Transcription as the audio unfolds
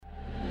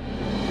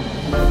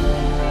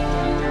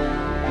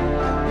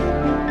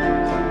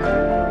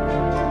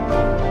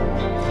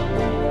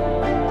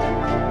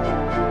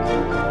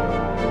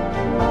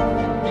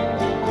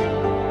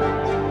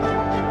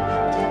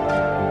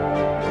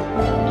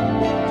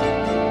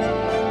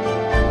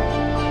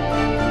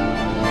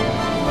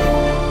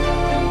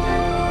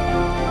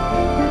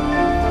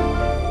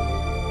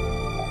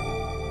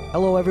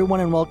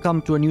everyone, and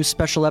welcome to a new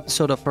special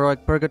episode of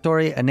Heroic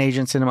Purgatory, an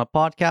Asian cinema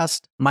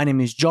podcast. My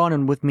name is John,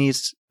 and with me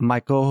is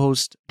my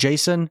co-host,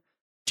 Jason.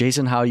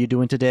 Jason, how are you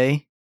doing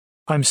today?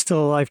 I'm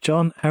still alive,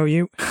 John. How are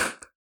you?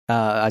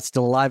 I'm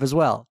still alive as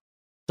well.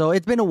 So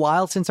it's been a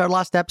while since our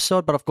last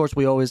episode, but of course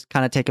we always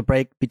kind of take a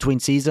break between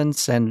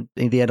seasons, and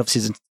in the end of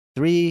season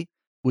 3,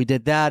 we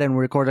did that, and we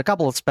recorded a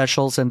couple of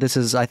specials, and this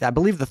is, I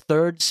believe, the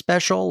third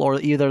special,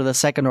 or either the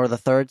second or the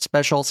third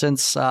special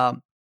since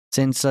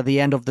the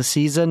end of the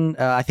season.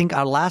 I think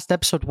our last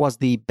episode was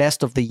the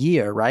best of the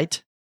year,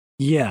 right?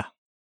 Yeah.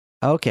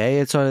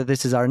 Okay, so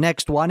this is our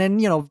next one,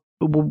 and,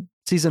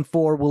 season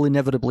 4 will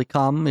inevitably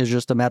come. It's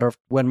just a matter of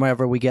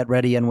whenever we get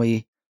ready and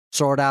we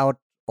sort out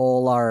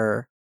all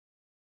our,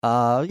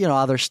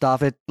 other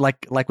stuff. It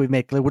like we've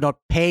made clear, we're not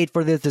paid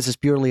for this. This is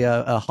purely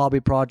a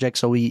hobby project,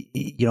 so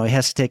it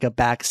has to take a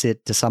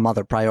backseat to some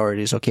other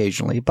priorities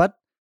occasionally. But,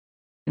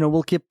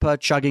 we'll keep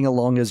chugging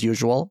along as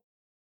usual.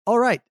 All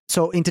right,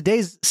 so in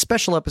today's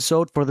special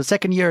episode, for the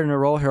second year in a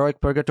row, Heroic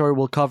Purgatory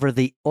will cover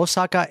the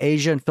Osaka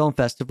Asian Film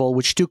Festival,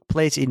 which took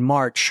place in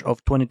March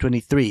of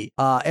 2023.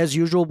 As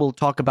usual, we'll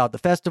talk about the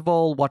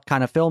festival, what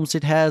kind of films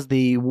it has,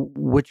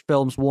 which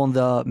films won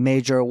the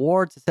major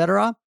awards,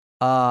 etc.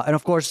 And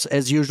of course,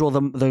 as usual,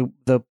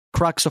 the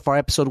crux of our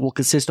episode will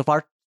consist of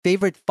our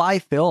favorite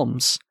 5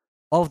 films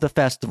of the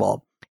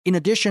festival. In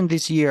addition,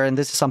 this year, and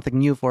this is something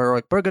new for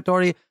Heroic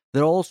Purgatory,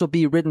 there will also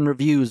be written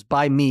reviews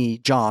by me,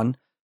 John,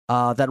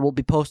 that will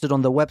be posted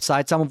on the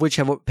website, some of which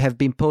have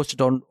been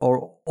posted on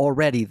or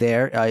already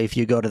there. If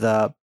you go to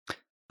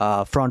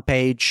the front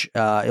page,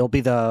 it'll be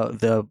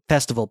the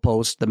festival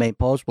post, the main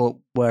post,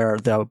 where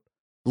the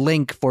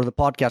link for the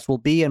podcast will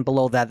be, and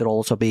below that there'll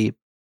also be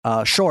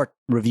short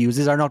reviews.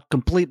 These are not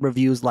complete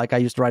reviews like I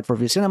used to write for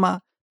View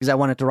Cinema, because I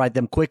wanted to write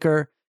them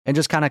quicker and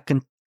just kind of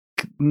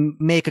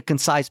make a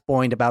concise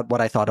point about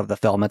what I thought of the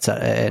film,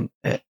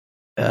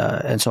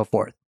 and so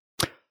forth.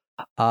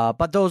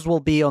 But those will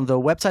be on the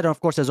website. And of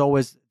course, as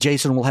always,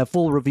 Jason will have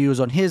full reviews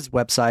on his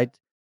website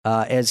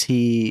as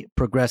he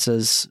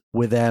progresses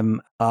with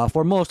them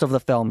for most of the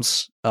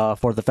films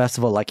for the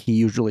festival, like he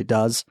usually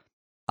does.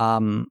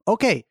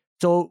 Okay,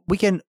 so we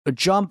can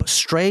jump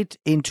straight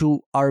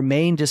into our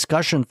main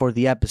discussion for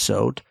the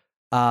episode.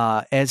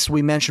 As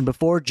we mentioned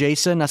before,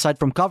 Jason, aside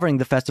from covering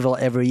the festival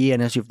every year,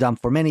 and as you've done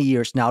for many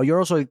years now, you're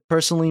also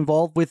personally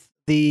involved with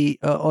the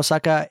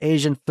Osaka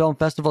Asian Film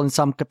Festival in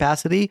some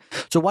capacity.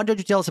 So why don't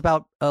you tell us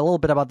a little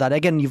bit about that?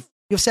 Again, you've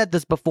said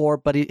this before,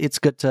 but it's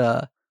good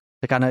to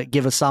kind of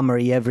give a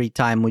summary every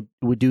time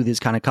we do these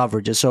kind of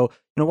coverages. So,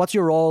 what's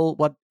your role?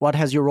 What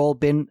has your role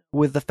been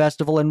with the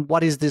festival, and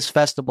what is this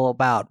festival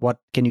about? What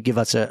can you give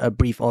us a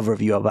brief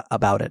overview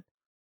about it?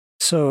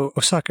 So,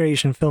 Osaka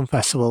Asian Film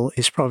Festival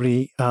is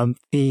probably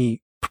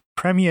the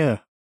premier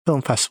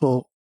film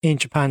festival in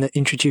Japan that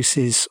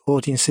introduces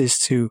audiences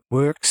to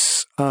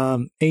works,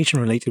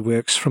 Asian-related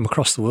works from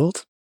across the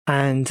world.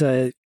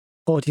 And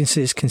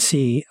audiences can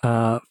see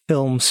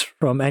films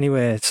from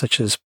anywhere,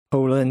 such as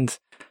Poland,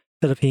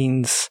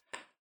 Philippines,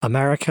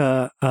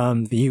 America,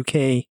 the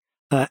UK,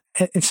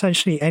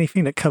 essentially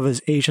anything that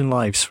covers Asian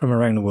lives from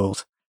around the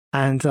world.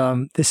 And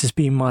this has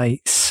been my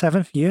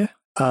 7th year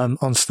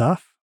on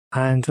staff.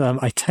 And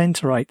I tend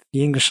to write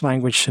the English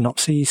language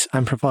synopses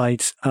and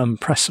provide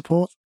press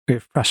support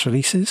with press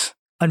releases.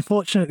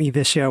 Unfortunately,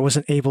 this year I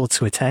wasn't able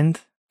to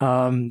attend,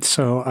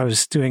 so I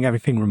was doing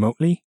everything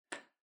remotely.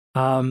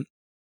 And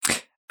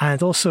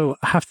also,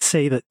 I have to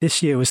say that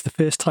this year was the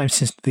first time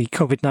since the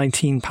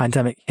COVID-19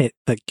 pandemic hit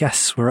that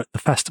guests were at the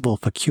festival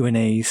for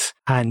Q&As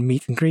and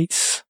meet and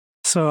greets.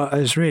 So I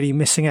was really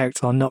missing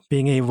out on not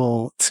being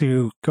able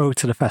to go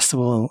to the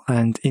festival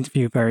and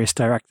interview various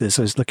directors.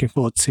 I was looking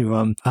forward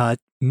to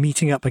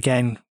meeting up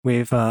again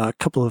with a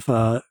couple of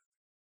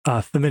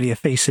familiar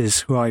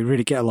faces who I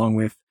really get along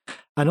with.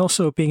 And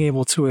also being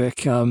able to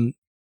work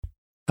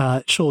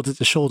shoulder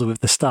to shoulder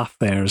with the staff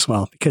there as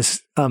well,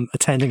 because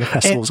attending a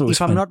festival is always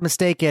fun. If I'm not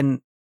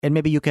mistaken, and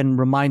maybe you can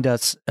remind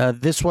us,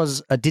 this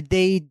was, did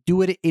they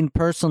do it in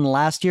person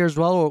last year as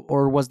well,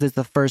 or was this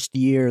the first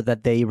year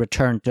that they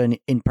returned to an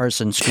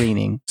in-person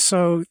screening?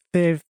 So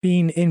there have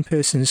been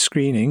in-person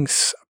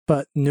screenings,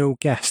 but no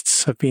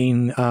guests have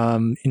been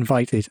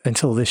invited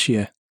until this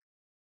year.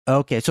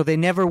 Okay, so they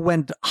never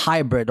went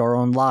hybrid or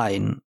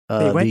online.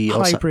 They went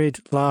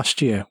hybrid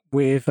last year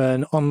with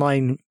an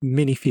online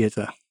mini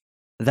theater.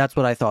 That's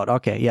what I thought.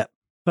 Okay, yeah.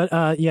 But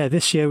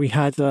this year we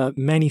had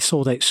many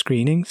sold-out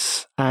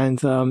screenings,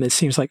 and it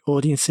seems like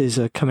audiences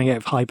are coming out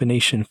of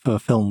hibernation for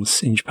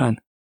films in Japan.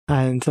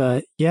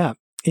 And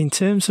in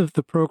terms of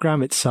the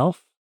program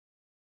itself,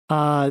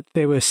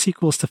 there were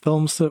sequels to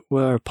films that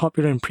were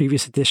popular in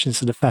previous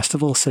editions of the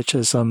festival, such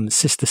as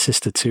Sister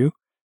Sister 2.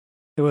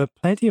 There were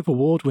plenty of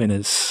award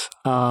winners,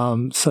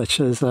 such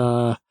as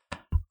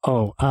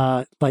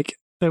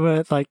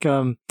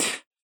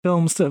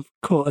films that have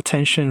caught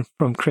attention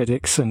from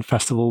critics and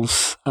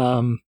festivals.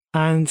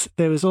 And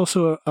there was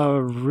also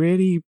a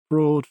really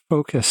broad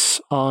focus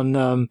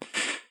on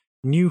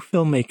new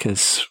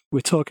filmmakers we're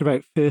talking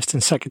about first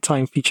and second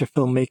time feature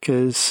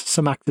filmmakers,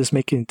 some actors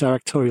making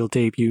directorial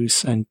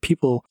debuts, and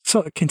people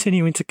sort of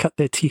continuing to cut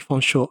their teeth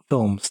on short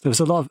films. There was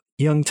a lot of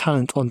young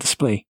talent on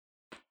display.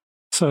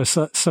 So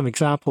some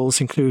examples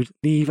include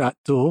Leave at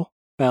Door,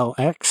 Bell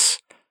X,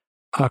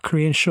 a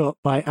Korean short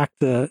by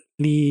actor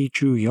Lee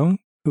Joo-young,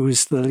 who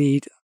is the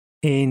lead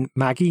in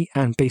Maggie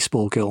and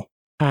Baseball Girl.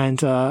 And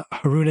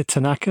Haruna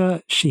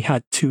Tanaka, she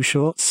had 2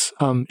 shorts,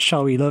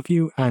 Shall We Love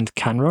You and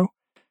Kanro.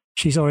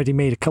 She's already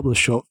made a couple of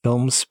short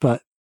films,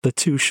 but the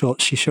 2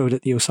 shorts she showed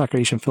at the Osaka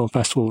Asian Film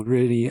Festival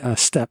really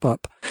step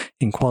up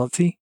in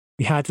quality.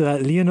 We had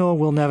Leonore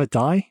Will Never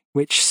Die,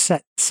 which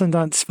set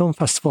Sundance Film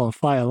Festival on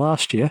fire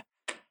last year.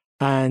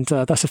 And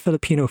that's a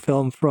Filipino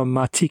film from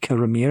Martika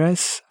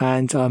Ramirez.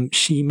 And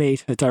she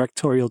made her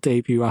directorial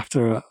debut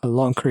after a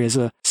long career as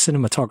a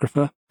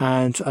cinematographer.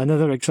 And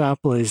another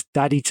example is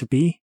Daddy to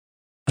Be,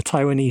 a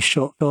Taiwanese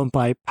short film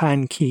by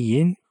Pan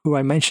Ki-yin, who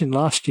I mentioned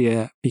last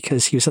year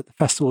because he was at the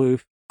festival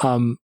with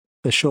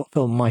the short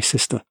film My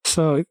Sister.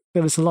 So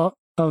there was a lot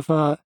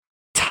of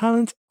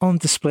talent on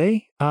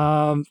display,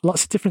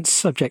 lots of different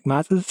subject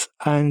matters,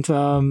 and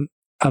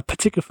a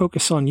particular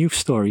focus on youth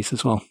stories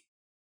as well.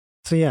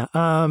 So yeah,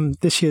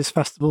 this year's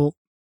festival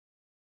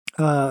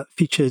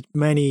featured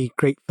many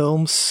great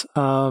films,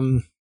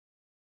 and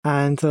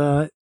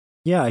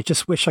yeah, I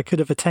just wish I could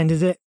have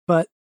attended it,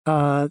 but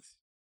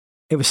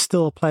it was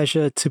still a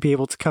pleasure to be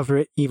able to cover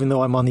it, even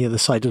though I'm on the other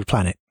side of the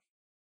planet.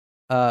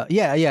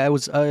 Yeah, it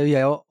was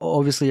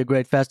obviously a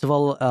great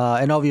festival,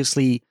 and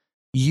obviously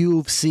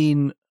you've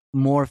seen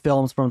more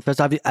films from the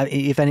festival.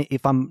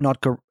 If I'm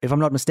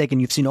not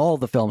mistaken, you've seen all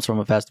the films from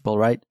a festival,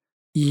 right?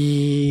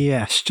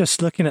 Yes,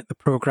 just looking at the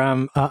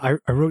program, I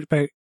wrote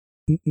about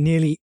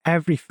nearly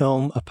every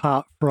film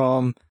apart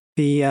from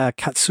the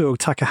Katsuo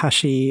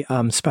Takahashi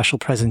special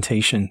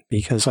presentation,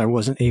 because I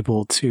wasn't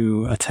able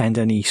to attend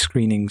any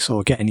screenings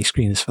or get any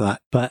screenings for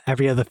that. But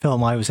every other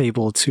film I was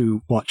able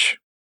to watch.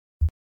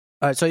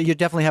 All right, so you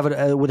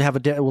definitely will have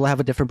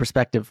a different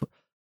perspective,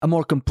 a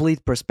more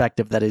complete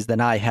perspective, that is, than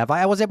I have.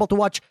 I was able to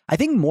watch, I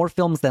think, more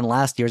films than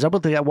last year. I was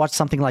able to watch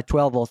something like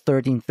 12 or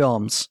 13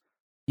 films.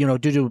 Due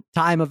to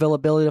time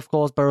availability, of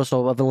course, but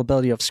also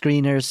availability of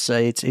screeners.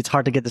 It's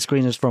hard to get the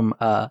screeners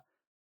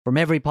from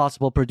every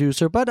possible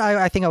producer, but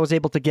I think I was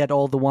able to get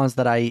all the ones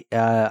that I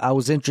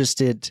was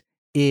interested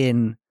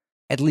in,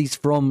 at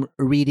least from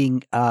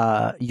reading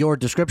your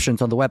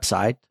descriptions on the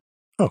website.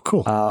 Oh,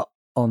 cool.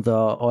 On the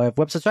OAFF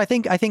website. So I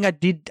think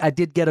I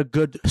did get a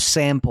good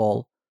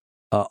sample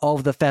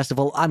of the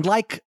festival.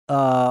 Unlike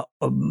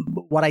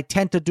what I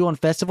tend to do on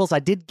festivals, I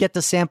did get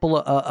to sample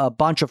a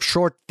bunch of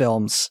short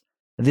films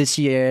this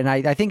year, and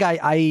I think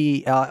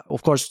I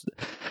of course,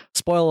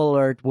 spoiler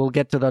alert, we'll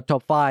get to the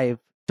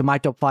my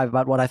top 5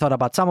 about what I thought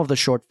about some of the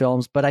short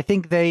films, but I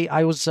think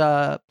I was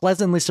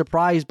pleasantly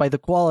surprised by the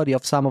quality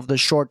of some of the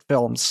short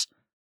films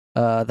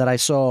that I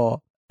saw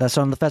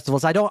on the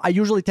festivals. I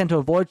usually tend to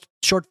avoid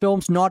short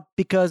films, not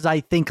because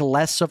I think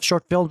less of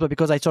short films, but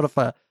because I sort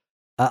of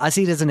I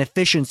see it as an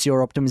efficiency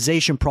or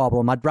optimization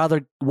problem. I'd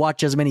rather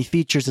watch as many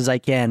features as I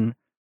can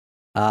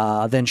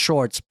than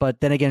shorts,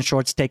 but then again,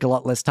 shorts take a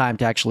lot less time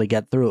to actually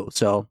get through.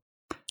 So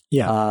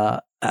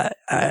yeah,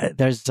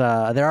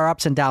 there are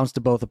ups and downs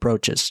to both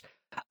approaches.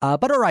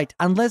 But all right,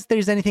 unless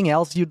there's anything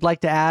else you'd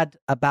like to add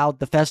about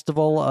the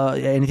festival,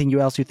 anything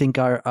else you think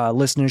our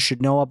listeners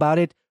should know about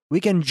it, we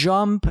can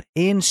jump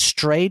in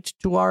straight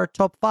to our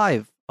top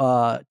 5,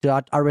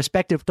 to our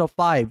respective top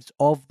 5s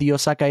of the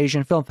Osaka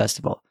Asian Film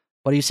Festival.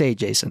 What do you say,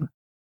 Jason?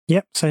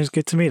 Yep, sounds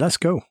good to me. Let's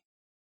go.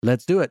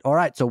 Let's do it. All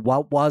right. So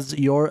what was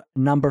your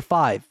number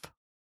 5?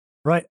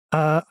 Right.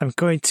 I'm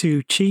going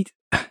to cheat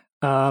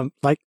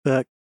like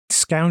the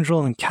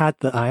scoundrel and cad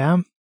that I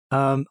am.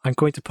 I'm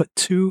going to put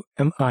 2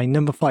 in my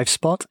number 5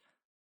 spot,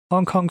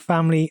 Hong Kong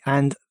Family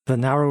and The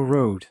Narrow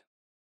Road.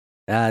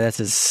 I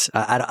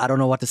don't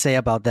know what to say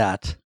about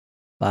that,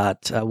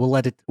 but we'll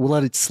let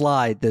it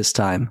slide this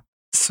time.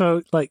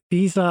 So, like,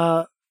 these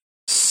are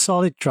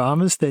solid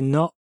dramas. They're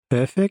not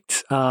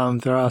perfect.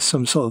 There are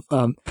some sort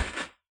of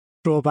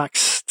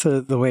drawbacks to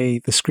the way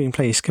the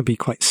screenplays can be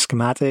quite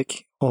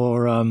schematic,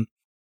 or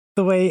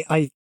the way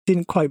I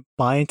didn't quite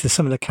buy into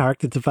some of the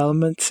character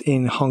development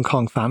in Hong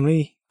Kong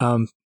Family.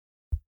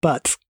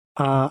 But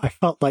I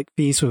felt like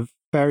these were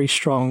very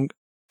strong,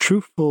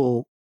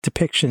 truthful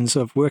depictions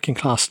of working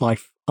class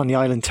life on the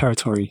island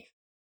territory.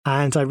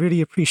 And I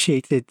really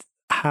appreciated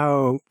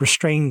how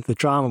restrained the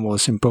drama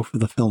was in both of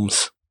the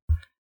films.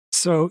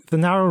 So The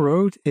Narrow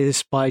Road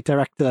is by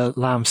director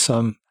Lam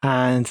Sum,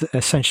 and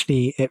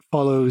essentially it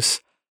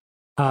follows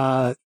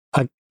a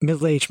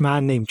middle-aged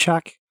man named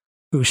Chak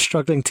who's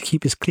struggling to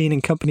keep his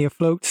cleaning company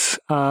afloat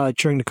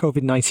during the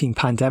COVID-19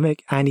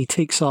 pandemic, and he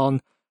takes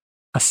on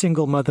a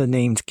single mother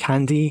named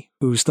Candy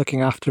who's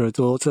looking after her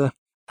daughter.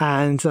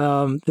 And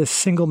this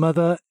single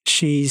mother,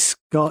 she's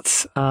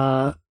got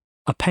a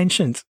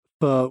penchant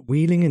for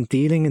wheeling and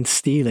dealing and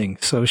stealing,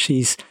 so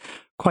she's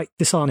quite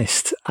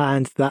dishonest,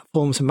 and that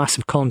forms a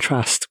massive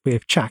contrast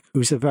with Chak,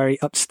 who's a very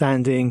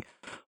upstanding,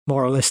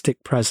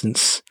 moralistic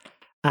presence.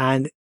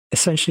 And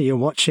essentially you're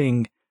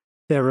watching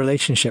their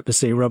relationship as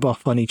they rub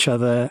off on each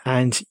other,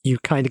 and you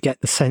kind of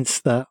get the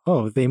sense that,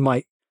 oh, they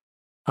might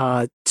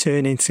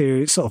turn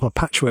into sort of a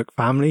patchwork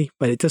family,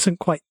 but it doesn't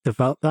quite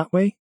develop that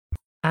way.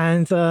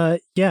 And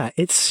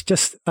it's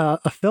just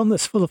a film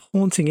that's full of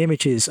haunting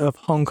images of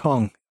Hong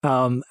Kong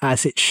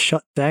as it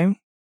shut down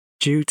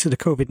due to the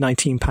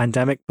COVID-19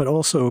 pandemic, but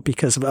also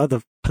because of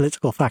other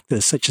political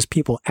factors, such as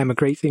people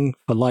emigrating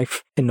for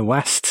life in the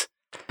West,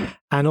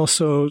 and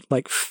also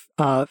like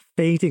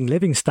fading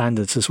living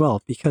standards as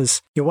well,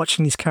 because you're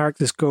watching these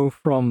characters go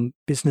from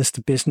business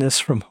to business,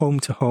 from home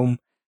to home,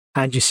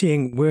 and you're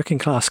seeing working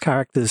class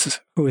characters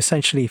who are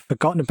essentially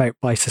forgotten about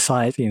by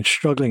society and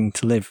struggling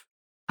to live.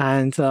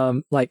 And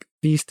like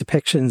these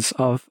depictions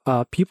of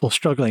people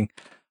struggling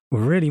were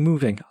really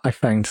moving, I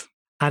found.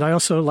 And I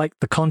also like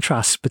the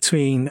contrast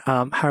between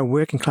how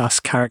working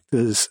class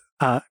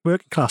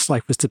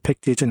life was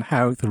depicted and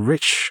how the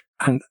rich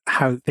and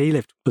how they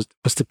lived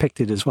was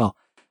depicted as well.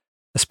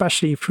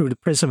 Especially through the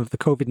prism of the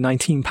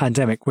COVID-19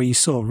 pandemic, where you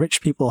saw rich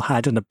people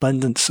had an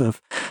abundance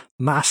of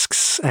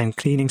masks and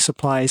cleaning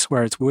supplies,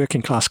 whereas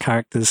working class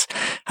characters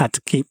had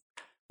to keep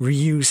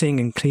reusing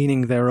and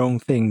cleaning their own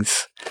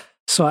things.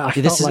 So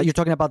you're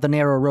talking about The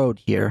Narrow Road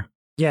here.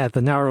 Yeah,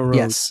 The Narrow Road.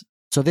 Yes.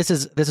 So this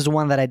is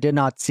one that I did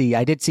not see.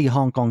 I did see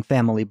Hong Kong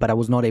Family, but I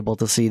was not able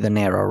to see The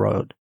Narrow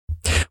Road.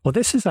 Well,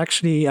 this has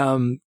actually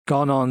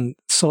gone on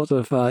sort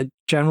of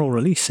general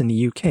release in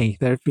the UK.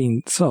 There have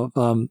been sort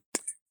of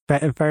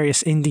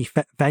various indie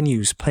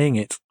venues playing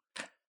it.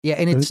 Yeah,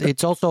 and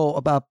it's also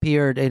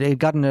appeared. It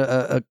gotten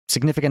a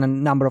significant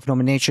number of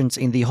nominations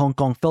in the Hong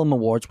Kong Film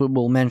Awards, which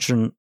we'll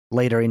mention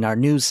later in our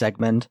news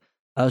segment.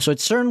 So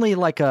it's certainly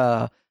like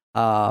a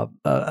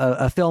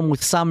film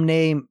with some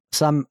name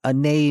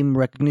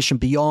recognition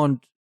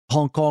beyond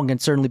Hong Kong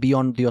and certainly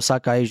beyond the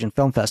Osaka Asian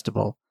Film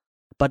Festival.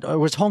 But it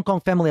was Hong Kong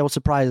Family. I was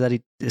surprised that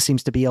it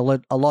seems to be a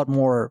lot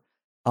more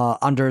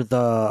under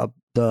the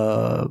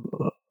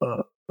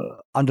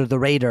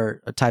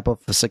radar type of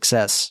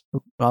success.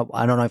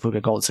 I don't know if we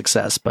could call it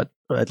success, but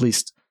at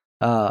least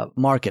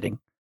marketing.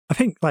 I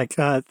think like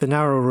The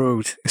Narrow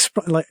Road.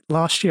 Like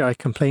last year, I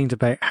complained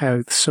about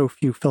how so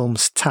few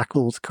films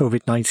tackled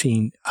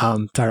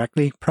COVID-19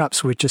 directly.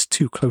 Perhaps we're just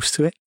too close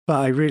to it.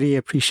 But I really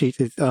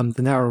appreciated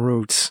The Narrow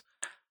Road's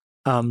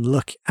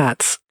look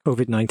at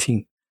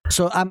COVID-19.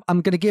 So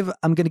I'm gonna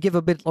give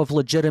a bit of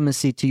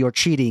legitimacy to your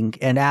cheating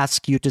and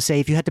ask you to say,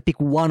 if you had to pick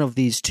one of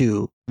these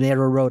two,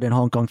 Narrow Road and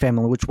Hong Kong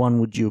Family, which one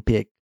would you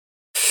pick?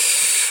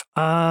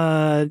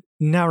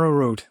 Narrow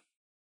Road.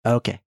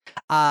 Okay.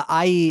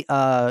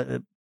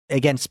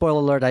 Again, spoiler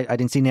alert, I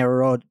didn't see Narrow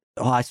Road.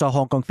 I saw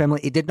Hong Kong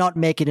Family. It did not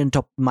make it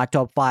into my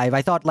top 5.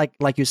 I thought,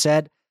 like you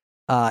said,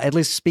 at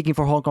least speaking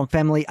for Hong Kong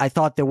Family, I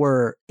thought there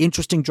were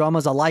interesting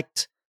dramas. I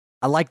liked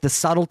the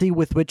subtlety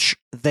with which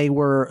they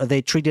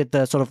treated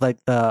the sort of like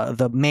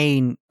the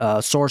main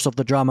source of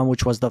the drama,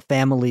 which was the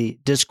family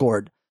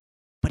discord.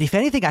 But if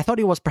anything, I thought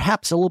it was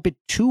perhaps a little bit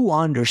too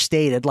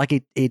understated. Like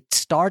it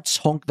starts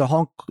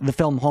the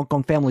film Hong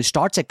Kong Family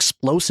starts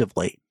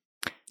explosively.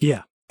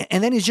 Yeah.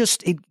 And then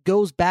it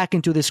goes back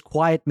into this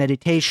quiet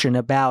meditation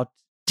about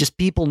just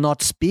people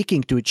not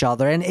speaking to each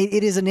other. And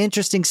it is an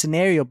interesting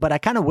scenario, but I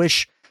kind of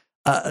wish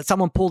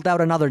someone pulled out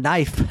another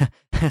knife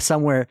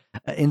somewhere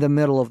in the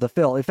middle of the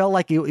film. It felt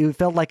like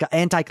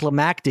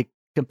anticlimactic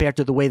compared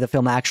to the way the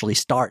film actually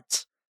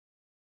starts.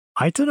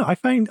 I don't know. I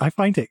find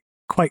it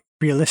quite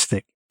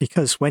realistic,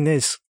 because when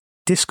there's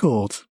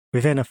discord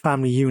within a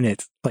family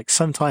unit, like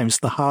sometimes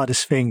the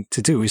hardest thing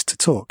to do is to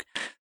talk,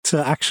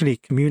 to actually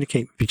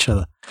communicate with each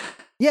other.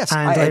 Yes,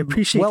 and I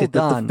appreciated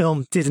that the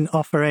film didn't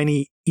offer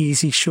any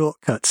easy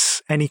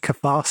shortcuts, any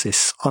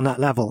catharsis on that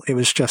level. It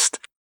was just,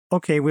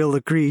 okay, we'll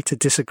agree to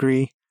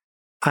disagree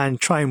and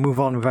try and move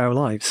on with our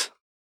lives.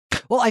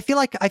 Well, I feel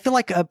like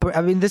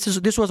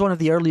this was one of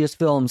the earliest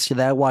films that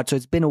I watched, so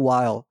it's been a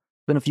while,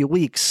 it's been a few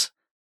weeks.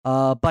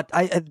 But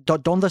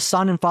don't the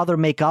son and father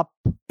make up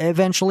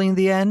eventually in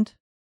the end?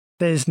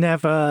 There's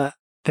never.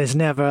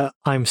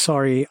 I'm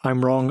sorry,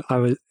 I'm wrong.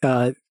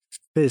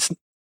 There's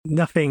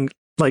nothing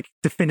like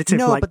definitive.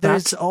 No, like but that.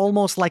 There's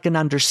almost like an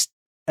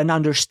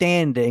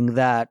understanding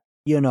that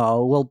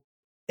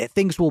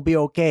things will be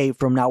okay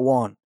from now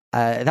on.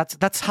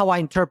 That's how I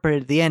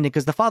interpreted the ending,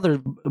 because the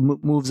father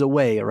moves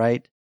away,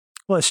 right?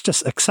 Well, it's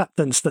just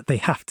acceptance that they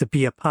have to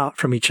be apart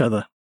from each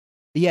other.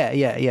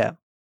 Yeah.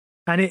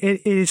 And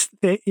it is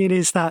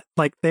that,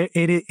 like,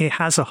 it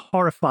has a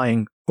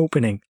horrifying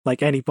opening.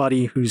 Like,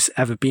 anybody who's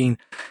ever been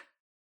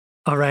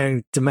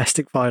around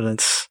domestic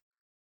violence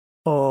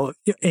or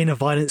in a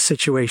violent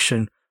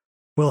situation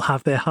will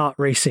have their heart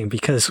racing,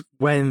 because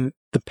when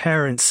the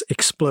parents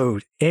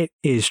explode, it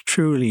is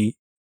truly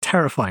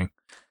terrifying.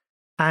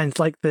 And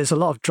like, there's a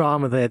lot of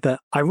drama there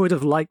that I would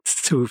have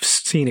liked to have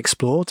seen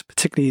explored,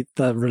 particularly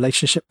the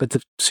relationship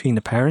between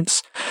the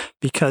parents,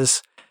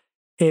 because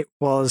it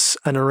was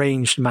an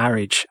arranged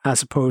marriage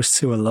as opposed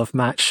to a love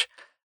match.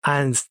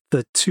 And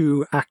the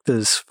two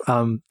actors,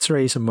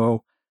 Teresa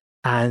Mo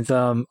and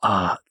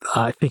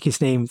I think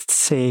his name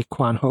Tse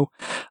Kwan Ho,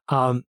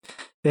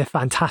 they're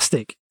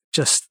fantastic.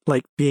 just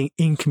like being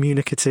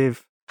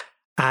incommunicative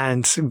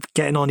and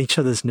getting on each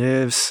other's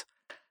nerves.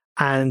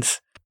 And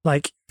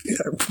like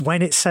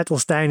when it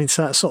settles down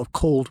into that sort of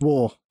Cold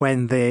War,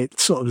 when they're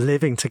sort of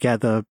living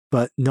together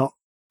but not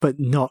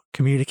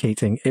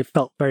communicating, it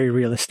felt very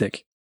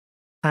realistic.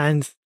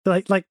 And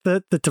like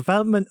the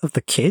development of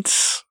the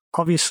kids,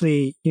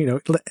 obviously, you know,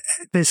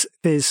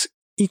 there's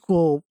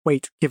equal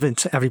weight given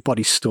to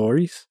everybody's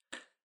stories,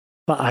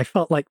 but I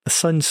felt like the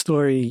son's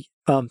story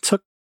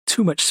took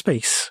too much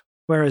space,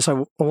 whereas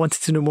I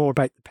wanted to know more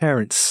about the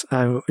parents.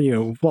 You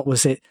know, what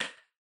was it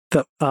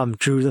that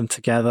drew them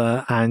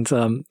together, and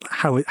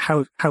how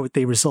would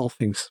they resolve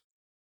things?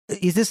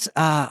 Is this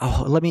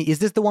is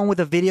this the one with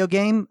the video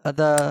game?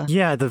 The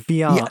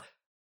VR.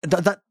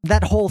 Yeah,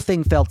 that whole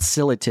thing felt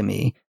silly to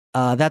me.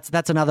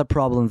 That's another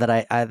problem that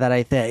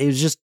I think it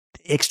was just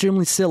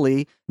extremely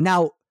silly.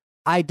 Now,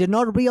 I did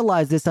not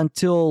realize this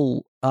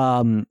until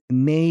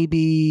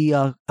maybe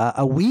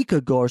a week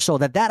ago or so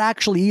that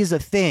actually is a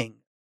thing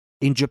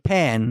in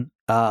Japan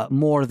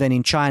more than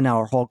in China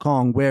or Hong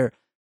Kong, where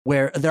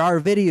there are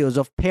videos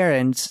of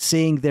parents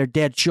seeing their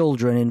dead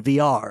children in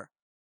VR.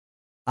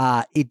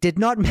 It did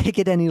not make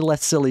it any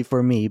less silly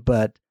for me,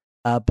 but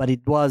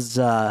it was,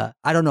 I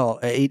don't know,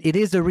 it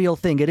is a real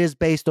thing. It is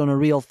based on a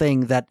real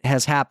thing that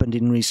has happened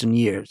in recent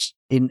years,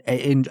 in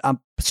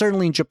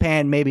certainly in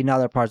Japan, maybe in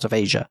other parts of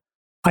Asia.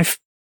 I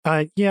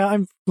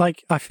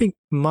think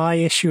my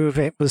issue of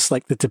it was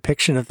like the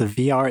depiction of the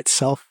VR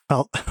itself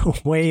felt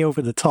way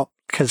over the top,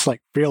 because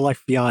like real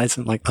life VR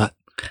isn't like that.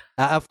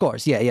 Of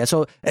course, yeah.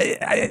 So,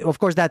 of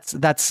course, that's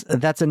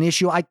an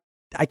issue. I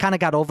kind of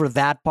got over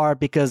that part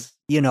because,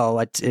 you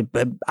know,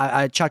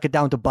 I chuck it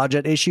down to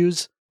budget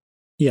issues.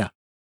 Yeah.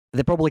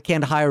 They probably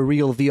can't hire a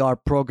real VR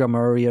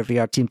programmer or a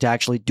VR team to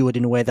actually do it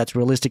in a way that's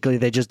realistically.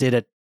 They just did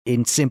it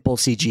in simple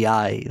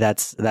CGI.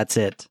 That's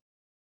it.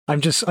 I'm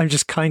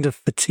just kind of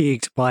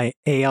fatigued by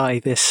AI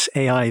this,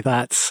 AI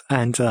that,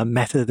 and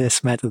meta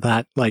this, meta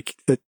that. Like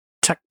the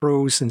tech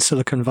bros in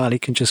Silicon Valley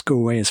can just go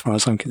away as far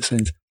as I'm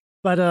concerned.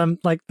 But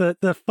like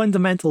the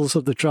fundamentals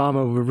of the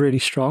drama were really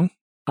strong.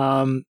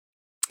 And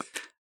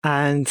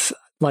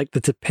like the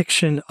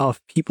depiction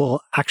of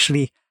people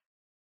actually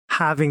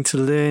having to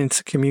learn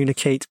to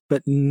communicate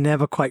but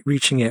never quite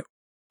reaching it,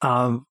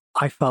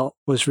 I felt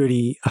was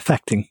really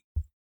affecting.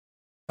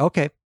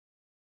 Okay.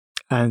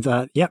 And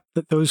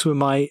those were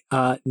my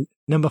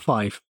number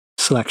 5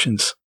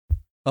 selections.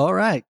 All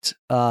right.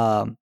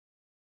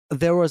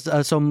 There was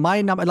so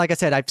my number, like I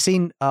said, I've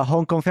seen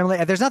Hong Kong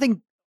Family. There's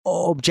nothing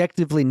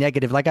objectively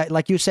negative.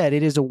 Like you said,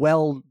 it is a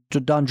well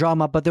done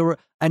drama, but there were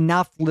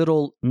enough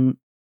little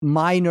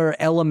minor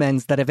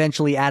elements that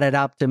eventually added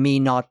up to me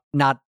not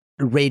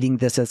rating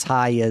this as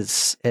high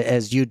as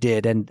you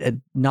did,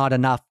 and not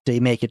enough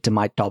to make it to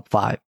my top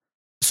 5.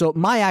 So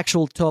my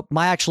actual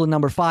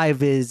number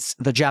 5 is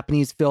the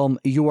Japanese film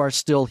You Are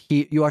Still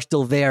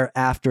There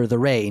After the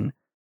Rain,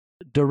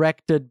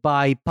 directed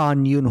by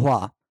Pan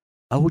Yun-hwa,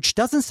 which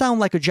doesn't sound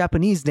like a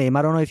Japanese name.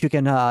 I don't know if you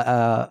can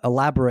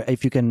elaborate,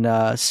 if you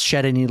can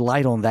shed any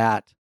light on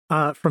that.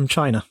 From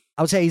China.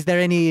 I would say, is there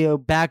any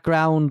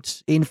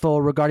background info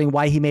regarding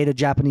why he made a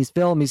Japanese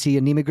film? Is he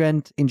an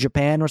immigrant in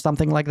Japan or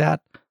something like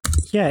that?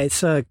 Yeah,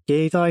 it's a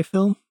Gaidai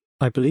film,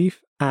 I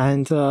believe.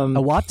 And a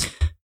what?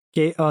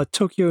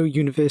 Tokyo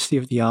University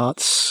of the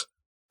Arts.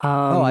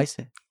 I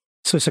see.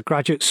 So it's a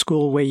graduate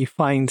school where you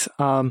find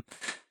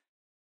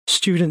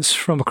students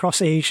from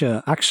across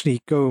Asia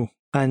actually go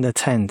and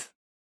attend.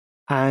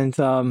 And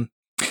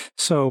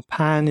so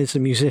Pan is a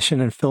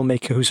musician and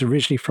filmmaker who's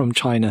originally from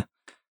China.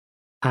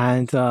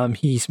 And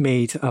he's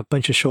made a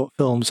bunch of short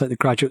films at the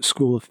Graduate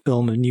School of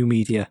Film and New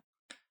Media.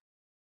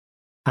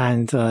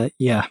 And I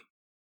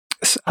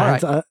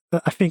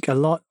think a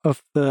lot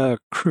of the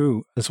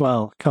crew as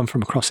well come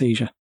from across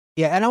Asia.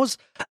 Yeah, and I was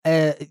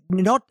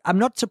I'm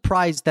not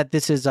surprised that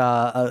this is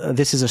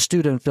a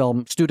student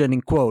film, student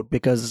in quote,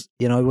 because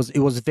you know it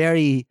was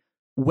very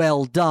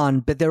well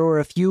done, but there were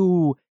a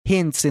few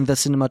hints in the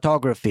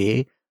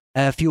cinematography,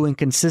 a few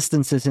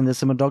inconsistencies in the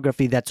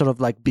cinematography that sort of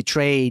like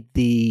betrayed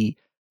the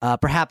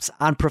perhaps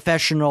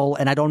unprofessional,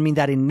 and I don't mean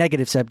that in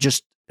negative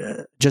sense,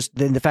 just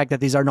in the fact that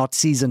these are not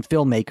seasoned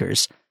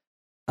filmmakers.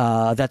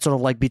 That sort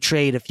of like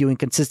betrayed a few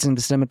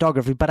inconsistencies in the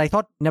cinematography. But I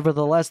thought,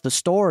 nevertheless, the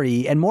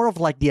story, and more of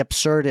like the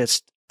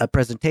absurdist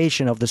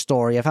presentation of the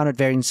story, I found it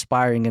very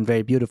inspiring and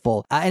very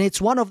beautiful. And it's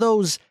one of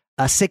those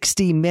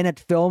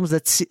 60-minute films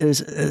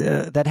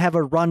that have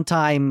a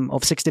runtime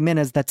of 60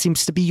 minutes that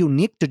seems to be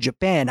unique to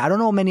Japan. I don't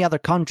know many other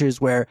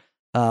countries where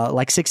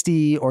like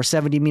 60 or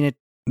 70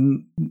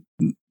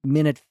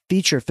 minute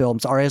feature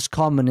films are as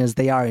common as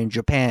they are in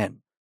Japan.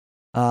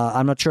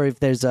 I'm not sure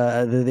if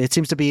it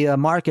seems to be a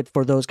market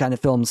for those kind of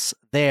films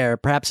there.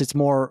 Perhaps it's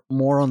more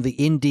on the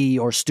indie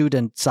or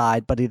student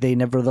side, but they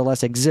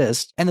nevertheless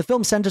exist. And the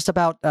film centers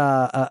about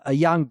a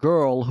young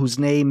girl whose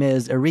name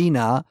is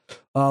Irina,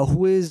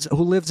 who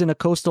lives in a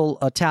coastal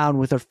town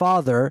with her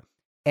father,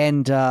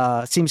 and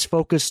seems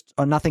focused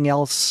on nothing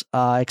else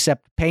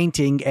except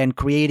painting and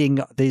creating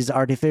these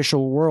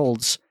artificial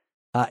worlds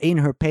in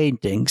her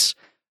paintings.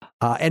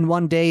 And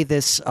one day,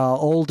 this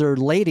older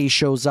lady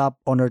shows up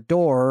on her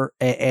door,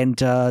 and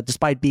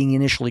despite being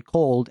initially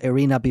cold,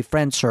 Irina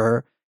befriends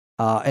her,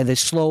 and they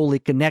slowly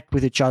connect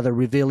with each other,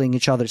 revealing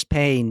each other's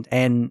pain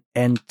and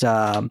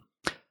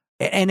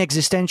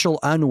existential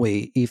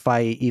ennui. If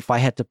I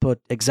had to put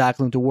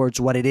exactly into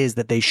words what it is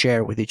that they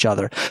share with each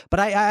other,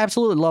 but I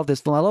absolutely love this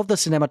film. I love the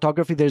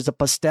cinematography. There's a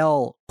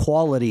pastel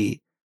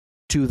quality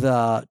to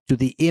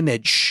the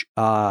image.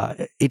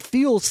 It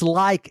feels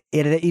like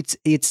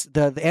it's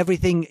the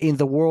everything in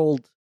the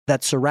world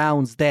that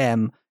surrounds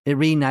them.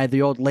 Irina,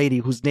 the old lady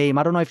whose name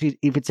I don't know if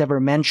it's ever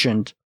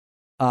mentioned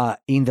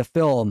in the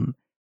film.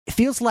 It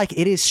feels like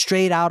it is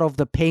straight out of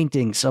the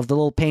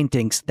little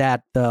paintings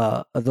that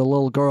the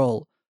little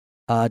girl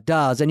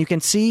does, and you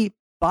can see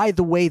by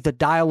the way the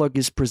dialogue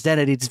is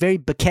presented, it's very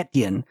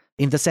Beckettian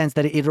in the sense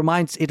that it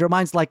reminds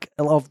like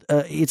of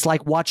it's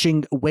like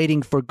watching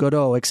Waiting for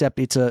Godot, except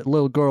it's a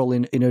little girl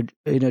in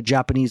a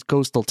Japanese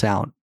coastal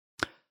town,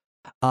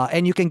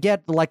 and you can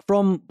get like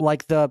from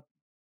like the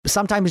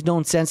sometimes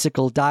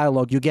nonsensical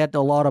dialogue, you get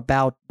a lot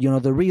about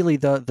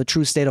the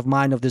true state of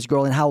mind of this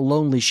girl and how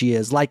lonely she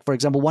is. Like, for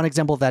example, one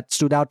example that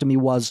stood out to me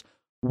was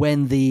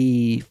when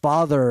the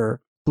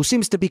father, who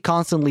seems to be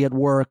constantly at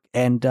work,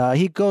 and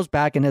he goes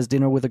back and has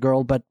dinner with a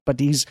girl, but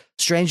he's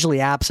strangely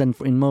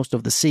absent in most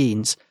of the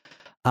scenes.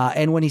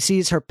 And when he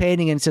sees her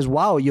painting and says,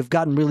 "Wow, you've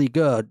gotten really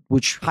good,"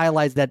 which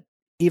highlights that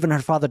even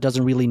her father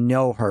doesn't really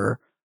know her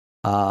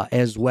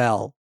as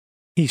well.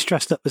 He's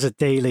dressed up as a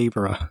day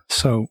laborer,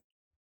 so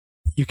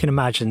you can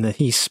imagine that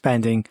he's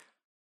spending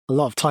a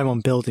lot of time on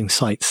building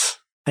sites.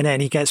 And then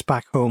he gets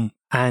back home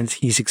and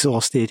he's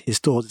exhausted. His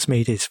daughter's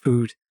made his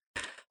food.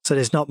 So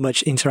there's not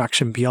much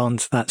interaction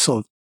beyond that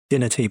sort of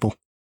dinner table.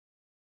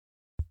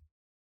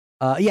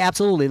 Yeah,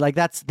 absolutely. Like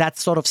that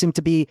sort of seemed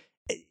to be,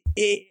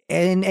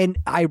 and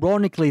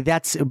ironically,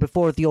 that's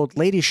before the old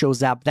lady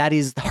shows up. That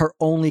is her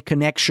only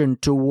connection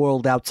to a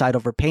world outside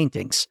of her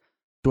paintings.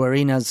 To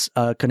Irina's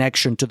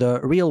connection to the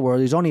real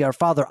world is only her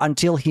father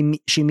until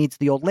she meets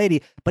the old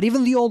lady. But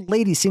even the old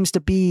lady seems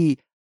to be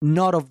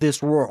not of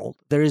this world.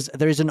 There is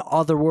an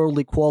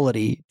otherworldly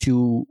quality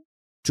to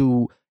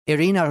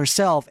Irina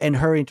herself and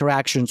her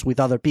interactions with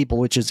other people,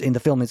 which is in the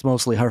film it's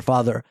mostly her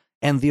father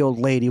and the old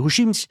lady, who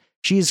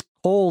she's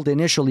cold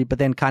initially, but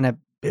then kind of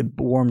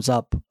warms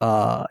up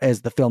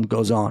as the film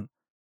goes on.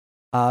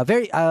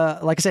 Like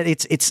I said,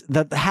 it's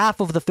the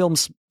half of the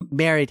film's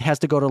merit has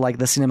to go to like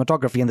the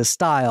cinematography and the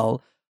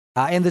style.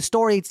 And the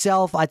story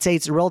itself, I'd say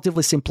it's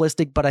relatively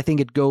simplistic, but I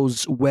think it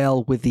goes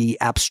well with the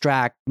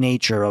abstract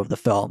nature of the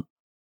film.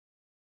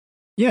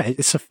 Yeah,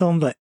 it's a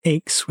film that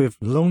aches with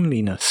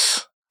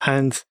loneliness.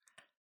 And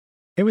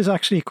it was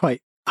actually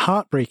quite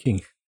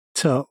heartbreaking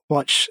to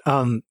watch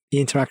the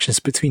interactions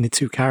between the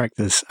two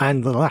characters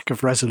and the lack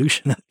of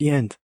resolution at the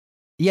end.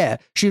 Yeah,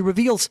 she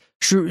reveals,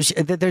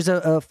 there's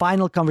a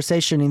final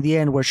conversation in the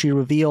end where she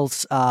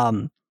reveals,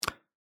 and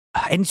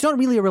it's not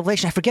really a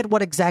revelation. I forget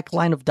what exact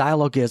line of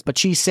dialogue is, but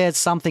she says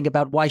something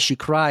about why she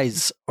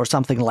cries or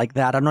something like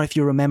that. I don't know if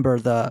you remember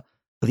the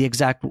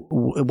exact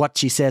what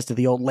she says to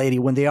the old lady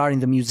when they are in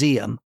the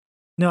museum.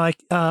 No,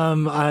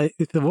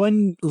 the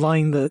one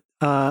line that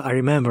I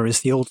remember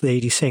is the old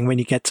lady saying, "When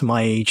you get to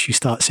my age, you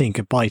start saying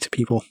goodbye to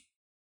people."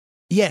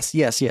 Yes.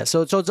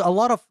 So it's a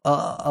lot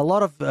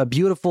of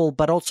beautiful,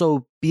 but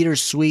also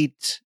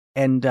bittersweet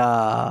and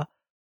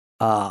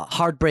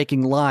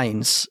heartbreaking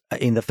lines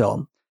in the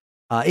film.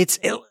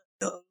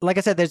 Like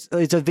I said,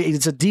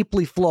 it's a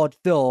deeply flawed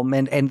film,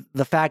 and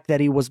the fact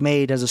that it was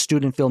made as a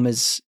student film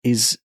is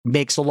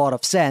makes a lot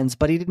of sense.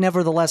 But it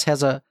nevertheless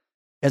has a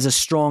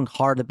strong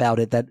heart about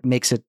it that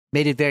made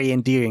it very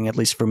endearing, at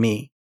least for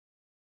me.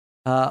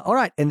 All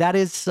right, and that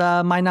is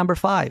my number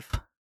 5.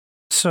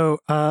 So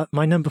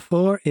my number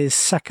 4 is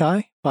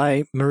Sekai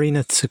by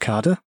Marina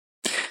Tsukada.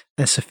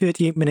 It's a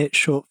 38-minute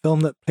short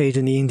film that played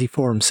in the Indie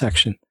Forum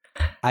section.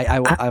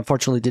 I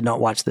unfortunately did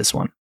not watch this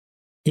one.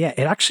 Yeah,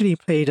 it actually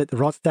played at the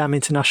Rotterdam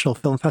International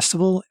Film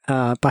Festival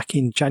back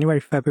in January,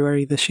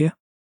 February this year.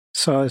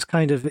 So I was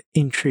kind of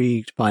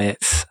intrigued by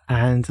it.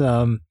 And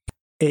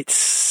it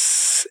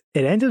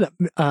ended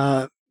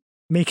up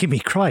making me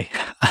cry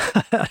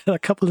a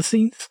couple of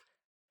scenes.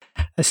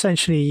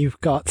 Essentially, you've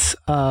got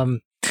a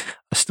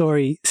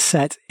story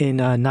set in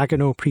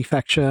Nagano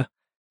Prefecture,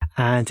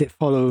 and it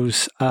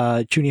follows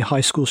a junior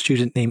high school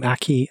student named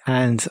Aki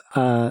and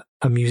a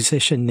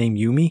musician named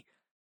Yumi.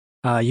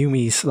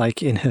 Yumi's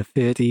like in her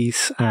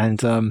 30s,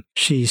 and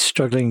she's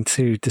struggling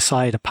to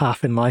decide a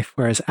path in life,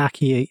 whereas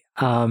Aki,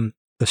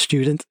 the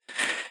student,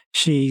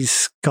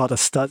 she's got a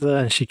stutter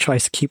and she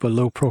tries to keep a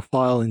low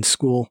profile in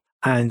school.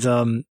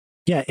 And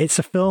yeah, it's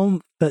a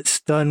film that's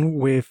done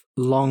with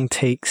long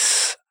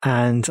takes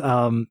and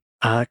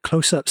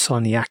close-ups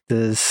on the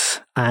actors,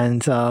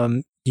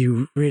 and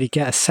you really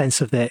get a sense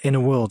of their inner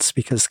worlds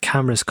because the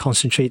camera's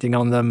concentrating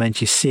on them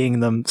and you're seeing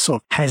them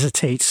sort of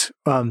hesitate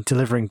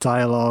delivering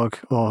dialogue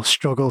or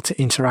struggle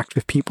to interact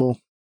with people.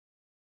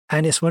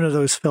 And it's one of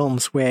those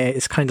films where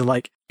it's kind of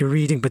like you're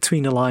reading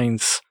between the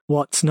lines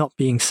what's not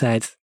being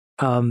said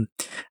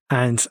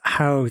and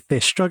how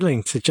they're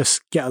struggling to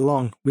just get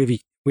along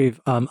with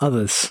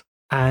others.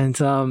 And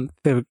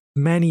there were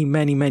many,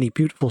 many, many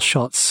beautiful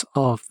shots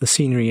of the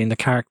scenery and the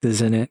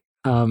characters in it.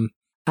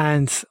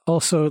 And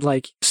also,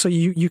 like, so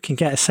you can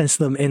get a sense of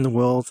them in the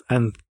world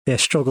and their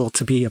struggle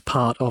to be a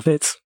part of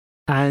it.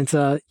 And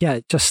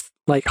just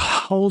like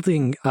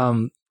holding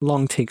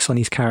long takes on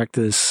these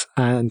characters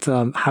and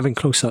having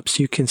close-ups,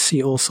 you can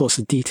see all sorts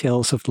of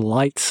details of the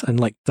lights and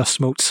like dust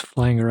motes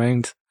flying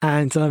around,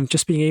 and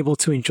just being able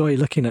to enjoy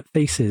looking at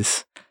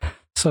faces.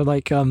 So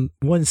like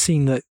one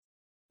scene that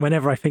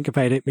whenever I think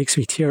about it makes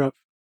me tear up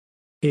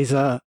is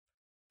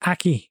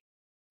Aki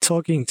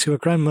talking to her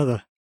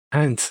grandmother,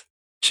 and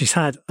she's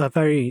had a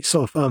very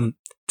sort of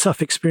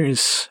tough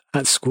experience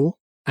at school,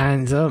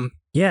 and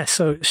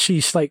so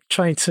she's like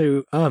trying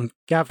to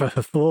gather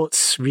her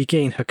thoughts,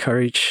 regain her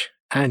courage,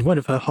 and one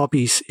of her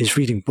hobbies is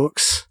reading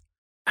books.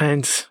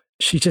 And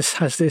she just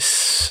has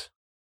this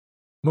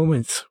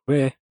moment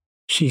where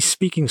she's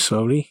speaking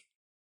slowly,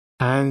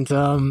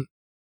 and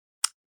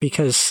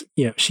because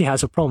she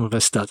has a problem with her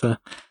stutter,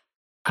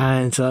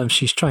 and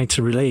she's trying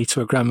to relay to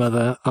her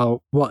grandmother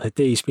what her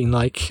day's been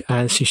like,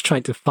 and she's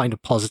trying to find a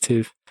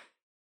positive.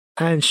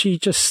 And she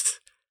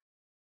just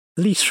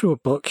leaves through a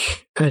book,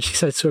 and she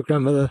said to her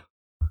grandmother,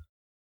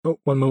 "Oh,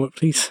 one moment,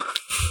 please."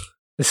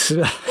 This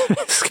is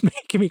it's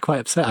making me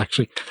quite upset,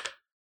 actually.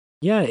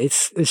 Yeah,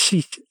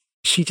 she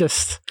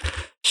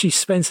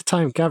spends the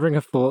time gathering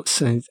her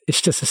thoughts, and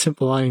it's just a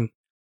simple line,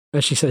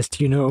 and she says,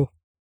 "Do you know,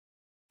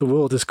 the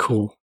world is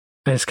cool."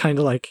 And it's kind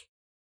of like,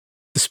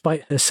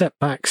 despite her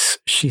setbacks,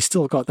 she's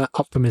still got that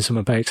optimism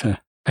about her.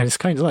 And it's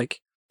kind of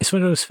like, it's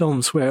one of those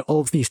films where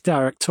all of these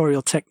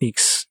directorial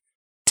techniques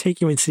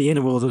take you into the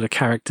inner world of the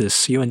characters,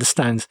 so you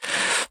understand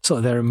sort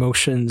of their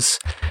emotions,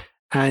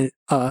 and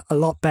a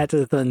lot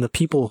better than the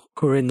people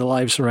who are in the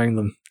lives around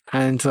them.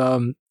 And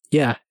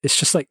it's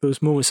just like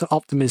those moments of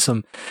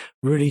optimism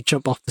really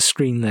jump off the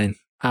screen then.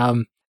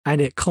 And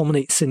it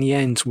culminates in the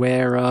end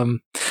where the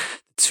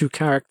two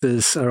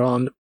characters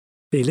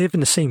they live in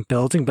the same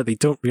building, but they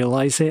don't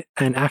realize it.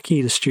 And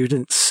Aki, the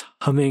student's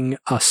humming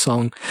a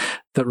song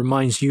that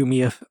reminds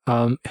Yumi of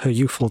her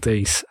youthful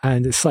days.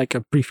 And it's like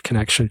a brief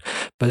connection,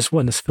 but it's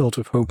one that's filled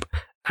with hope.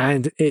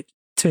 And it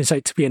turns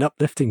out to be an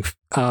uplifting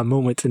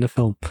moment in the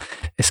film.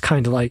 It's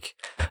kind of like,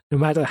 no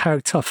matter how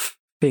tough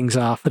things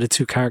are for the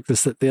two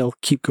characters, that they'll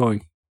keep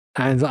going.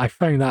 And I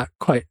find the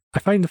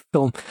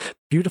film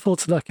beautiful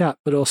to look at,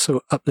 but also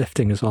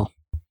uplifting as well.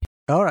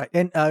 All right,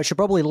 and I should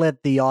probably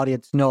let the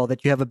audience know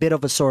that you have a bit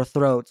of a sore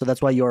throat, so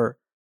that's why your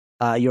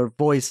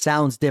voice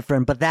sounds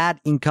different. But that,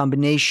 in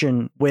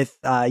combination with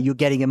you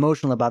getting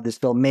emotional about this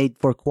film, made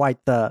for quite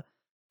the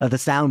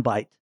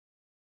soundbite.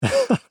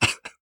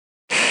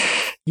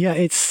 Yeah,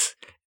 it's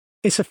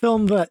a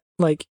film that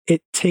like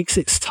it takes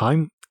its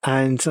time,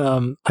 and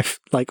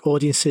like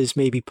audiences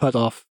may be put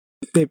off.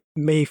 They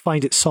may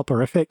find it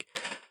soporific,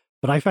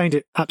 but I find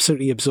it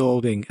absolutely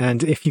absorbing.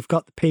 And if you've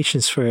got the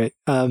patience for it,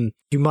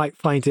 you might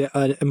find it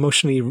an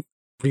emotionally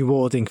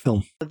rewarding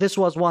film. This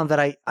was one that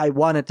I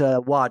wanted to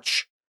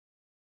watch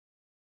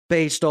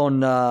based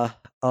on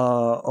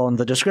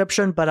the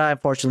description, but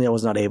unfortunately I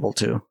was not able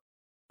to.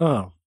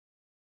 Oh.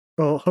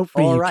 Well,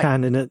 hopefully you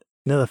can in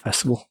another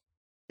festival.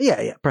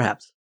 Yeah,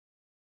 perhaps.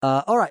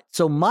 All right,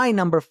 so my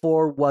number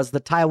 4 was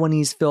the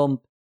Taiwanese film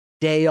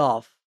Day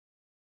Off,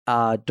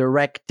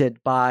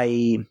 directed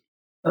by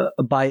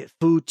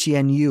Fu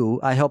Tianyu.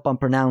 I hope I'm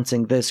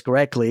pronouncing this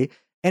correctly.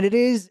 And it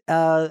is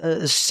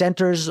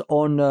centers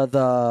on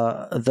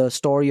the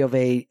story of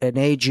an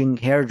aging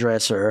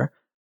hairdresser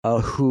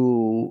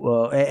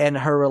who and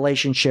her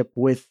relationship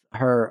with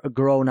her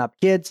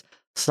grown-up kids.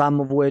 One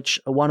of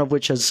which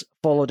has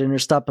followed in her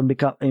steps and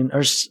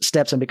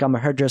become a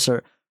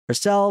hairdresser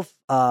herself.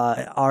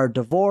 Are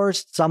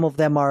divorced. Some of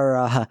them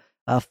are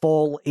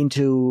fall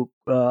into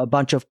a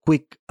bunch of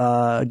quick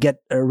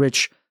get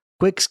rich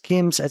quick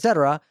schemes,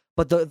 etc.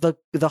 But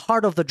the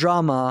heart of the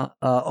drama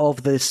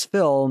of this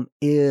film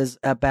is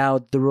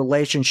about the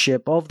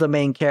relationship of the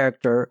main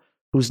character,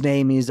 whose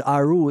name is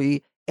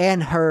Arui,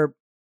 and her,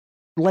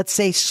 let's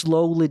say,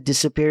 slowly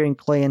disappearing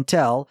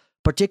clientele,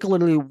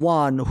 particularly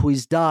one who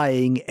is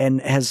dying and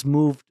has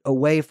moved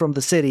away from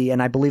the city.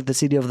 And I believe the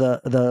city in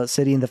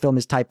the film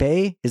is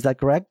Taipei. Is that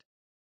correct?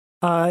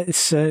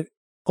 It's an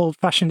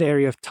old-fashioned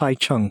area of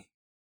Taichung.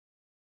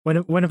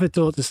 One of her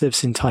daughters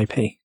lives in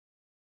Taipei.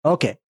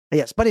 Okay.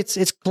 Yes, but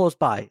it's close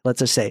by, let's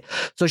just say.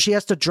 So she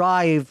has to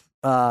drive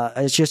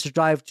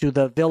to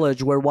the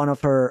village where one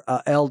of her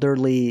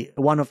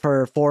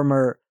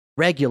former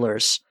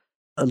regulars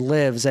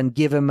lives, and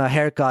give him a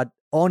haircut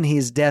on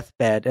his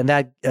deathbed, and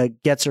that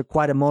gets her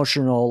quite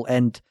emotional.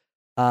 And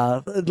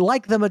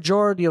like the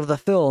majority of the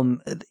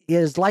film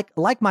is like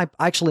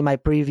my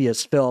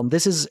previous film,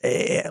 this is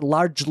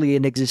largely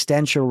an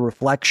existential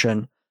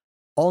reflection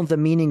on the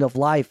meaning of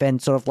life, and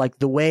sort of like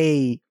the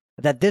way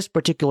that this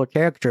particular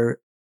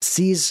character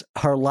sees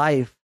her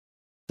life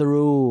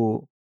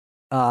through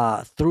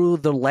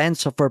the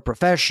lens of her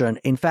profession.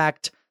 In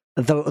fact,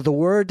 the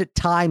word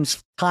time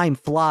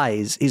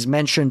flies is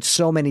mentioned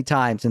so many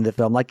times in the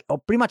film. Like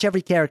pretty much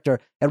every character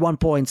at one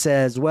point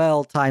says,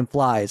 well, time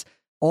flies.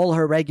 All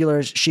her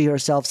regulars, she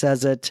herself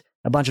says it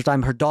a bunch of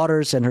times. Her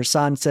daughters and her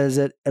son says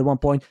it at one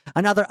point.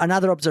 Another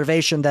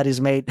observation that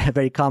is made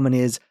very common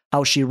is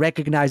how she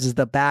recognizes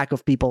the back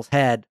of people's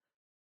head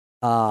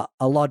a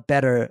lot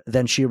better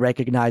than she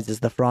recognizes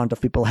the front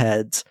of people's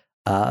heads.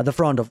 The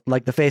front of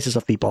like the faces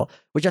of people,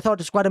 which I thought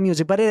is quite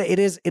amusing. But it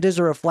is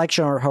a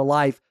reflection of her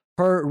life.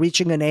 Her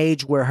reaching an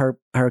age where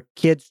her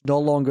kids no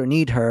longer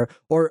need her,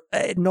 or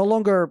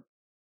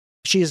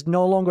she is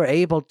no longer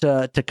able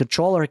to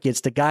control her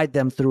kids, to guide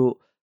them through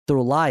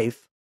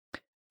life.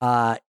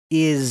 It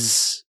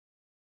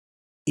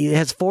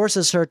has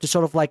forces her to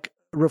sort of like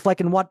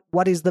reflect on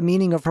what is the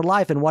meaning of her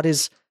life, and what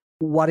is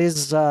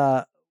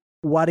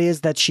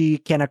that she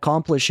can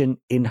accomplish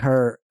in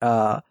her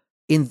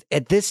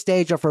at this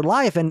stage of her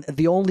life. And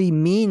the only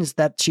means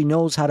that she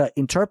knows how to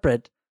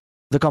interpret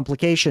the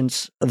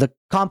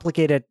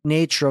complicated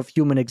nature of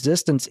human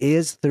existence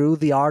is through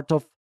the art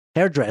of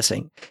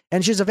hairdressing.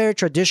 And she's a very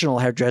traditional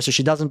hairdresser.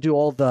 She doesn't do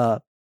all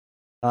the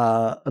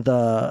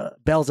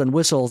bells and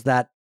whistles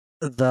that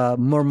the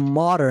more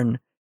modern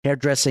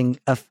hairdressing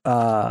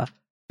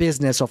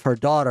business of her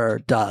daughter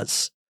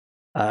does.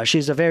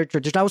 She's a very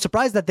traditional. I was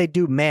surprised that they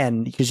do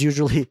men, because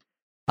usually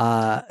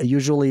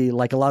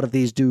like a lot of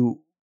these do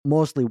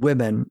mostly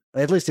women,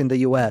 at least in the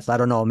US. I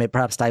don't know, maybe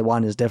perhaps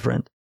Taiwan is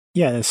different.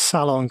 Yeah, there's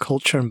salon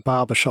culture and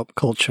barbershop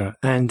culture,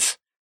 and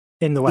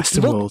in the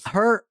Western world,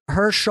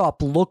 her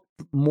shop looked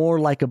more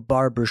like a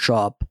barber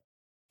shop.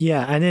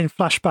 Yeah, and in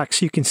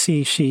flashbacks, you can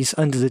see she's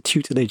under the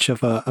tutelage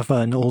of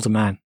an older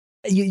man.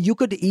 You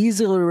could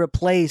easily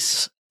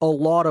replace a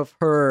lot of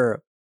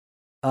her.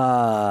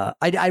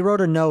 I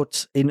wrote a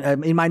note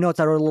in my notes.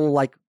 I wrote a little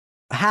like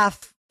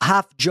half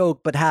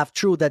joke but half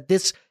true that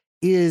this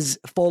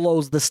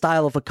follows the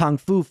style of a kung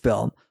fu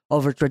film,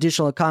 of a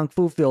traditional kung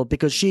fu film,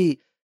 because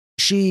she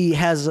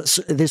has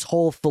this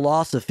whole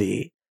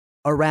philosophy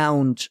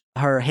around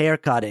her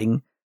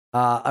haircutting,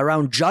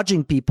 around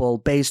judging people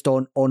based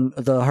on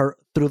her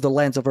through the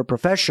lens of her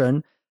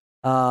profession,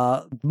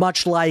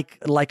 much like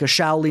a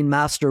Shaolin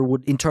master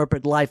would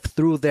interpret life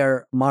through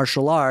their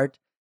martial art.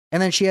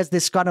 And then she has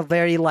this kind of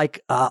very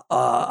like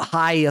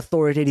high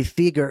authoritative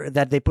figure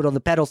that they put on the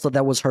pedestal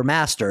that was her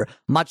master,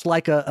 much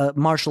like a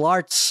martial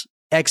arts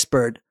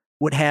expert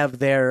would have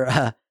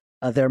their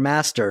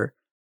master.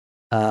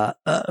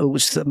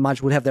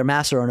 Would have their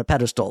master on a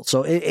pedestal.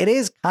 So it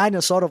is kind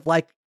of sort of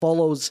like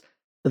follows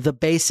the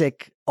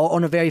basic,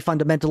 on a very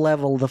fundamental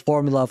level, the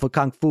formula of a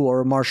kung fu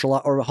or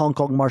a Hong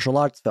Kong martial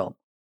arts film.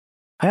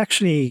 I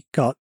actually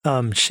got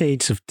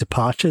shades of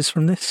Departures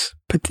from this.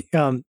 But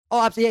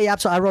absolutely.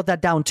 I wrote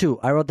that down too.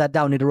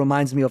 It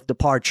reminds me of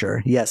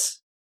Departure.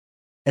 Yes,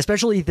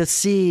 especially the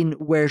scene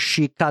where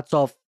she cuts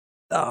off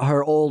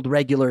her old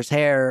regular's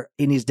hair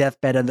in his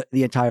deathbed, and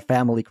the entire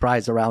family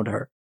cries around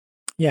her.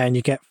 Yeah, and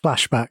you get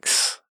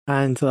flashbacks,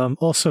 and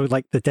also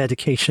like the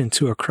dedication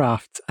to a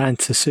craft and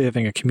to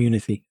serving a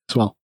community as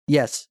well.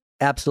 Yes,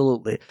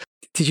 absolutely.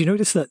 Did you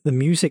notice that the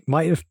music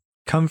might have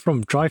come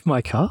from Drive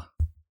My Car?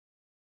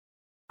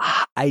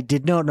 I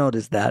did not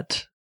notice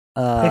that.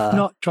 If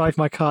not Drive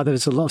My Car,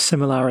 there's a lot of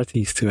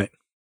similarities to it.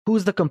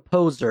 Who's the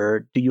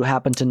composer? Do you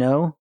happen to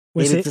know?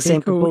 Was it the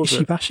same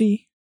composer?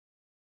 Ishibashi?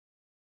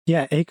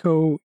 Yeah,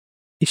 Eiko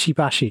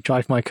Ishibashi,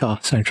 Drive My Car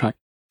soundtrack.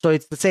 So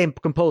it's the same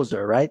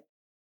composer, right?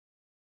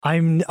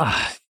 I'd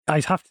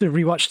have to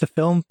rewatch the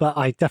film, but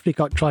I definitely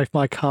got Drive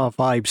My Car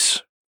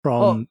vibes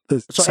from the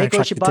soundtrack. So Eiko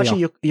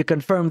Ishibashi, you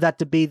confirmed that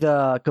to be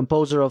the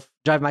composer of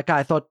Drive My Car.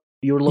 I thought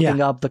you were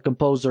looking up the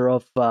composer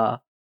of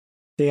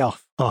Day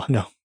Off. Oh,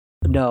 no.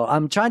 No,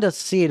 I'm trying to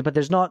see it, but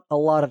there's not a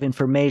lot of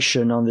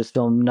information on this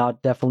film.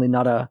 Definitely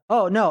not a.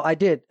 Oh no, I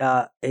did.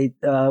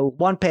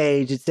 One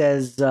page it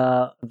says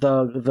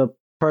the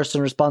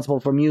person responsible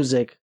for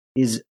music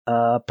is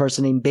a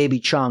person named Baby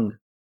Chung.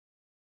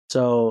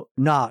 So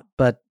not,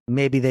 but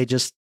maybe they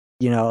just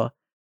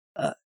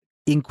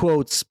in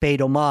quotes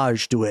paid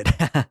homage to it.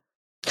 All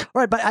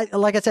right, but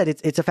like I said,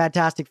 it's a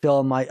fantastic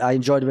film. I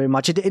enjoyed it very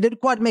much. It didn't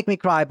quite make me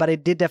cry, but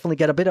it did definitely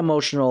get a bit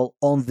emotional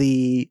on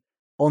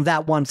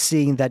that one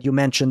scene that you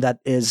mentioned that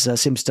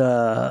seems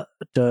to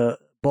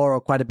borrow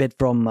quite a bit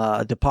from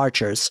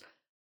Departures.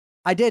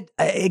 I did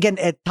again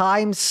at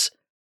times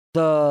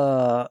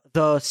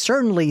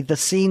certainly the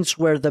scenes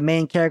where the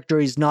main character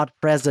is not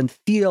present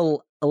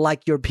feel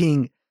like you're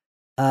being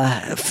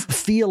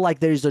feel like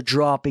there's a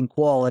drop in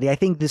quality. I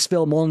think this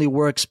film only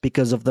works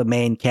because of the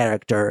main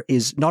character,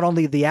 is not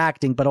only the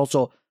acting but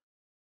also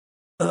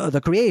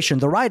the creation,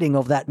 the writing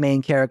of that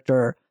main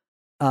character.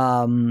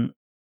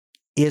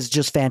 Is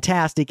just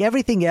fantastic.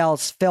 Everything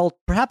else felt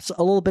perhaps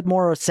a little bit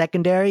more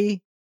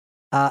secondary,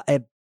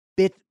 a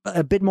bit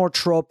more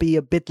tropey,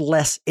 a bit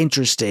less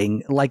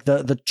interesting. Like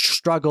the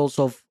struggles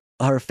of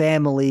her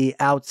family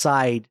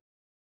outside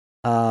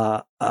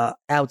of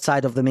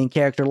the main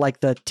character,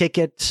 like the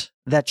ticket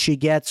that she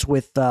gets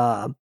with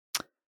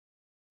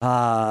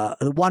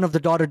one of the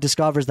daughter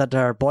discovers that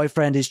her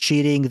boyfriend is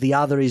cheating, the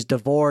other is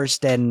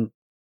divorced and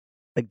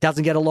like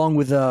doesn't get along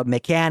with a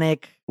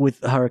mechanic,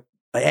 with her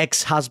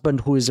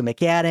ex-husband who is a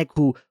mechanic,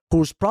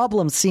 whose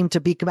problems seem to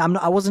be.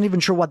 I wasn't even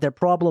sure what their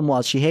problem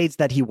was. She hates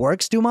that he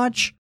works too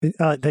much.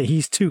 That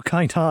he's too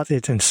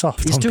kind-hearted and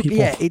soft He's on too, people.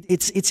 Yeah,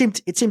 it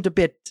seemed a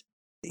bit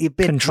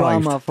Contrived.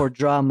 drama for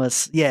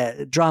drama's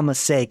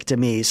sake to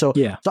me. So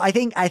I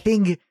think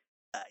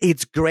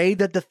it's great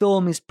that the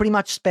film is pretty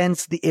much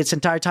spends its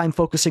entire time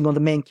focusing on the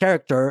main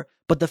character,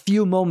 but the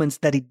few moments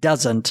that it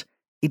doesn't,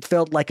 it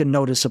felt like a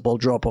noticeable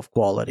drop of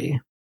quality.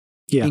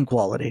 In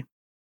quality.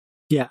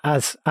 Yeah,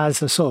 as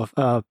a sort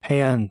of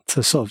paean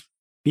to sort of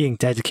being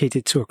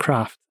dedicated to a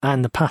craft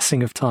and the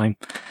passing of time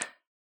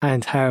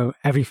and how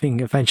everything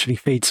eventually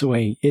fades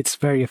away. It's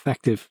very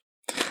effective.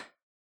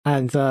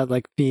 And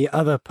like the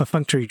other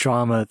perfunctory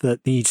drama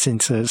that leads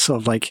into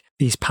sort of like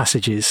these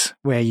passages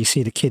where you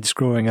see the kids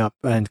growing up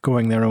and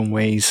going their own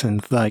ways,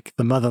 and like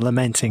the mother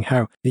lamenting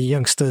how the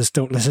youngsters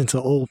don't listen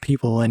to old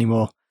people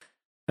anymore.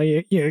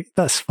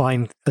 That's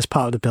fine as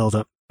part of the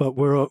build-up, but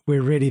we're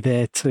really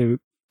there to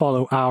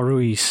follow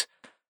Aorui's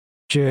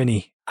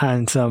journey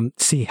and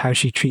see how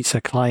she treats her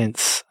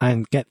clients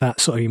and get that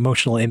sort of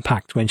emotional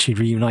impact when she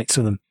reunites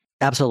with them.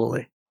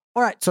 Absolutely.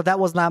 All right, so that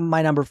was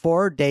my number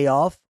 4, Day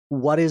Off.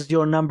 What is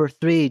your number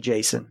 3,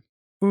 Jason?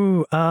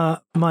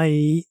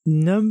 My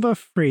number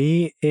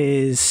 3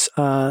 is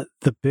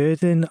The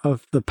Burden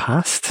of the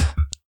Past.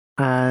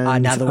 And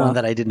another one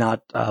that I did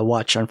not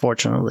watch,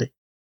 unfortunately.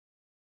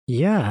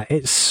 Yeah,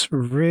 it's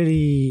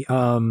really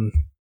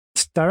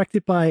it's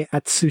directed by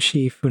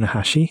Atsushi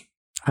Funahashi,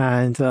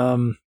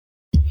 and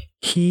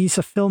he's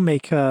a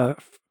filmmaker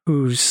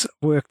who's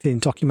worked in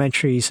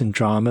documentaries and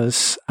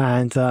dramas,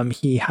 and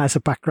he has a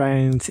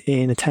background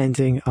in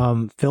attending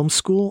film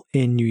school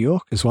in New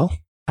York as well.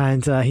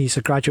 And he's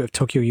a graduate of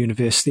Tokyo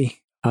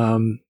University.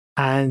 And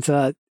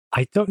I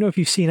don't know if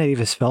you've seen any of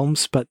his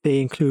films, but they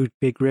include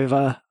Big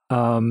River,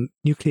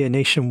 Nuclear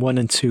Nation 1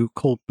 and 2,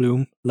 Cold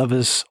Bloom,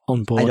 Lovers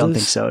on Borders. I don't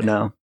think so,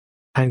 no.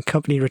 And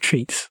Company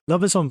Retreat.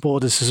 Lovers on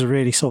Borders is a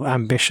really sort of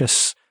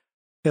ambitious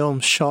film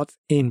shot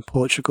in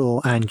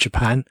Portugal and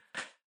Japan,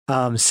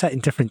 set in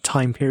different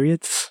time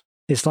periods.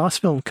 His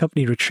last film,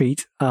 Company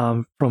Retreat,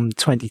 from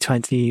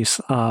 2020, is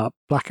a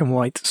black and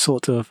white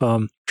sort of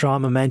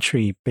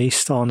drama-mentary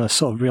based on a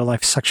sort of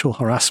real-life sexual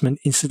harassment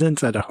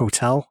incident at a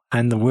hotel,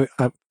 and the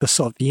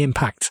sort of the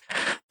impact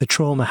the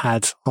trauma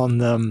had on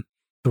the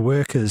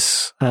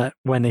workers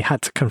when they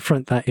had to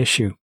confront that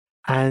issue.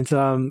 And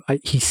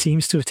he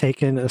seems to have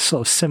taken a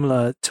sort of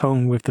similar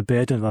tone with The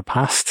Burden of the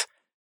Past,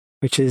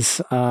 which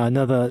is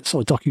another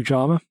sort of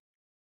docudrama,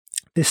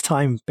 this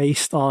time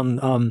based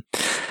on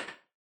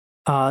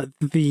a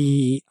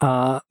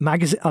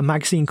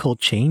magazine called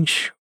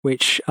Change,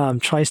 which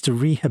tries to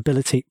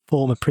rehabilitate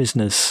former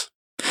prisoners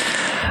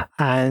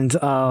and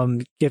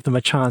give them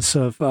a chance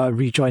of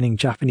rejoining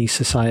Japanese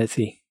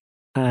society.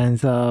 And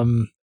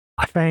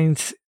I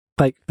found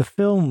like the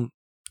film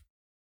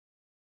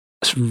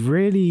is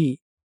really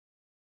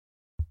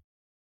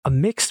a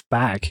mixed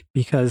bag,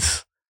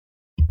 because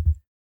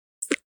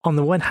on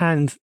the one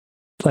hand,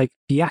 like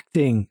the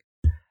acting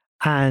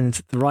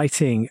and the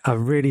writing are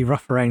really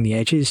rough around the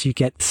edges. You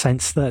get the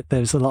sense that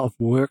there's a lot of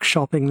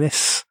workshopping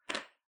this,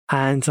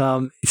 and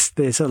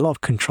there's a lot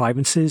of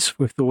contrivances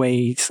with the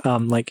way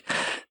like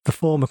the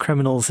former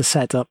criminals are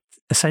set up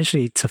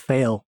essentially to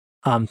fail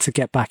to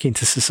get back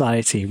into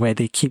society, where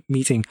they keep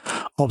meeting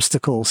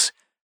obstacles,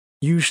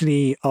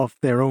 usually of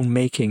their own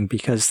making,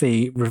 because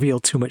they reveal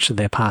too much of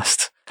their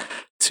past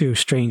to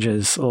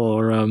strangers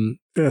or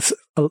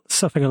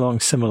something along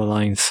similar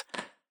lines.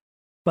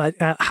 But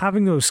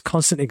having those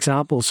constant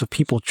examples of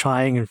people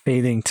trying and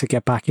failing to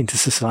get back into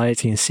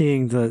society and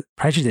seeing the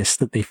prejudice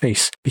that they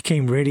face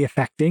became really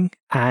affecting.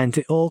 And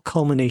it all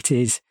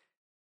culminated,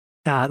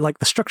 like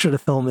the structure of the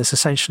film is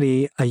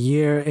essentially a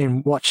year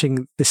in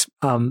watching this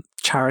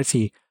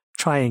charity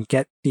try and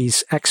get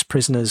these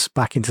ex-prisoners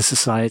back into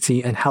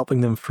society and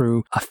helping them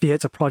through a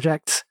theatre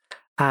project.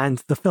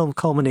 And the film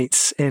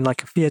culminates in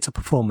like a theatre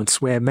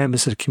performance where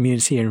members of the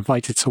community are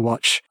invited to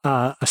watch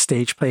a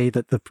stage play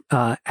that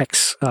the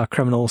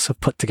ex-criminals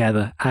have put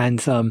together.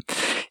 And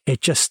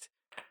it just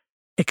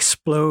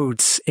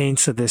explodes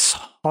into this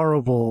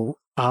horrible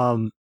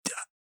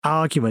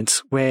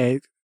argument where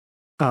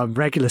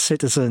regular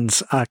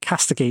citizens are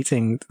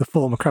castigating the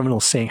former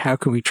criminals, saying, "How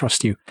can we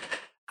trust you?"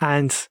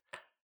 And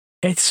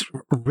it's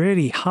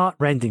really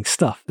heart-rending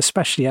stuff,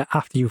 especially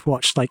after you've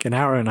watched like an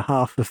hour and a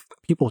half of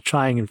people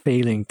trying and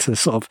failing to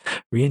sort of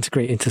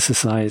reintegrate into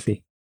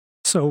society.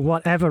 So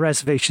whatever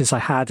reservations I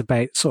had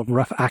about sort of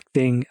rough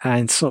acting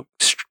and sort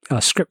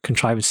of script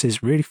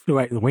contrivances really flew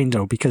out the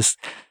window, because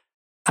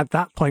at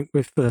that point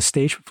with the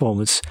stage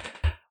performance,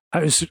 I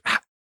was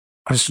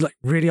like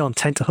really on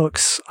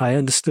tenterhooks. I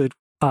understood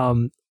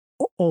all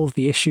of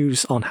the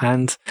issues on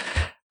hand,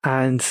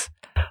 and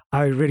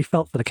I really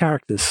felt for the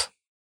characters.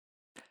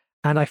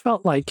 And I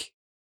felt like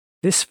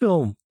this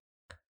film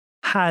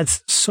had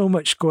so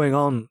much going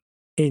on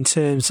in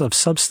terms of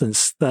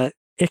substance that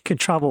it can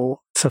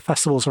travel to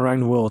festivals around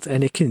the world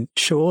and it can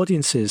show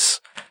audiences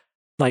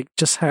like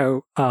just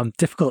how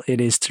difficult it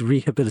is to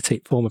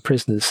rehabilitate former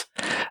prisoners.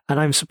 And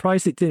I'm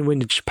surprised it didn't win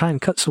the Japan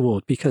Cuts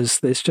Award because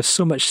there's just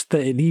so much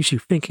that it leaves you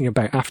thinking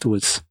about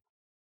afterwards.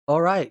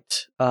 All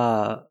right.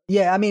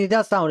 Yeah, I mean, it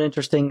does sound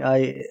interesting.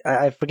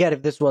 I forget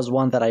if this was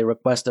one that I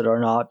requested or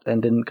not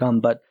and didn't come,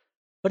 but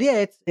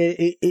yeah,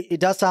 it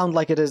does sound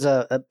like it is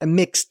a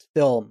mixed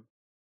film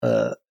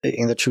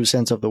in the true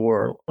sense of the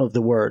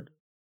word,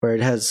 where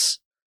it has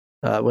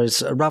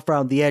was rough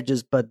around the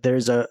edges, but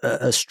there's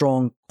a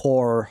strong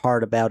core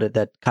heart about it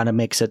that kind of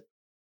makes it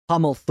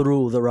pummel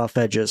through the rough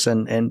edges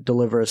and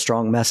deliver a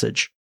strong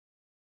message.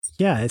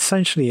 Yeah,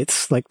 essentially,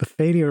 it's like the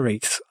failure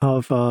rate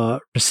of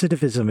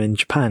recidivism in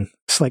Japan.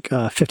 It's like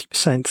a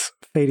 50%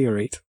 failure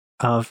rate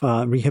of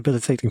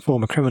rehabilitating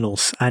former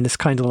criminals. And it's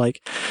kind of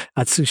like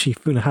Atsushi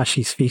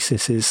Funahashi's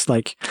thesis is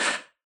like,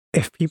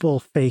 if people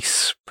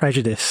face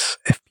prejudice,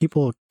 if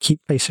people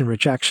keep facing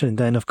rejection,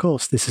 then of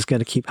course this is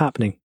going to keep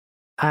happening.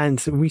 And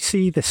we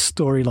see this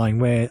storyline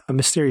where a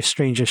mysterious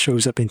stranger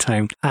shows up in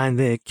town and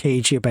they're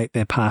cagey about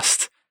their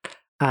past.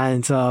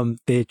 And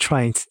they're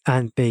trying to,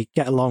 and they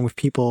get along with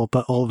people,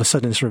 but all of a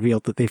sudden it's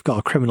revealed that they've got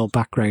a criminal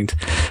background.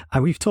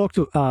 And we've talked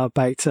about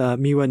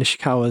Miwa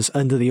Nishikawa's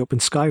Under the Open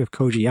Sky with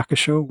Koji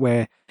Yakusho,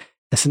 where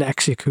it's an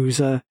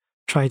ex-Yakuza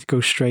trying to go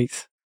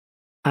straight.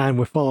 And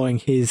we're following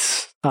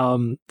his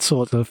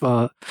sort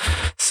of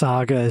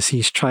saga as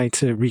he's trying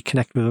to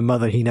reconnect with a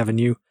mother he never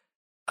knew.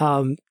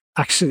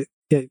 Actually,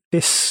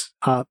 this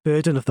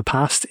Burden of the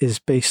Past is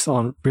based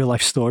on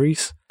real-life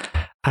stories.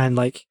 And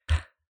like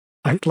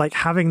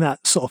having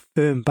that sort of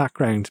firm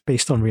background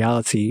based on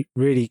reality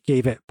really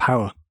gave it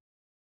power.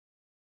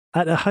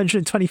 At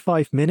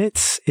 125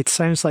 minutes, it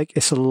sounds like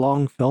it's a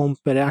long film,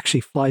 but it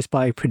actually flies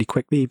by pretty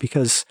quickly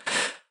because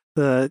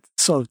the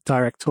sort of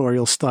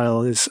directorial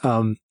style is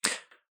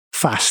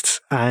fast,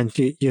 and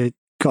you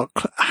got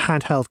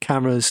handheld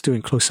cameras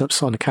doing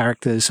close-ups on the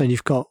characters, and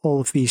you've got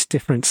all of these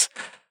different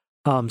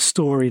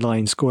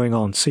storylines going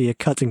on, so you're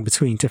cutting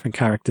between different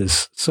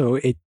characters. So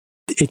it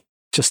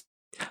just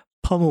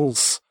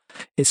pummels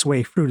its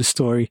way through the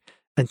story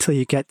until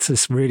you get to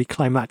this really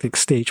climactic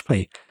stage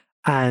play.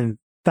 And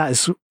that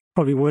is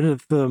probably one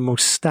of the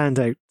most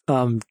standout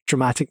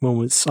dramatic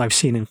moments I've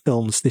seen in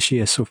films this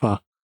year so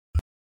far.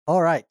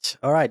 All right,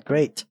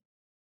 great.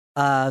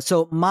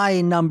 So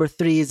my number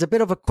 3 is a bit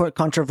of a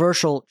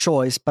controversial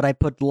choice, but I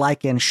put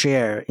Like and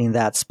Share in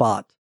that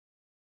spot.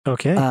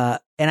 Okay.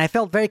 And I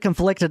felt very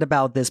conflicted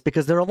about this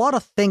because there are a lot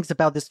of things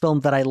about this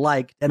film that I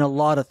liked and a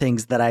lot of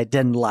things that I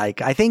didn't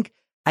like. I think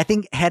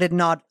had it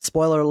not,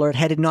 spoiler alert,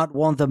 had it not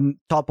won the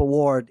top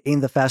award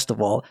in the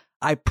festival,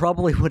 I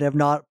probably would have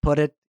not put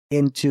it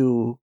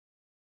into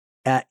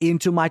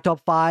my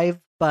top 5.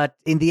 But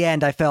in the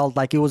end, I felt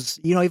like it was,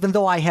 even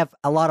though I have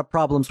a lot of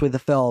problems with the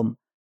film,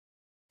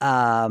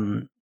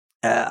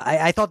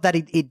 I thought that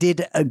it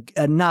did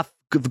enough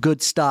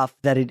good stuff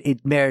that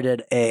it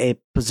merited a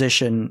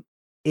position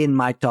in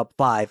my top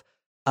 5.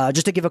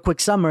 Just to give a quick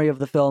summary of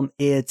the film,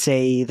 it's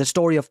the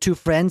story of two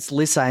friends,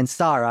 Lisa and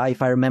Sarah,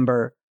 if I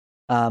remember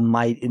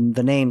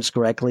the names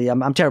correctly.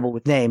 I'm terrible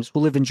with names, who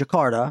live in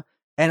Jakarta.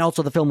 And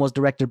also the film was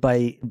directed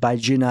by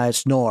Gina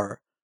Esnor,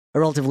 a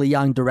relatively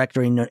young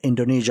director in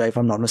Indonesia, if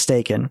I'm not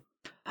mistaken.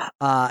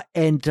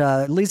 And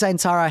Lisa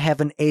and Sarah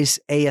have an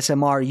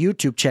ASMR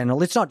YouTube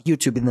channel. It's not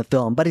YouTube in the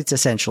film, but it's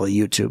essentially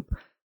YouTube.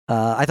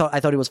 I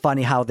thought it was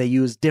funny how they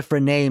use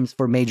different names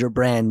for major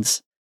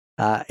brands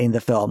in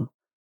the film.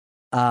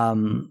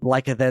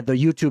 Like the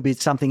YouTube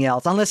is something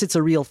else, unless it's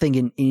a real thing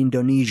in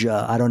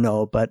Indonesia. I don't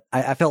know, but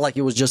I felt like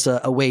it was just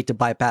a way to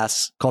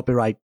bypass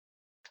copyright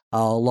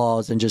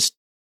laws and just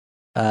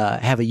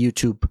have a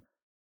YouTube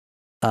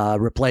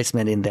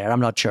replacement in there.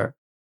 I'm not sure,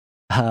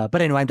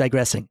 but anyway, I'm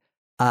digressing.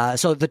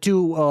 So the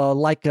two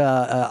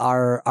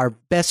are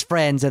best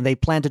friends, and they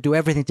plan to do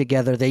everything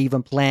together. They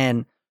even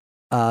plan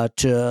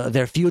to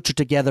their future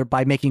together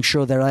by making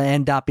sure they'll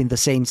end up in the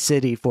same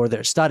city for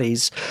their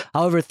studies.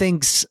 However,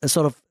 things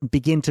sort of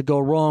begin to go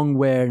wrong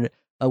when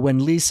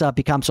Lisa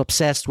becomes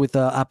obsessed with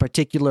a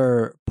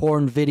particular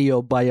porn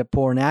video by a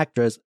porn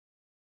actress,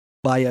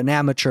 by an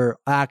amateur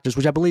actress,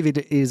 which I believe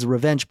it is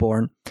revenge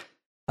porn.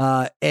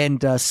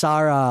 And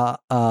Sarah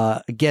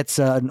gets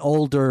an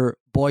older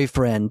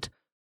boyfriend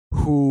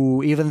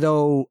who, even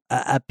though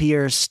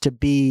appears to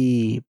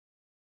be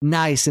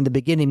nice in the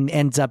beginning,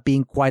 ends up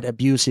being quite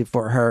abusive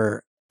for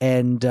her.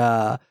 And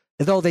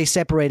though they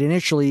separate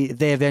initially,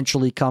 they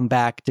eventually come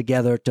back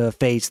together to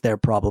face their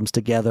problems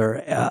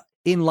together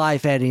in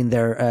life and in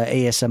their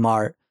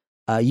ASMR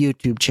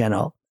YouTube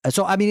channel.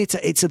 So, I mean,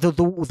 it's the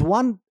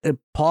one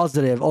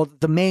positive, or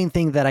the main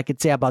thing that I could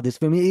say about this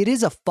film. It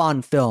is a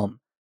fun film.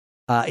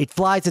 It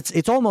flies.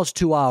 It's almost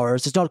 2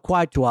 hours. It's not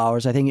quite 2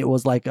 hours. I think it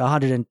was like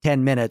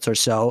 110 minutes or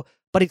so.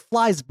 But it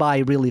flies by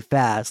really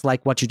fast,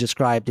 like what you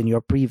described in your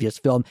previous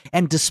film.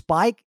 And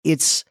despite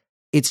its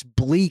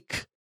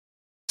bleak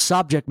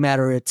subject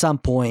matter at some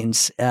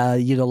points,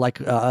 like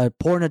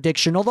porn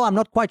addiction, although I'm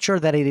not quite sure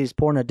that it is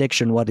porn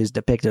addiction what is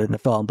depicted in the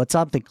film, but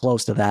something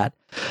close to that.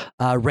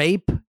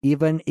 Rape,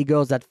 even, it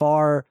goes that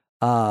far.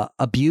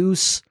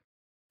 Abuse,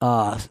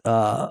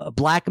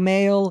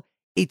 blackmail.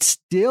 It's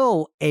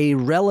still a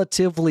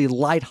relatively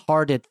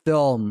lighthearted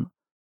film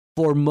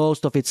for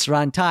most of its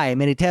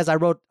runtime, and it has. I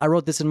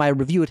wrote this in my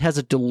review. It has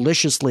a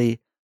deliciously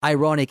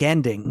ironic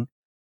ending,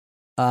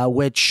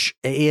 which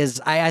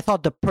is I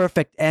thought the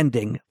perfect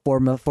ending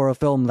for a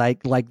film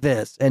like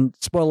this. And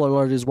spoiler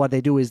alert is what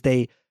they do is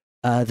they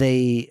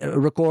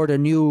record a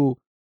new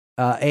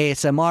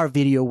ASMR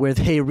video where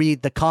they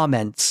read the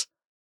comments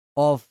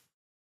of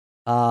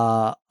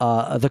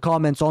the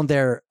comments on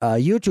their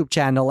YouTube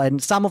channel,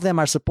 and some of them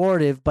are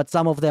supportive, but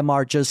some of them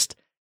are just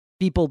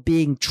people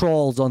being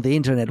trolls on the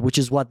internet, which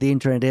is what the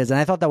internet is. And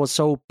I thought that was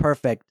so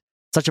perfect,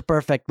 such a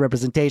perfect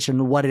representation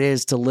of what it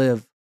is to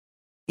live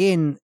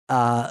in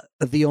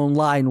the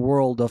online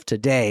world of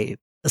today.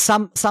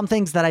 Some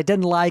things that I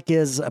didn't like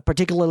is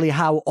particularly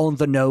how on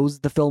the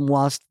nose the film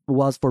was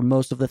for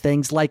most of the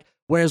things. Like,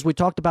 whereas we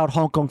talked about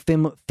Hong Kong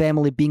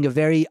Family being a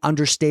very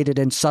understated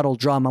and subtle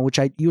drama, which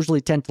I usually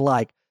tend to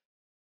like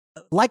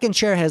and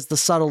Share has the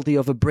subtlety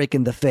of a brick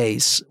in the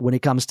face when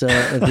it comes to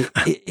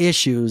the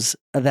issues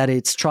that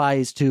it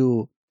tries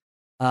to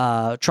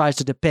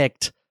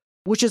depict,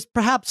 which is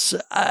perhaps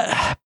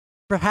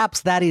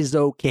that is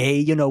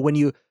okay. When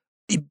you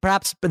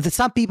but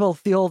some people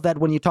feel that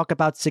when you talk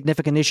about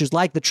significant issues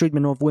like the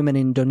treatment of women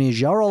in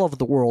Indonesia or all over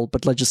the world,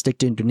 but let's just stick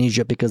to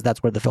Indonesia because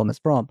that's where the film is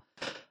from.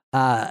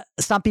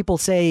 Some people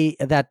say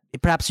that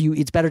perhaps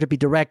it's better to be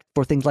direct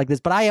for things like this,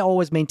 but I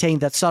always maintain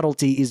that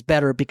subtlety is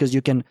better because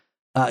it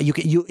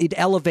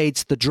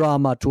elevates the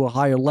drama to a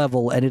higher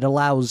level, and it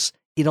allows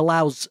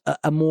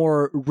a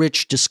more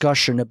rich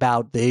discussion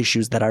about the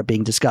issues that are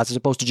being discussed, as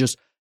opposed to just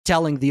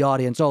telling the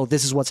audience, "Oh,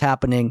 this is what's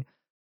happening.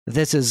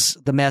 This is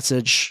the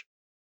message."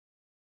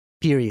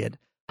 Period.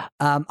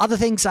 Other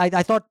things,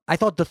 I thought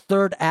the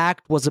third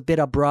act was a bit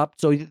abrupt.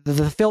 So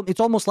the film,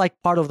 it's almost like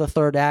part of the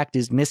third act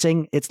is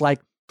missing. It's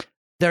like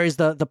there is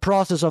the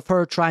process of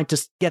her trying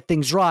to get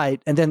things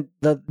right, and then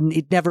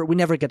we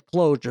never get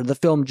closure. The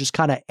film just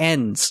kind of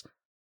ends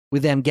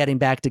with them getting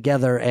back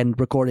together and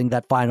recording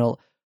that final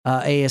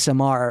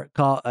ASMR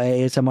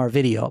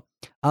video.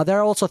 There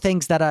are also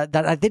things that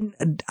I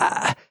didn't.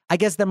 I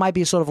guess there might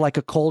be sort of like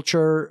a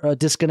culture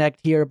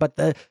disconnect here, but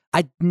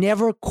I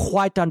never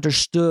quite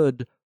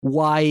understood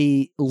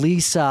why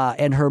Lisa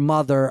and her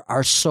mother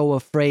are so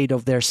afraid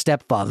of their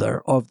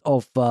stepfather, of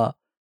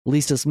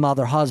Lisa's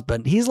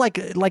husband. He's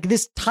like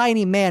this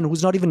tiny man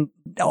who's not even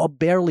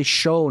barely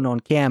shown on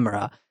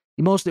camera.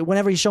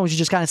 Whenever he's shown, he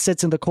just kind of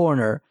sits in the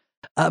corner.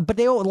 But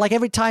they all,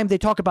 every time they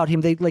talk about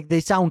him,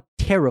 they sound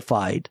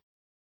terrified.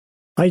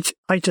 I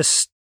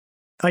just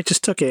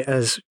took it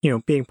as,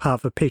 being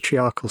part of a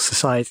patriarchal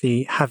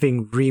society,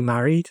 having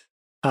remarried.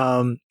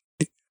 Her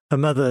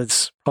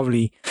mother's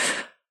probably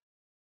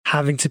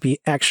having to be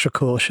extra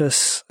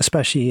cautious,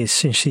 especially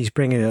since she's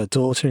bringing her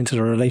daughter into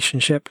the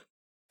relationship.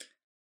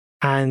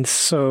 And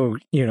so,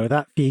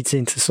 that feeds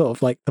into sort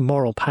of like the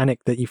moral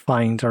panic that you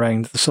find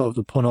around the sort of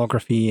the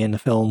pornography in the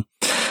film,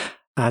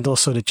 and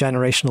also the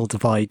generational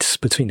divides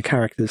between the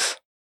characters.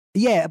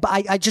 Yeah, but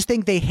I just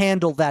think they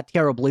handled that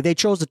terribly. They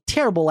chose a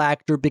terrible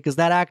actor because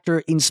that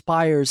actor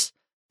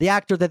the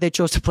actor that they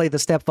chose to play the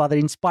stepfather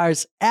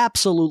inspires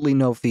absolutely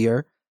no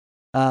fear.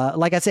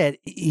 Like I said,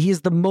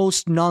 he's the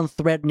most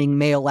non-threatening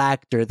male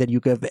actor that you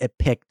could have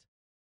picked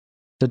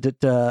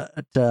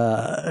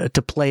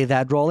to play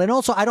that role. And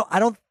also,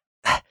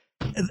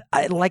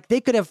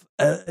 they could have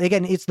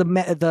again. It's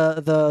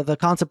the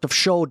concept of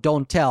show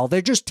don't tell.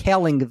 They're just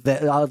telling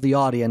the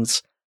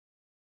audience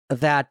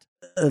that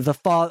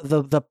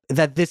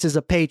that this is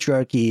a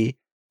patriarchy.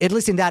 At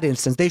least in that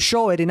instance, they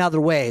show it in other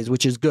ways,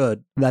 which is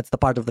good. That's the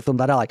part of the film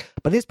that I like.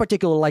 But this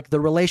particular, the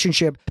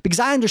relationship, because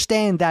I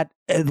understand that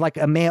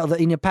a male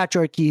in a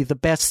patriarchy,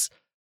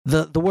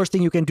 the worst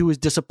thing you can do is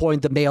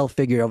disappoint the male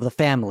figure of the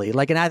family.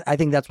 And I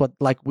think that's what,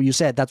 like you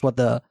said, that's what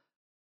the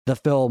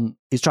film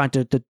is trying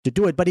to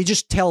do it. But he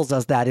just tells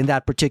us that in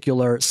that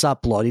particular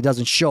subplot, he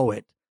doesn't show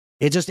it.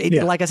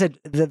 Like I said,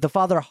 the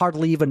father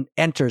hardly even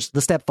enters.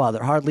 The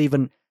stepfather hardly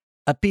even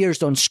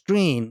appears on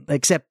screen,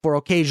 except for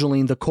occasionally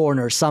in the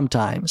corner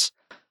sometimes.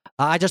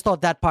 I just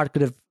thought that part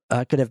could have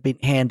been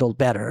handled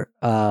better.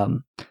 I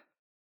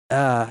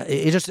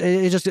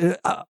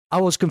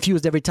was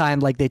confused every time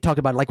they talk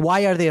about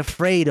why are they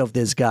afraid of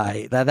this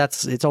guy?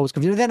 It's always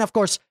confusing. Then of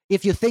course,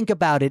 if you think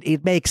about it,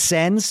 it makes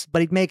sense,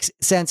 but it makes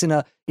sense in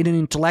an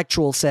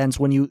intellectual sense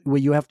when you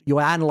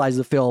analyze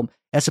the film,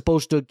 as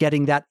opposed to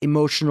getting that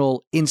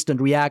emotional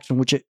instant reaction,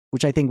 which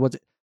I think what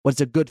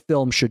a good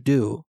film should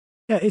do.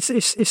 Yeah, it's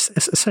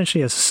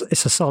essentially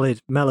it's a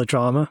solid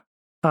melodrama.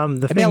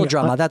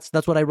 Melodrama.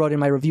 That's what I wrote in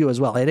my review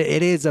as well. It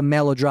is a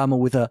melodrama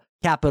with a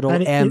capital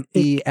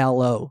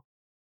MELO.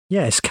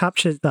 Yeah, it's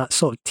captured that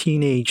sort of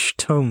teenage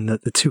tone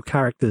that the two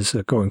characters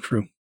are going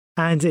through,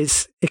 and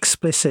it's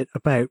explicit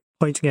about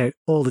pointing out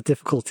all the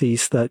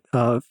difficulties that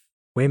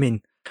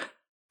women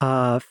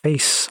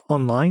face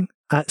online.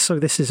 So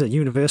this is a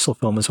universal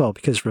film as well,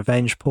 because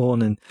revenge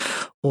porn and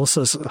all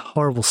sorts of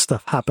horrible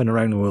stuff happen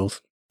around the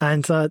world.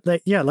 And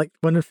like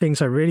one of the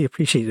things I really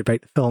appreciated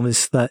about the film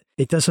is that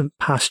it doesn't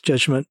pass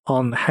judgment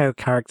on how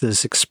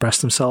characters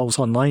express themselves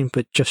online,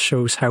 but just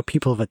shows how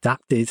people have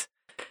adapted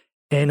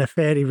in a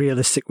fairly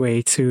realistic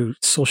way to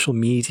social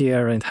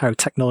media and how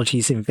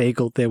technology's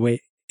inveigled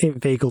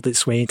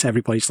its way into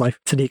everybody's life,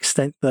 to the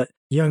extent that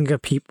younger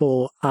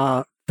people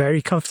are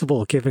very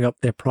comfortable giving up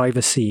their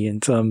privacy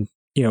and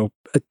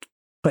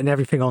putting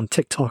everything on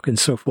TikTok and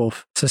so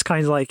forth. So it's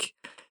kind of like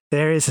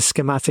there is a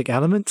schematic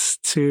element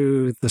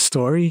to the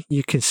story.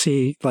 You can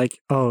see like,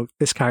 oh,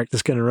 this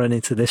character's going to run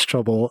into this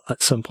trouble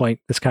at some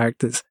point. This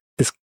character's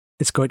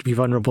it's going to be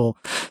vulnerable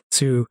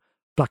to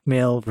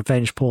blackmail,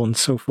 revenge porn,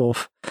 so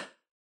forth.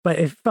 But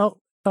it felt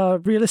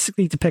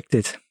realistically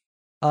depicted.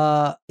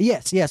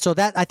 Yes. So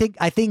that I think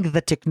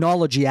the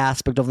technology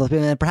aspect of the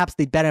film, and perhaps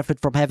the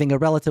benefit from having a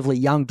relatively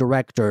young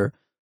director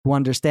who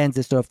understands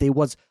this stuff, it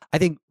was, I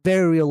think,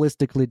 very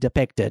realistically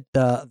depicted.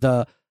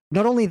 The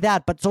not only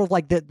that, but sort of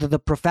like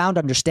the profound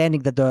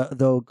understanding that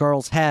the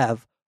girls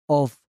have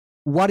of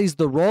what is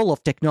the role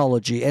of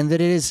technology, and that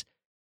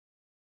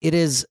it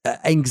is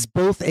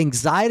both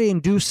anxiety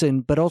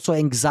inducing but also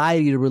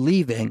anxiety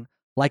relieving.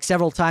 Like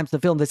several times in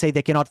the film, they say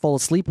they cannot fall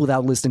asleep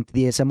without listening to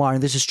the ASMR,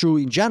 and this is true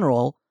in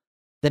general.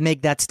 They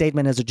make that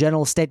statement as a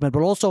general statement,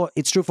 but also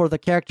it's true for the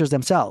characters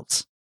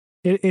themselves.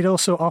 It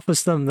also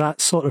offers them that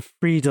sort of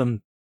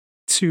freedom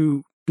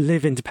to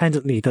live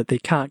independently that they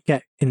can't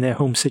get in their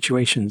home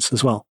situations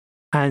as well.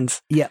 And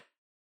yeah,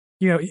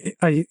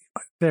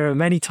 there are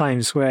many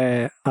times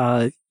where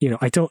I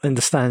don't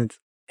understand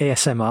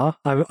ASMR.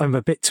 I'm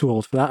a bit too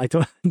old for that. I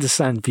don't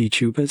understand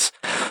VTubers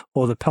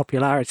or the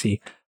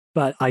popularity,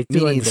 but I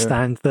do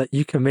understand that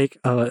you can make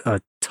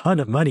a ton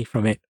of money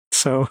from it.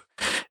 So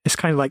it's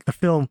kind of like the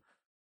film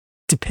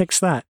depicts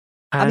that.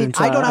 And,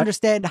 I don't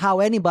understand how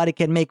anybody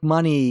can make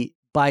money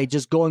by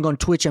just going on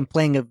Twitch and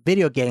playing a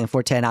video game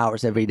for 10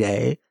 hours every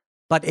day.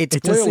 But it's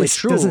clearly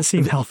true. It doesn't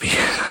seem healthy.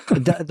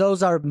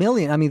 Those are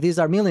millions. I mean, these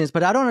are millions.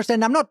 But I don't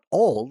understand. I'm not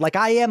old. Like,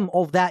 I am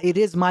of that. It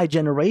is my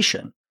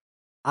generation.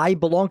 I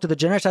belong to the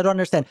generation. I don't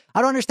understand.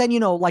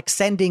 Like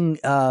sending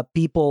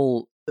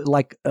people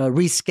like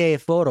risque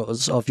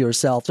photos of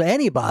yourself to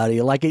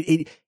anybody. Like,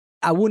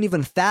 I wouldn't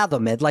even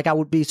fathom it. Like, I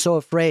would be so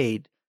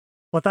afraid.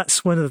 Well,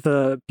 that's one of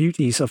the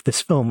beauties of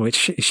this film,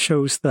 which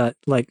shows that,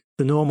 like,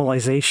 the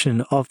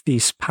normalization of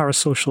these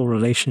parasocial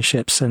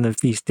relationships and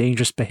of these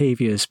dangerous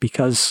behaviors,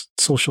 because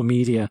social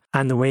media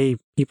and the way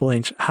people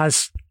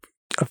has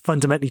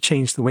fundamentally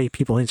changed the way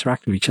people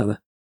interact with each other.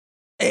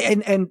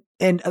 And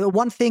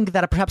one thing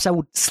that perhaps I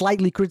would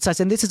slightly criticize,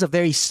 and this is a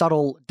very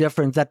subtle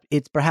difference, that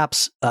it's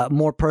perhaps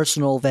more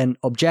personal than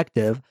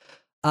objective,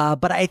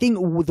 but I think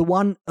the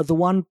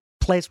one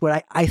place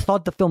where I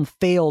thought the film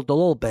failed a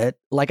little bit.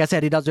 Like I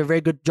said, it does a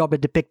very good job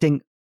at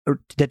depicting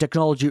the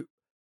technology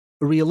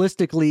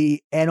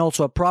realistically and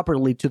also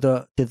properly to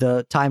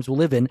the times we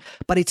live in,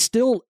 but it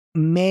still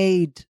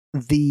made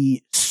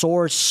the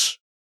source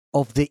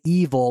of the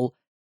evil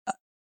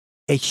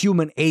a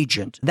human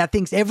agent that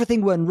thinks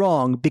everything went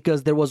wrong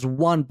because there was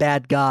one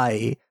bad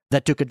guy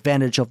that took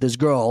advantage of this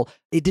girl.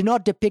 It did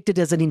not depict it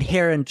as an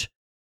inherent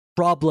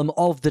problem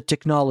of the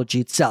technology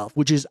itself,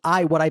 which is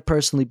what I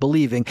personally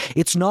believe in.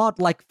 It's not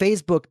like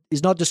Facebook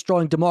is not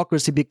destroying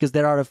democracy because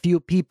there are a few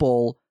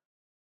people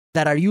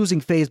that are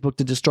using Facebook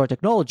to destroy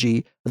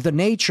technology. The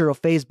nature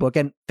of Facebook,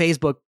 and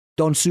Facebook,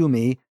 don't sue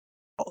me,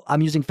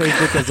 I'm using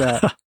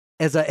Facebook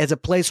as a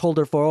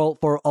placeholder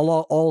for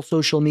all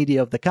social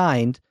media of the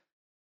kind.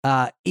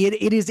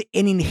 It is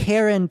an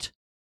inherent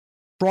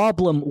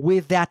problem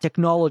with that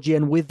technology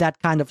and with that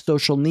kind of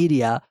social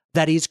media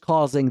that is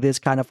causing this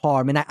kind of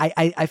harm. And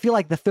I feel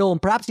like the film,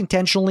 perhaps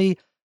intentionally,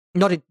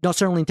 not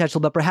certainly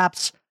intentional, but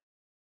perhaps,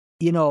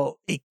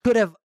 it could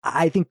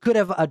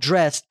have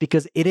addressed,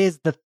 because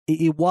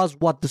it was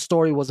what the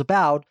story was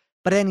about.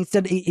 But then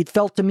instead, it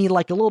felt to me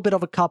like a little bit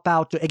of a cop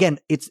out. Again,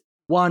 it's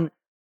one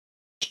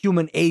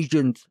human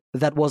agent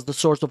that was the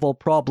source of all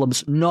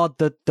problems, not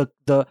the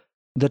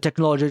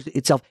technology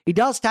itself. It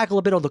does tackle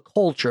a bit of the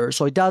culture,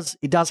 so it does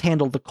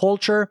handle the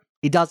culture.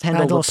 It does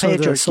handle and the also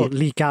patriarchy, the sort of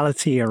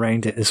legality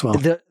around it as well.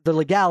 The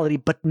legality,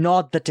 but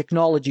not the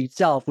technology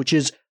itself, which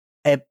is,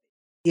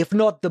 if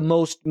not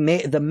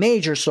the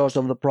major source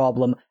of the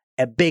problem,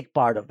 a big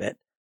part of it.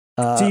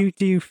 Do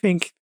you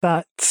think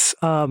that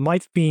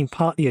might have been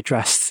partly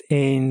addressed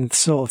in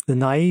sort of the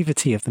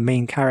naivety of the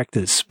main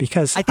characters?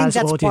 Because I think as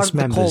that's audience part of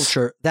members, the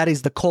culture. That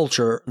is the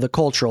culture, the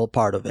cultural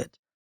part of it.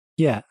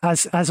 Yeah,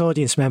 as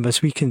audience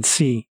members, we can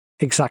see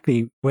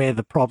exactly where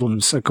the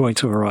problems are going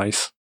to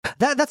arise.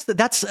 That's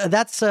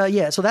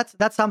So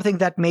that's something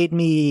that made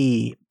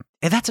me.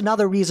 And that's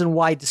another reason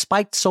why,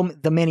 despite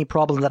the many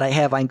problems that I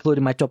have, I include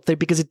in my top 3,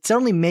 because it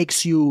certainly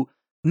makes you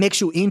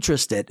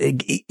interested.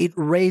 It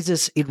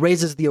raises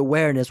the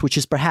awareness, which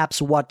is perhaps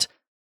what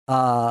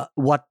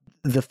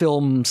the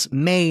film's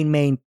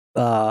main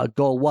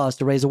goal was,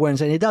 to raise awareness,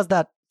 and it does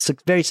that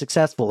very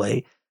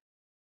successfully.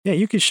 Yeah,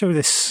 you could show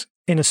this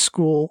in a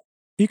school.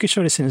 You could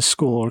show this in a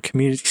school or a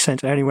community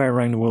center anywhere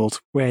around the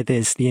world where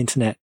there's the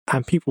internet,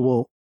 and people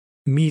will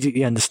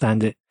immediately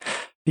understand it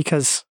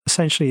because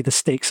essentially the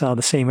stakes are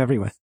the same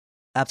everywhere.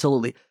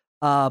 Absolutely.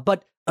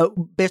 But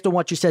based on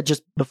what you said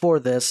just before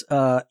this,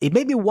 it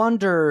made me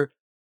wonder,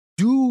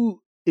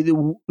 do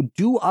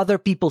other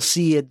people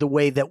see it the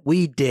way that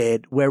we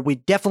did, where we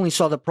definitely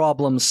saw the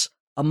problems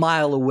a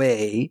mile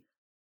away,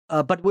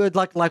 but we're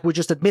like we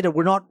just admitted,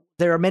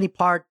 there are many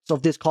parts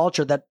of this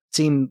culture that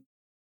seem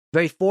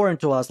very foreign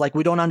to us. Like,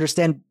 we don't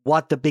understand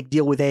what the big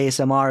deal with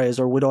ASMR is,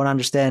 or we don't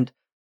understand.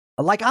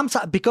 Like,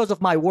 because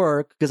of my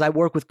work, because I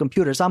work with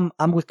computers, I'm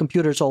with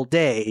computers all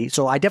day,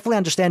 so I definitely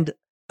understand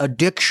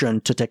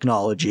addiction to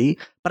technology,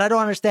 but I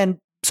don't understand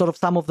sort of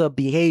some of the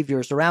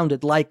behaviors around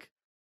it, like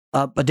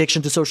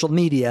addiction to social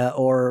media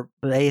or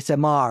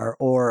ASMR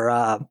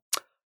or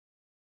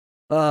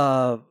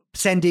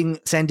sending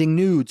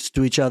nudes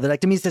to each other.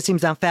 Like, to me, that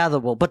seems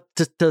unfathomable. But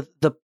to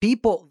the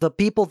people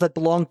that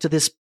belong to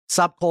this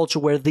subculture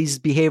where these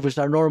behaviors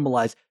are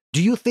normalized,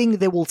 do you think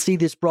they will see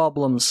these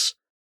problems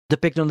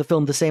depicted on the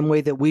film the same way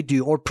that we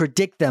do, or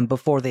predict them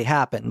before they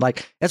happen?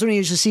 Like, as when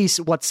you see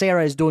what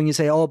Sarah is doing, you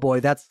say, "Oh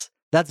boy, that's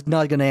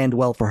not going to end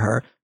well for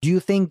her." Do you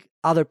think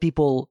other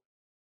people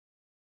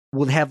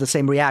will have the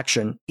same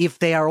reaction if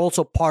they are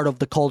also part of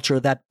the culture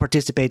that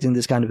participates in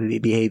this kind of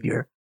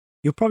behavior?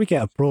 You'll probably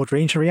get a broad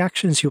range of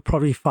reactions. You'll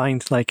probably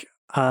find like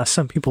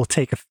some people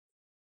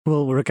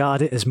will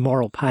regard it as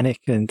moral panic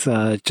and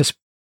just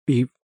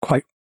be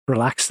quite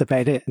relaxed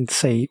about it and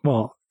say,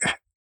 well,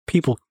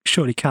 people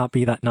surely can't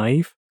be that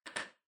naive.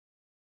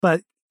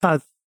 But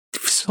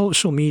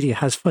social media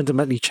has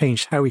fundamentally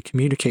changed how we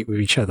communicate with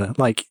each other.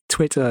 Like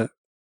Twitter,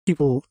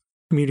 the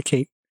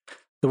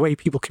way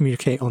people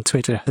communicate on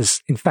Twitter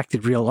has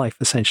infected real life,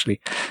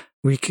 essentially.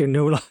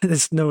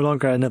 There's no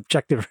longer an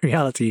objective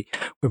reality.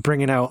 We're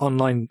bringing our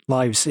online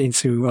lives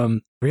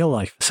into real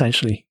life,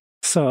 essentially.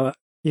 So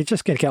you're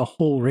just going to get a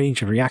whole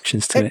range of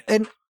reactions to it.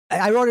 And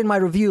I wrote in my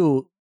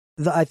review,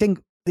 I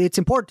think it's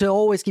important to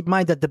always keep in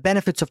mind that the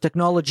benefits of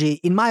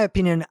technology, in my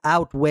opinion,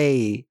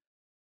 outweigh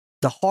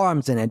the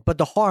harms in it, but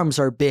the harms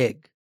are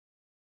big.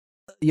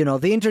 You know,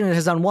 the internet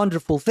has done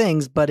wonderful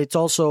things, but it's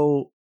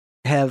also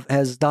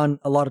has done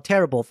a lot of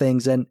terrible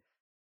things, and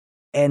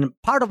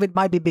part of it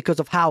might be because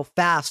of how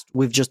fast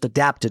we've just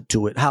adapted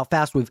to it, how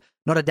fast we've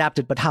not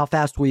adapted, but how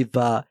fast we've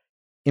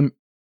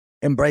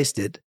embraced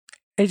it.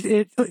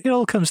 It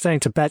all comes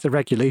down to better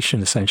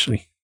regulation,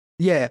 essentially.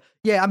 Yeah.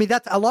 I mean,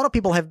 a lot of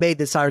people have made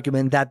this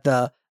argument that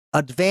the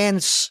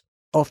advance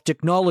of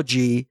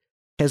technology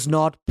has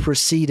not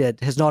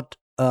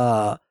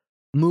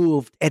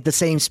moved at the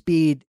same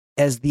speed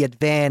as the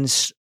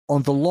advance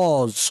on the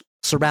laws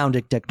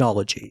surrounding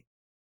technology.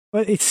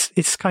 Well,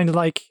 it's kind of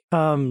like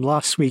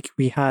last week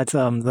we had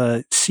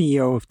the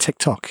CEO of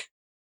TikTok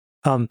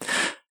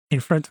in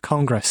front of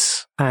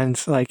Congress,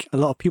 and like a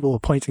lot of people were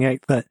pointing out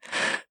that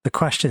the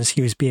questions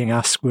he was being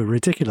asked were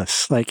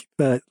ridiculous. Like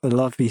a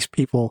lot of these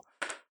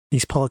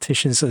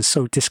politicians are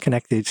so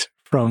disconnected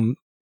from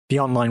the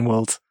online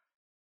world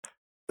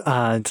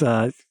and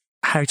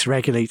how to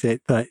regulate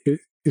it that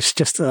it's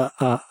just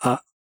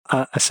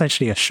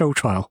essentially a show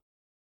trial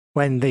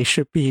when they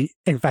should be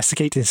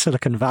investigating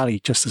Silicon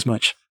Valley just as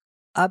much.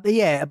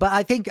 Yeah, but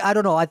I think, I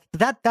don't know,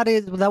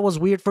 that was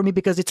weird for me,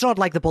 because it's not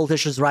like the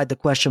politicians write the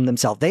question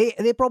themselves.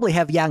 They probably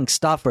have young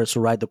staffers who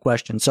write the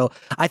question. So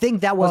I think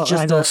that was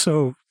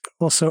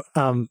also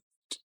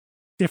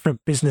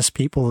different business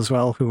people as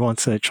well who want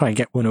to try and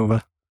get one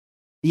over.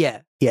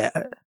 Yeah.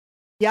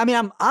 I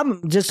mean,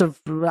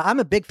 I'm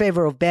a big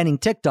favor of banning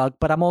TikTok,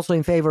 but I'm also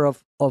in favor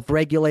of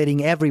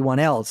regulating everyone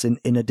else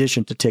in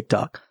addition to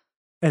TikTok.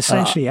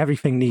 Essentially,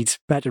 everything needs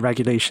better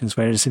regulations,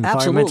 whether it's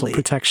environmental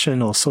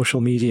protection or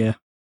social media.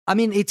 I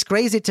mean, it's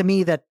crazy to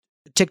me that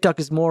TikTok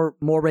is more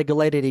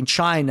regulated in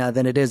China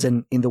than it is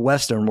in the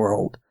Western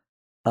world.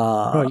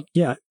 Right,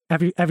 yeah,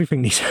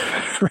 everything needs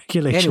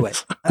regulations. Anyway,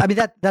 I mean,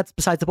 that's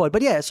besides the point.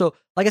 But yeah, so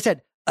like I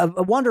said,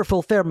 a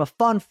wonderful film, a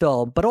fun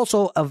film, but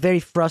also a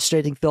very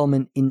frustrating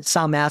film in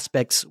some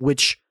aspects,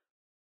 which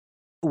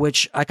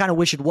I kind of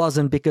wish it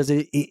wasn't, because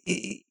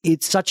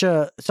it's such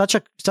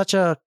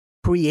a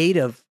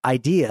creative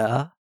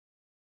idea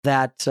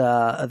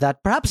that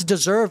perhaps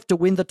deserved to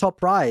win the top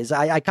prize.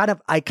 I kind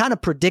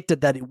of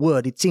predicted that it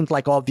would. It seemed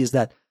like obvious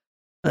that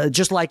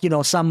just like, you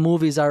know, some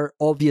movies are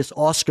obvious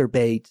Oscar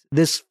bait,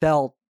 this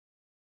felt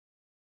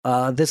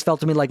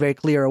to me like very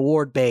clear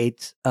award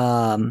bait.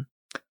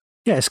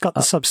 Yeah, it's got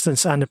the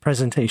substance and the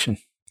presentation.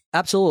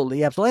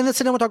 Absolutely. And the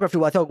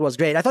cinematography, I thought was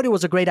great. I thought it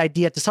was a great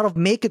idea to sort of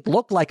make it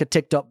look like a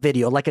TikTok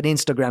video, like an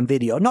Instagram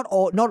video.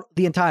 Not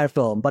the entire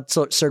film, but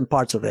certain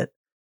parts of it.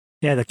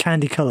 Yeah, the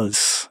candy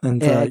colors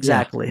and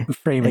exactly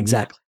framing.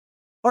 Exactly.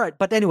 All right,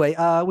 but anyway,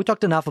 we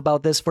talked enough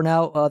about this for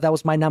now. That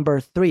was my number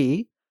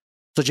 3.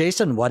 So,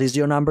 Jason, what is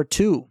your number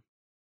 2?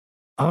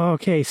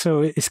 Okay,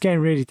 so it's getting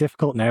really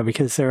difficult now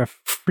because there are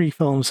 3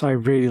 films I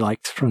really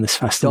liked from this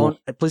festival.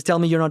 Please tell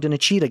me you're not going to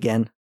cheat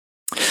again.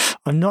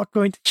 I'm not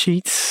going to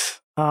cheat.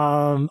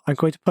 I'm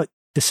going to put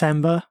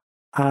December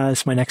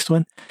as my next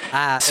one.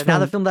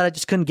 Another film that I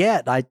just couldn't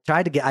get.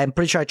 I'm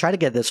pretty sure I tried to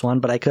get this one,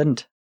 but I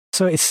couldn't.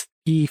 So it's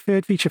the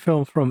third feature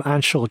film from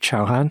Anshul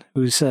Chauhan,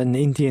 who's an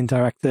Indian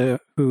director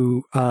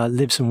who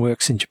lives and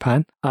works in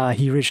Japan.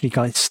 He originally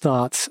got his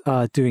start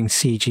doing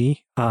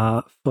CG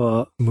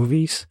for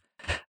movies,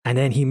 and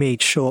then he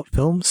made short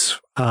films.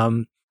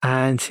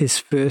 And his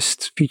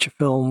first feature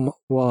film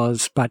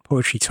was Bad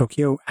Poetry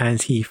Tokyo, and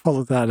he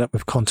followed that up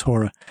with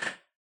Contora.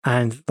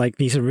 And like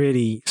these are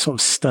really sort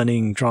of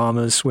stunning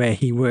dramas where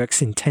he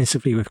works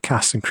intensively with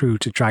cast and crew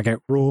to drag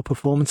out raw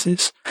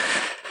performances.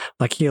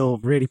 Like he'll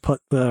really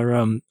put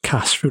the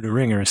cast through the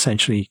ringer,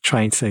 essentially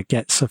trying to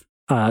get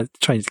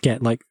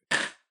like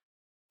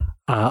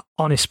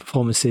honest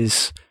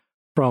performances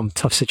from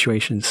tough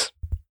situations.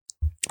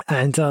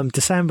 And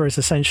December is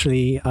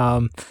essentially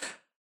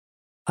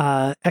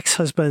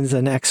ex-husband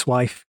and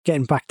ex-wife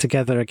getting back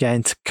together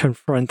again to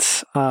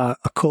confront a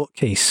court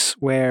case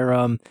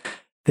where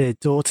their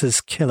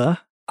daughter's killer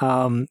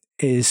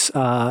is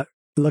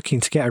looking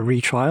to get a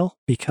retrial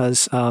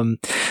because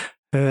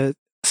her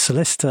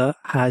solicitor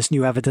has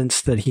new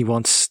evidence that he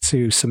wants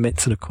to submit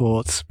to the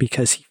court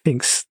because he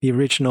thinks the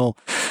original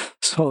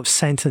sort of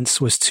sentence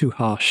was too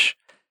harsh.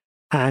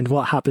 And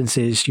what happens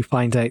is you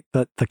find out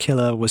that the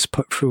killer was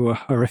put through a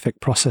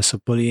horrific process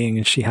of bullying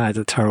and she had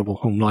a terrible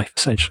home life,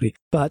 essentially.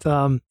 But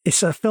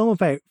it's a film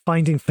about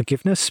finding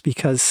forgiveness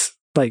because,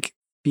 like,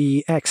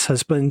 the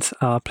ex-husband,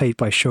 played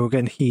by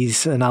Shogun,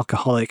 he's an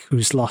alcoholic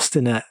who's lost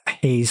in a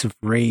haze of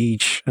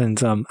rage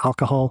and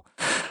alcohol.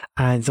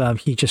 And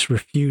he just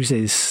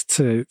refuses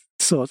to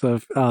sort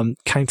of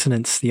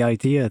countenance the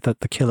idea that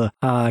the killer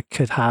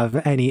could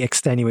have any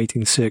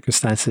extenuating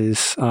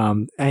circumstances,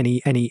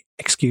 any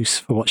excuse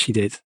for what she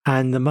did.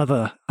 And the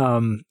mother,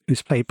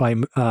 who's played by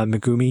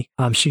Megumi,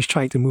 she's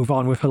trying to move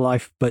on with her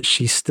life, but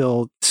she's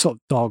still sort of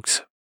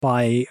dogged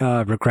by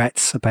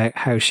regrets about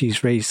how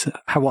she's raised,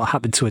 what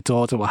happened to her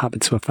daughter, what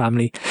happened to her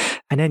family.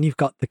 And then you've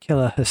got the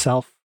killer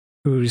herself,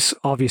 who's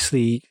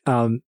obviously,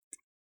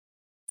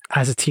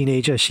 as a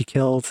teenager, she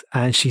killed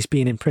and she's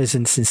been in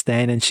prison since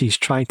then and she's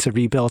trying to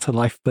rebuild her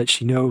life, but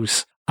she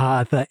knows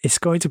that it's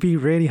going to be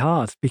really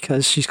hard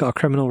because she's got a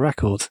criminal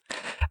record.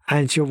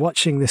 And you're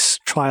watching this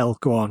trial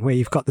go on where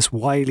you've got this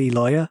wily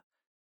lawyer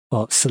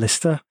or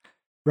solicitor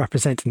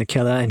representing the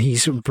killer, and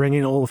he's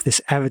bringing all of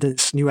this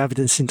evidence, new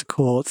evidence into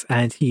court,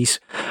 and he's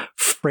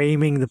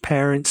framing the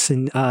parents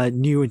in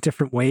new and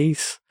different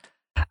ways.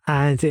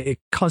 And it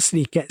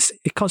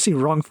constantly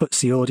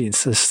wrong-foots the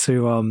audience as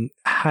to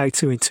how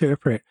to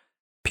interpret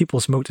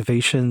people's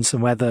motivations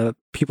and whether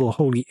people are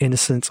wholly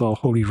innocent or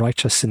wholly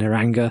righteous in their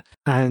anger.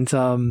 And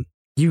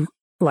you,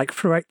 like,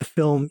 throughout the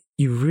film,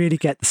 you really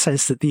get the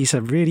sense that these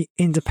are really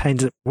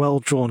independent,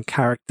 well-drawn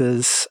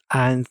characters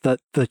and that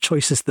the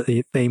choices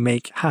that they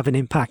make have an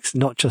impact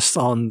not just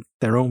on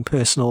their own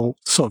personal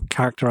sort of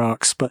character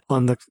arcs, but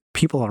on the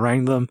people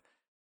around them.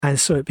 And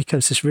so it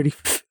becomes this really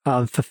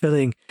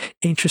fulfilling,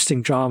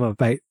 interesting drama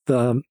about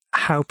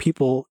how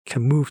people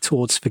can move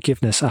towards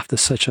forgiveness after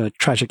such a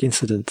tragic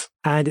incident.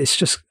 And it's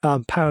just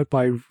powered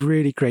by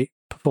really great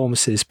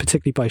performances,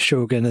 particularly by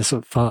Shogun as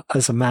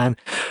a man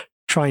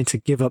trying to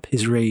give up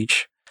his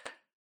rage.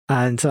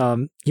 And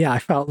I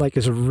felt like it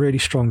was a really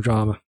strong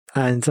drama.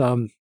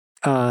 And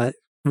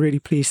really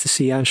pleased to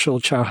see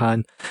Anshul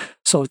Chauhan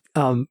sort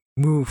of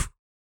move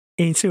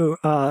into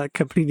a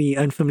completely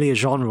unfamiliar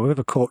genre with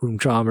a courtroom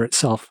drama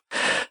itself.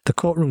 The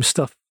courtroom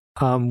stuff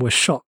was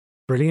shot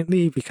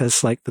brilliantly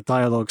because, like, the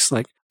dialogues,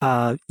 like,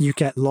 you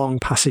get long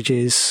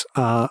passages,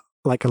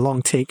 like a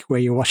long take where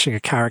you're watching a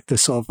character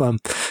sort of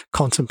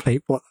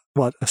contemplate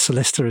what a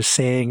solicitor is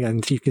saying,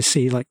 and you can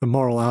see like the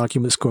moral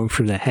arguments going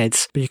through their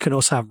heads. But you can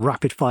also have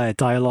rapid fire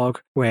dialogue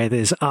where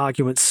there's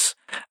arguments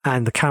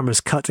and the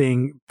camera's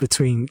cutting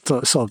between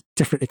sort of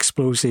different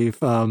explosive,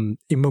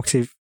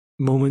 emotive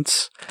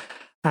moments.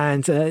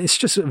 And it's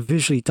just a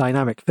visually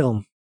dynamic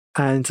film.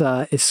 And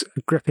it's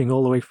gripping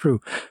all the way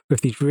through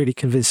with these really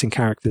convincing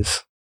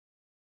characters.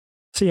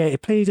 So yeah,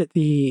 it played at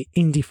the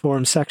Indie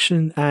Forum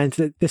section, and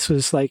this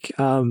was like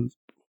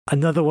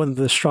another one of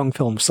the strong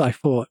films I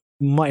thought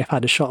might have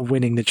had a shot of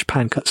winning the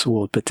Japan Cuts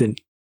Award, but didn't.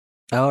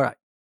 All right.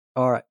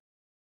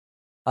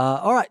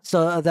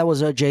 So that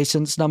was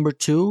Jason's number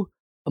 2.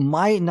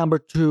 My number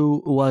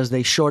 2 was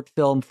a short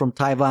film from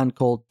Taiwan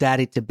called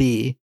Daddy to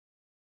Be,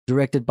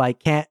 directed by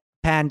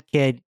Pan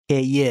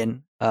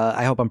K-Yin.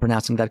 I hope I'm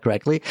pronouncing that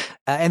correctly.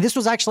 And this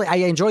was actually, I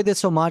enjoyed this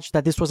so much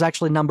that this was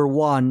actually number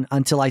 1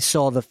 until I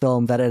saw the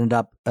film that ended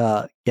up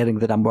getting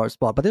the number 1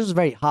 spot. But this was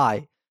very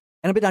high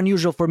and a bit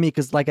unusual for me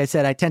because, like I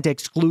said, I tend to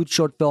exclude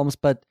short films,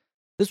 but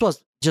this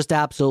was just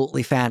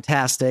absolutely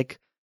fantastic,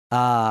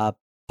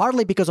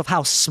 partly because of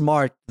how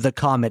smart the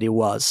comedy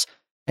was.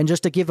 And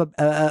just to give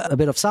a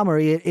bit of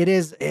summary, it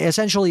is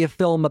essentially a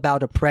film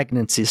about a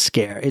pregnancy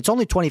scare. It's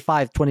only 20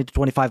 to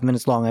 25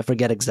 minutes long. I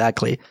forget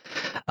exactly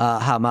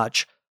how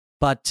much.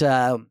 But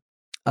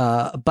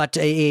what's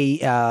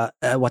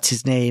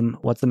his name?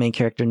 What's the main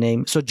character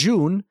name? So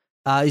June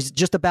is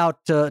just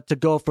about to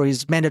go for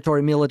his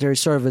mandatory military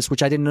service,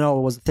 which I didn't know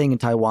was a thing in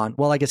Taiwan.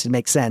 Well, I guess it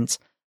makes sense.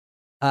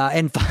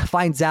 and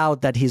finds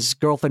out that his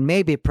girlfriend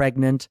may be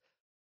pregnant.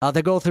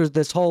 They go through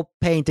this whole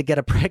pain to get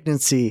a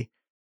pregnancy,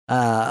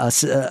 a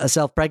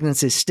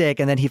self-pregnancy stick,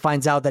 and then he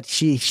finds out that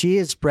she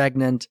is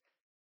pregnant,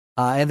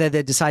 and then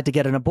they decide to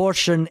get an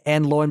abortion,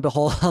 and lo and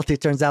behold,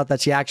 it turns out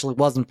that she actually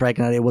wasn't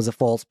pregnant. It was a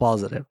false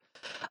positive.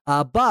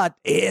 But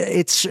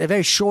it's a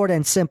very short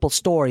and simple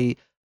story,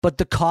 but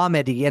the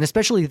comedy, and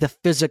especially the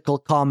physical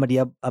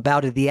comedy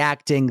about it, the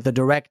acting, the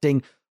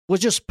directing, was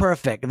just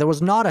perfect. There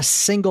was not a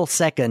single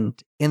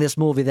second in this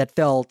movie that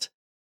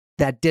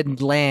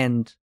didn't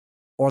land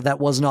or that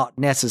was not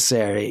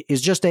necessary.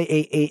 It's just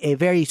a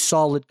very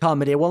solid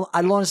comedy. Well,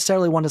 I don't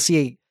necessarily want to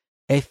see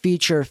a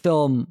feature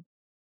film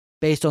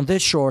based on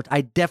this short.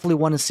 I definitely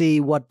want to see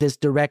what this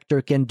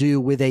director can do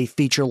with a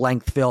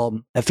feature-length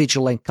film, a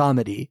feature-length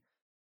comedy.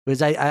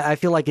 Because I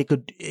feel like they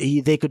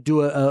could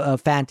do a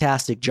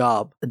fantastic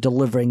job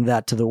delivering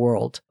that to the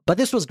world. But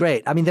this was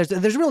great. I mean,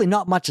 there's really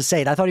not much to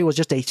say. I thought it was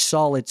just a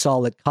solid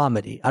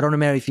comedy. I don't know,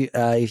 Mary,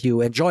 if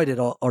you enjoyed it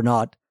or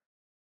not.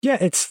 Yeah,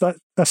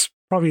 that's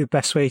probably the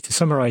best way to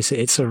summarize it.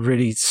 It's a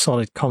really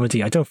solid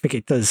comedy. I don't think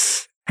it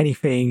does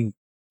anything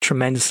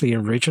tremendously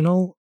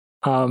original.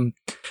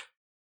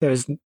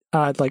 There's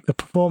the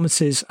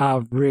performances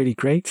are really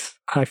great.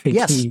 I think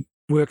he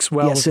works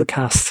well with the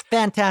cast.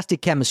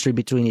 Fantastic chemistry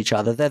between each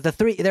other.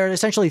 There are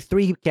essentially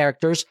three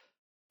characters: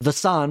 the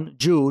son,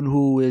 June,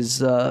 who is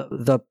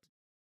the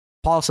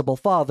possible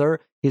father,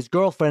 his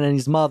girlfriend, and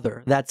his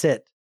mother. That's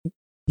it.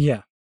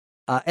 Yeah.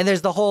 And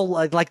there's the whole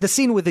like the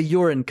scene with the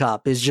urine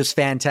cup is just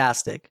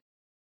fantastic.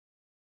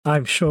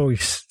 I'm sure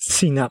we've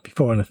seen that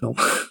before in a film.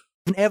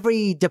 In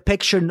every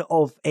depiction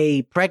of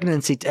a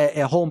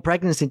home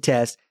pregnancy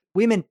test,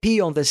 women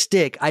pee on the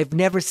stick. I've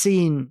never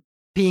seen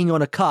peeing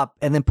on a cup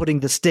and then putting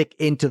the stick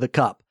into the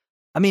cup.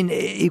 I mean,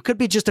 it could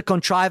be just a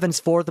contrivance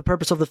for the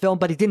purpose of the film,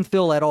 but it didn't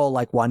feel at all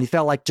like one. It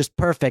felt like just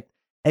perfect,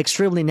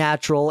 extremely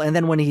natural. And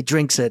then when he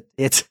drinks it,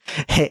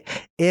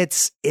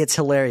 it's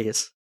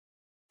hilarious.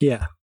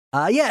 Yeah.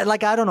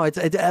 Like, I don't know.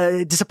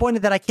 It's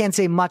disappointed that I can't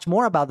say much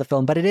more about the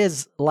film, but it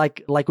is,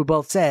 like we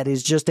both said,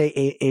 is just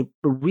a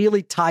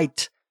really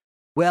tight,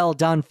 well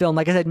done film.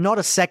 Like I said, not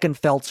a second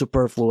felt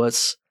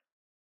superfluous.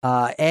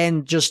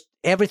 And just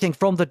everything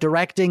from the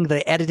directing,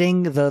 the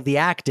editing, the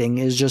acting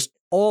is just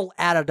all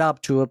added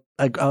up to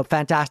a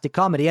fantastic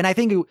comedy. And I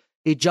think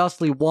it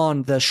justly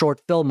won the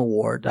short film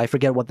award. I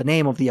forget what the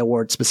name of the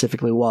award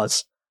specifically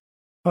was.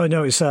 Oh,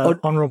 no, it's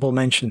honorable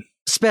mention.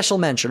 Special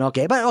mention.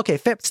 Okay. But okay,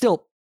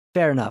 still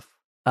fair enough.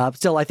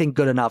 Still, I think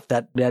good enough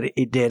that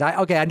it did.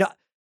 I know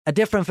a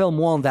different film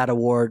won that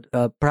award,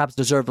 perhaps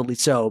deservedly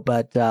so.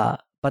 But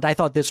I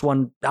thought this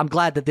one, I'm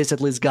glad that this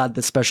at least got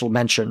the special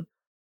mention.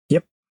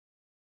 Yep.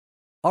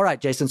 All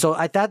right, Jason. So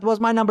that was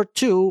my number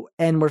 2,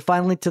 and we're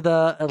finally to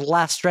the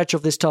last stretch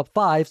of this top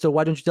 5. So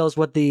why don't you tell us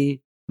what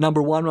the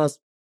number 1 was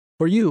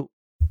for you?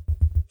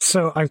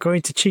 So I'm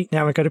going to cheat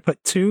now. I'm going to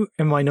put 2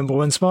 in my number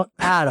 1 spot.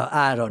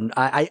 I don't.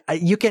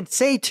 You can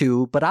say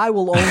 2, but I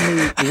will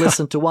only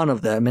listen to one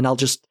of them, and I'll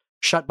just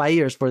shut my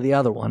ears for the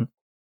other one.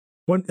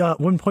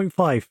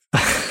 1.5.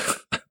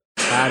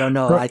 I don't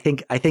know.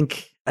 Right. I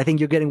think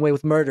you're getting away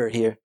with murder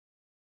here.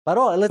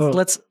 But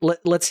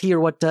let's hear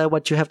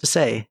what you have to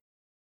say.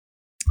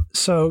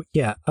 So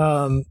yeah,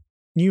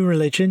 New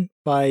Religion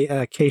by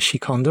Keiichi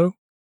Kondo,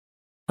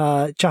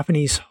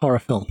 Japanese horror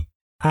film.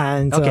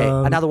 And okay,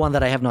 another one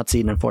that I have not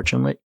seen,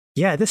 unfortunately.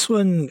 Yeah, this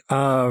one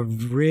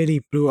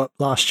really blew up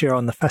last year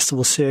on the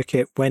festival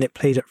circuit when it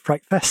played at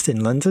Fright Fest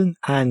in London,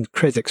 and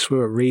critics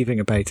were raving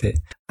about it.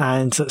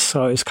 And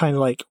so it's kind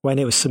of like when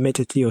it was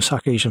submitted to the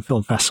Osaka Asian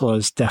Film Festival, I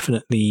was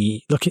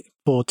definitely looking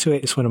forward to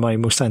it. It's one of my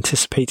most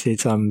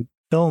anticipated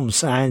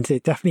films, and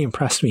it definitely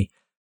impressed me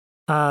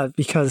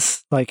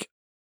because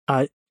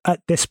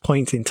at this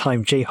point in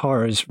time,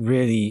 J-horror is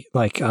really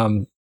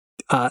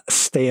a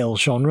stale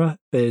genre.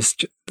 There's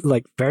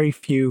like very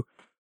few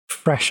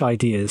fresh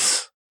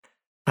ideas,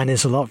 and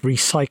there's a lot of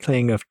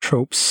recycling of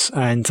tropes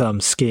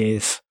and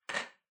scares,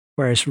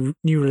 whereas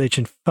New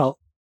Religion felt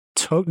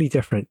totally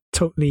different,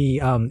 totally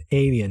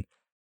alien.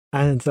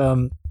 And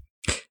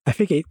I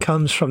think it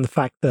comes from the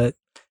fact that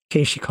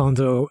Keiichi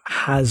Kondo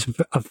has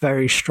a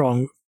very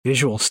strong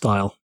visual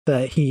style,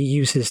 that he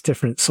uses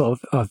different sort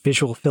of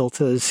visual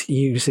filters. He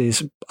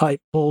uses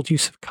bold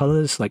use of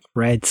colors like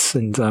reds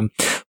and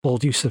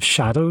bold use of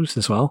shadows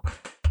as well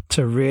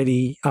to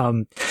really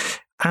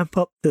amp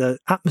up the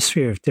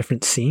atmosphere of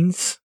different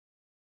scenes.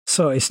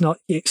 So it's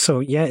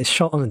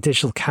shot on a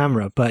digital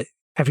camera, but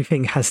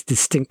everything has a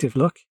distinctive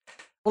look.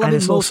 Well, I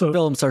mean, most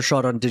films are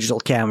shot on digital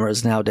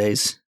cameras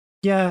nowadays.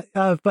 Yeah,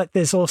 but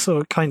there's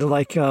also kind of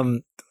like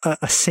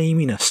a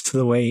sameness to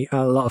the way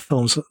a lot of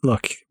films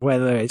look,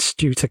 whether it's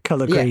due to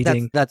color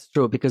grading. That's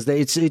true, because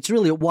it's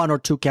really one or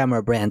two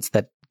camera brands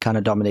that kind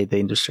of dominate the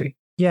industry.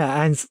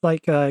 Yeah, and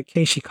like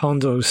Keiichi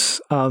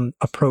Kondo's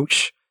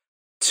approach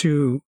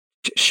to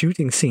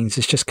shooting scenes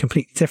is just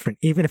completely different.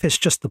 Even if it's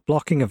just the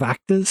blocking of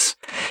actors,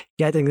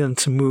 getting them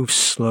to move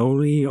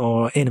slowly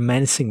or in a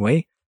menacing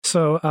way.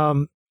 So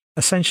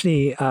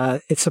essentially,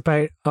 it's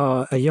about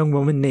a young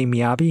woman named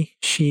Miyabi.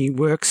 She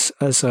works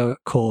as a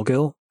call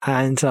girl,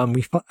 and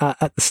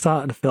at the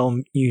start of the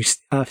film, you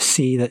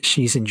see that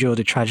she's endured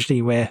a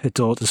tragedy where her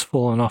daughter's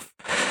fallen off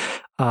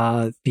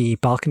the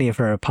balcony of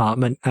her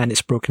apartment, and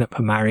it's broken up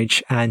her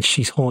marriage, and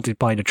she's haunted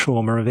by the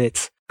trauma of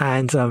it.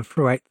 And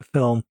throughout the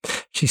film,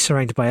 she's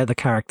surrounded by other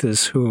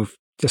characters who've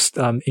just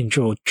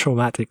endured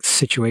traumatic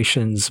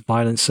situations,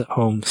 violence at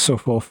home, so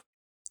forth.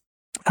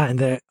 And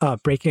they're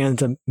breaking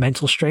under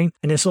mental strain.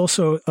 And there's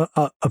also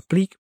a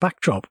bleak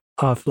backdrop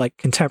of like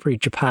contemporary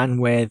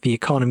Japan where the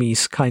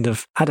economy's kind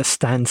of at a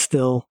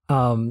standstill.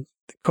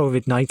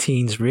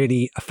 COVID-19 is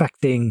really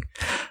affecting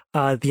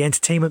the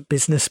entertainment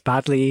business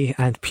badly,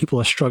 and people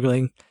are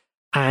struggling.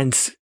 And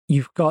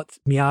you've got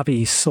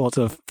Miyabi's sort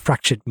of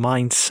fractured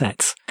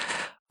mindset.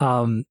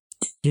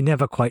 You're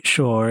never quite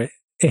sure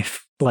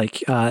if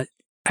like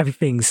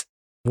everything's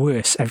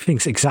worse,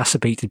 everything's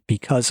exacerbated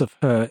because of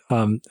her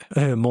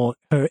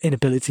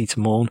inability to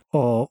mourn,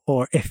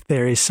 or if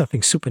there is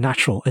something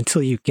supernatural,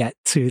 until you get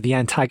to the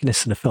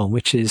antagonist in the film,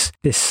 which is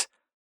this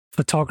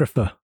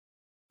photographer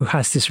who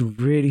has this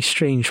really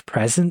strange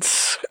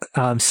presence,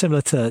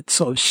 similar to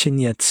sort of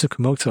Shinya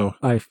Tsukamoto.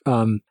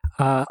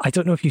 I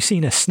don't know if you've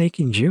seen A Snake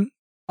in June.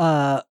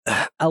 A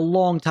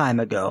long time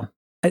ago.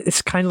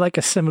 It's kind of like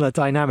a similar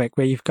dynamic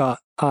where you've got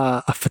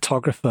a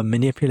photographer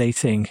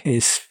manipulating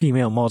his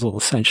female model,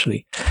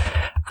 essentially.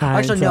 And,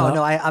 actually,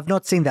 no, I've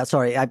not seen that.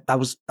 Sorry, I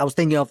was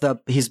thinking of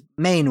his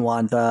main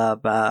one, the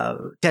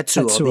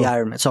Tetsuo, the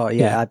Iron Man. Sorry,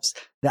 yeah.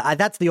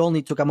 That's the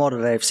only Tsukamoto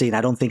that I've seen.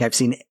 I don't think I've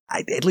seen,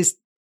 at least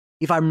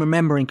if I'm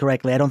remembering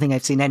correctly, I don't think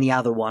I've seen any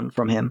other one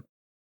from him.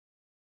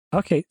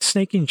 Okay,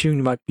 Snake in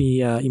June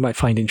you might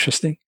find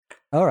interesting.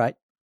 All right.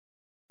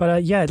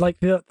 But yeah,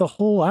 like the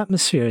whole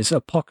atmosphere is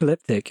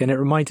apocalyptic, and it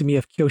reminded me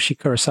of Kiyoshi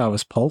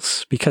Kurosawa's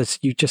Pulse, because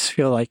you just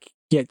feel like,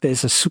 yeah,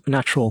 there's a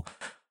supernatural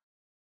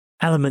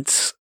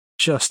element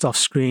just off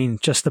screen,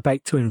 just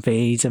about to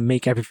invade and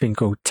make everything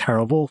go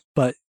terrible.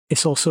 But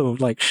it's also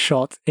like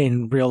shot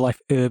in real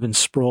life urban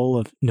sprawl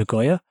of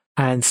Nagoya.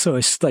 And so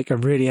it's like a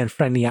really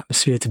unfriendly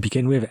atmosphere to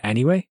begin with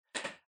anyway.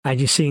 And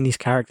you're seeing these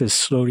characters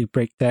slowly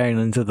break down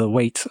under the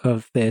weight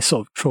of their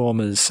sort of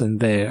traumas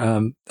and their,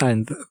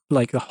 and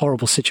like the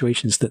horrible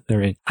situations that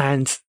they're in.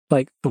 And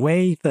like the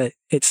way that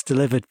it's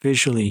delivered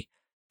visually,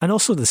 and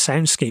also the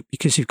soundscape,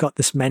 because you've got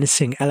this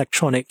menacing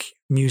electronic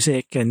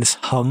music and this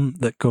hum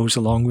that goes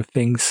along with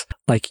things.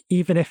 Like,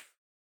 even if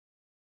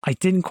I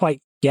didn't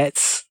quite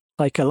get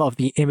like a lot of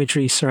the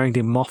imagery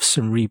surrounding moths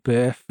and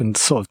rebirth and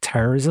sort of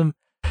terrorism,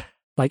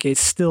 like it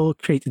still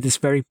created this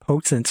very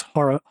potent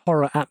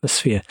horror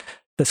atmosphere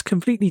that's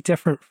completely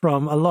different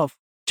from a lot of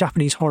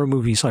Japanese horror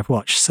movies I've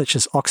watched, such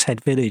as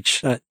Oxhead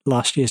Village at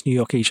last year's New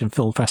York Asian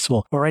Film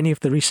Festival, or any of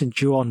the recent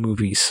Ju-on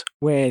movies,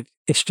 where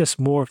it's just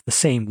more of the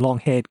same: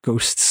 long-haired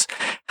ghosts,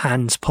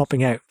 hands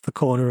popping out the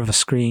corner of a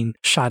screen,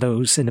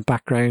 shadows in the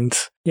background.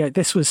 Yeah,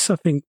 this was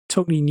something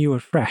totally new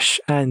and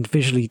fresh and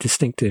visually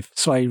distinctive.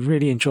 So I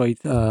really enjoyed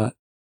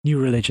New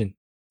Religion.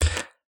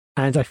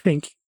 And I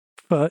think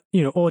for,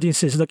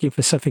 audiences looking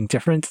for something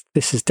different,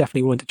 this is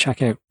definitely one to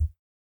check out.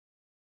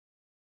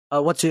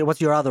 What's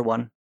your other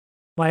one?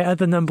 My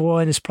other number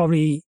one is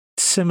probably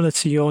similar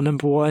to your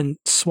number one,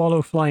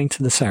 Swallow Flying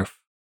to the South.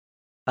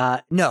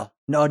 No.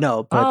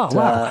 But,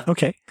 wow.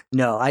 Okay.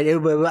 No,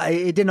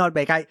 it did not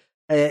make.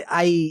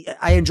 I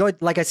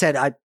enjoyed. Like I said,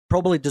 I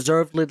probably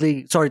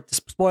deservedly. Sorry,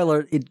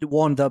 spoiler. It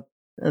won the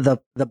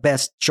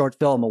best short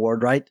film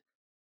award, right?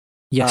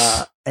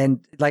 Yes.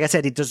 And like I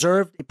said,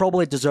 it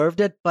probably deserved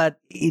it, but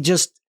it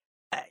just.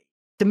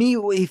 To me,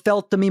 it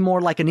felt to me more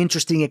like an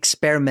interesting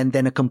experiment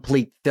than a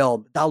complete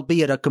film,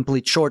 albeit a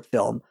complete short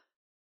film.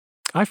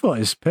 I thought it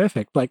was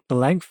perfect, like the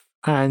length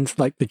and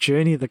like the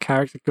journey the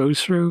character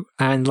goes through,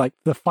 and like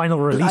the final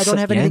release. I don't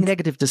have anything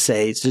negative to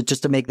say, so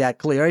just to make that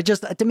clear.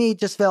 To me, it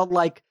just felt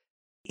like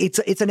it's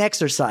an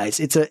exercise.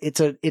 It's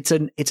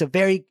a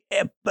very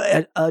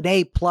an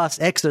A+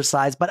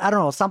 exercise, but I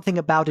don't know, something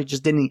about it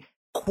just didn't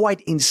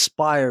quite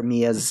inspire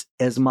me as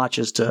much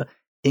as to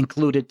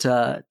include it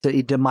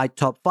into my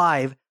top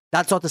 5.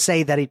 That's not to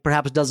say that it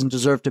perhaps doesn't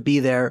deserve to be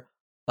there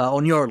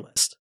on your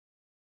list.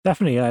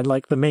 Definitely, I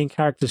like the main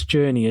character's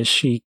journey as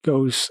she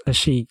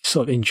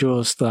sort of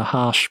endures the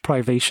harsh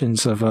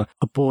privations of a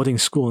boarding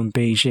school in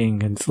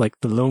Beijing, and like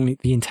the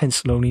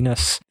intense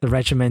loneliness, the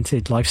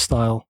regimented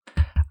lifestyle,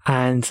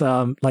 and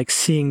like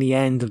seeing the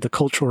end of the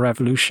Cultural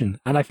Revolution.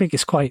 And I think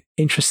it's quite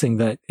interesting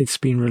that it's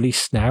been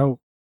released now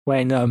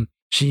when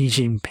Xi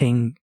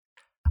Jinping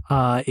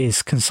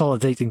is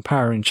consolidating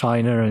power in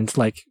China, and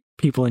like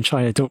people in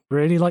China don't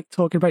really like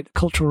talking about the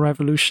Cultural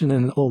Revolution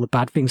and all the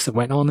bad things that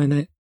went on in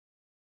it.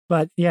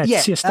 But yeah, to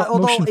see a stop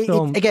motion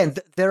film. Again,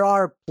 there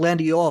are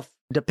plenty of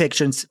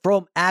depictions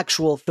from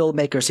actual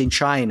filmmakers in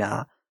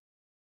China.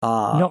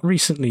 Not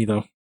recently,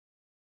 though.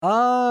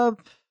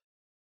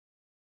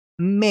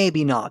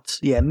 Maybe not.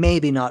 Yeah,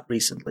 maybe not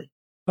recently.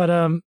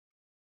 But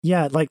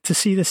yeah, like to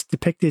see this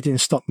depicted in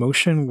stop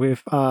motion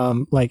with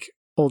like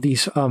all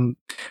these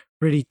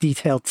really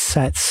detailed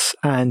sets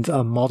and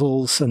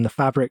models and the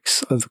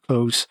fabrics of the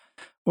clothes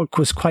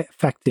was quite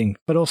affecting,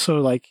 but also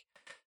like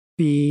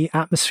the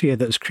atmosphere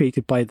that was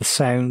created by the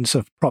sounds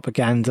of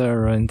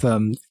propaganda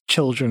and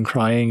children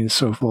crying and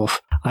so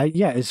forth.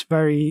 It's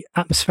very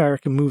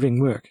atmospheric and moving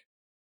work.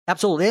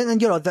 Absolutely,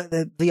 and you know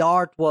the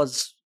art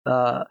was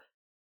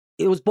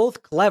it was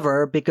both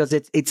clever because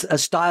it's a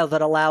style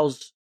that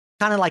allows,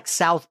 kind of like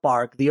South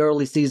Park, the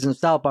early season of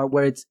South Park,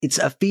 where it's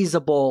a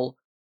feasible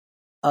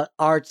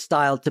art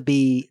style to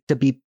be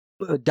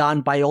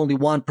done by only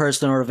one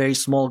person or a very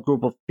small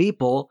group of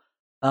people.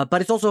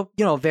 But it's also,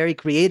 you know, very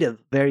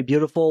creative, very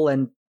beautiful,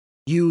 and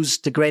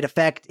used to great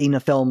effect in a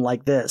film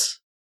like this.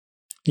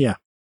 Yeah.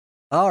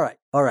 All right.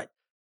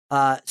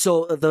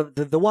 So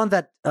the one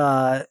that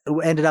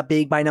ended up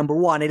being my number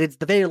one, and it's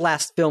the very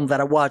last film that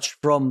I watched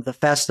from the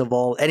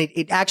festival, and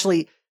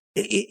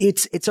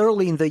it's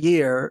early in the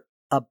year,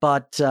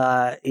 but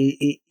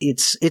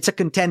it's a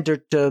contender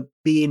to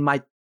be in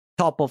my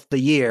top of the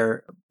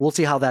year. We'll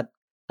see how the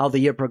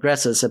year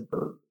progresses.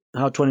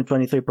 How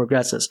 2023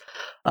 progresses.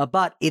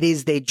 But it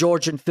is the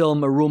Georgian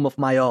film A Room of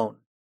My Own.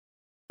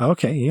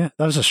 Okay, yeah.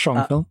 That was a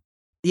strong film.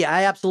 Yeah,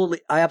 I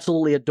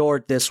absolutely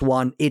adored this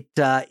one. It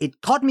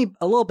caught me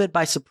a little bit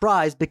by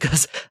surprise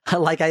because,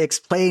 like I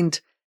explained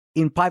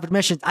in private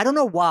mentions, I don't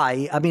know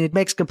why. I mean, it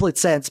makes complete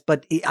sense,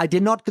 but I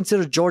did not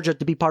consider Georgia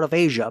to be part of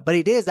Asia, but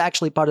it is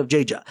actually part of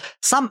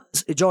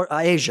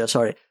Asia,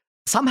 sorry.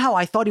 Somehow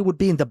I thought it would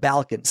be in the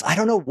Balkans. I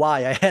don't know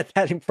why I had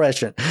that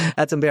impression.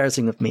 That's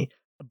embarrassing of me.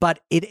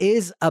 But it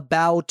is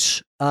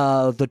about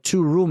the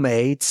two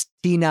roommates,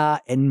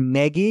 Tina and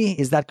Maggie.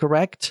 Is that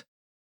correct?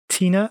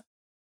 Tina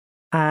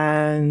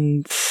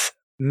and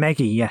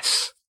Maggie,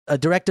 yes.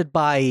 Directed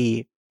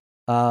by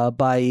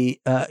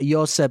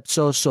Josep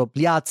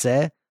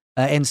Soso-Pliace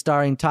and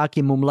starring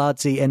Taki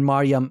Mumladze and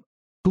Mariam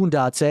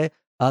Kundadze.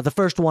 The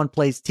first one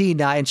plays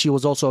Tina, and she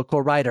was also a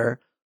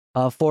co-writer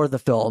for the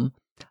film.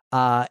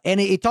 And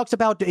it talks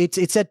about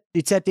it's set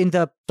in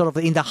the sort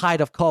of in the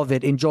height of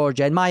COVID in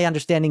Georgia, and my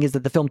understanding is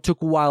that the film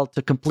took a while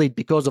to complete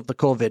because of the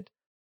COVID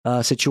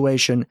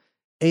situation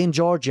in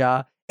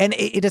Georgia, and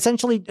it's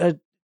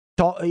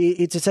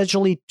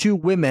essentially two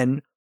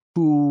women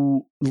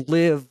who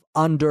live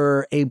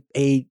under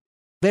a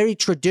very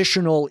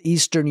traditional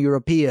Eastern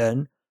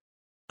European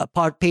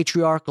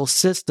patriarchal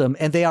system,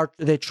 and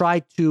they try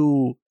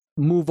to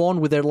move on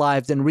with their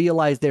lives and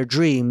realize their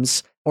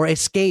dreams, or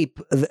escape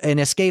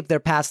their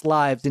past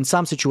lives in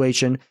some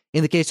situation.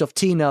 In the case of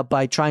Tina,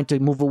 by trying to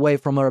move away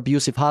from her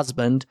abusive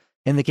husband.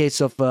 In the case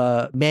of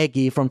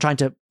Maggie, from trying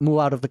to move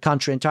out of the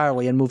country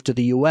entirely and move to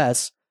the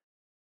U.S.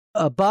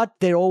 But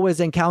they always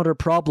encounter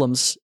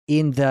problems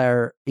in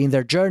their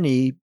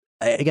journey.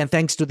 Again,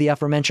 thanks to the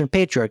aforementioned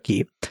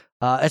patriarchy,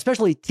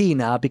 especially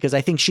Tina, because I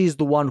think she's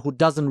the one who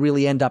doesn't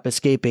really end up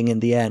escaping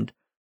in the end.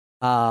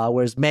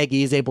 Whereas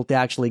Maggie is able to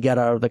actually get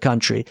out of the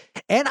country.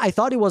 And I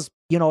thought it was,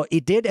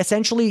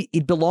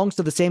 it belongs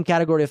to the same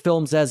category of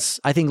films as,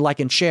 I think, Like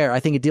and Share. I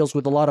think it deals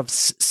with a lot of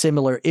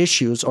similar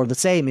issues, or the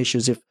same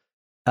issues, if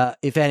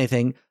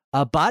anything.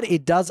 But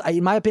it does,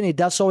 in my opinion, it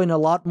does so in a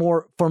lot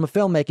more, from a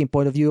filmmaking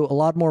point of view, a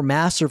lot more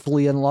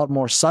masterfully and a lot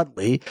more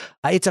subtly.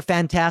 It's a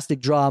fantastic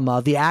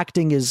drama. The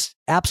acting is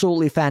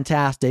absolutely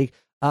fantastic.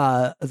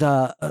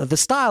 The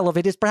style of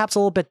it is perhaps a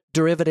little bit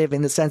derivative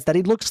in the sense that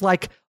it looks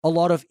like a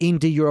lot of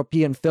indie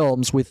European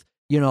films with,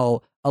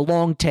 a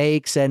long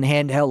takes and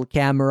handheld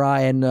camera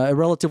and a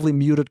relatively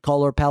muted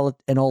color palette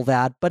and all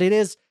that. But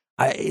it's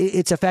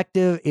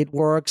effective. It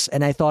works.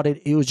 And I thought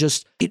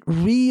it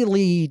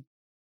really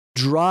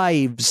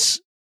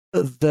drives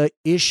the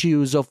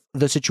issues of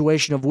the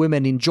situation of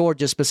women in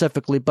Georgia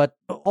specifically, but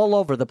all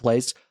over the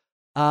place.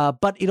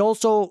 But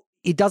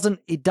it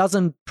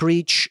doesn't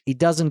preach. It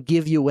doesn't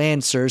give you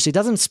answers. It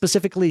doesn't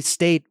specifically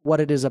state what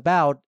it is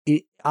about,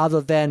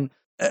 other than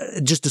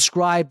just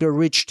describe a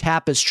rich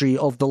tapestry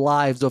of the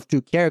lives of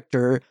two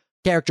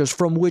characters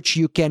from which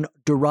you can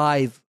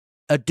derive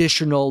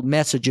additional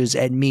messages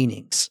and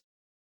meanings.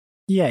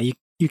 Yeah,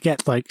 you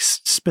get like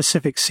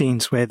specific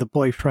scenes where the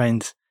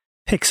boyfriend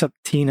picks up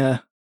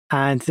Tina,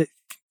 and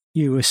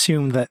you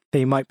assume that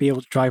they might be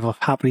able to drive off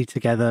happily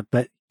together,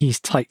 but he's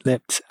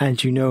tight-lipped,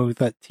 and you know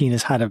that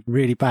Tina's had a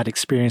really bad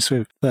experience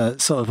with the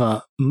sort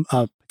of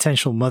a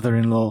potential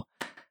mother-in-law.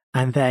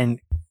 And then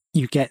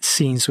you get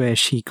scenes where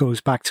she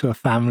goes back to her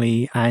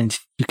family, and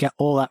you get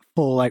all that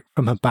fallout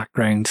from her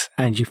background,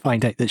 and you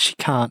find out that she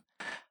can't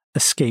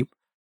escape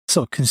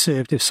sort of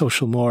conservative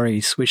social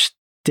mores, which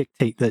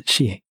dictate that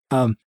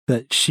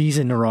she's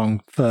in the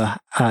wrong for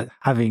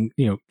having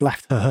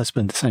left her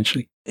husband,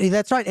 essentially.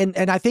 That's right,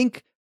 and I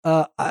think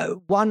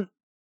one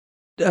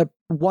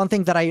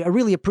thing that I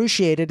really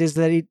appreciated is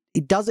that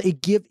it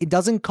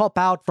doesn't cop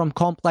out from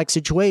complex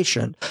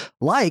situation.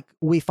 Like,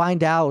 we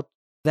find out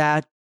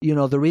that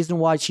the reason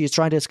why she is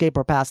trying to escape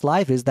her past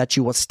life is that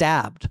she was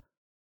stabbed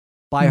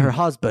by her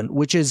husband,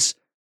 which is,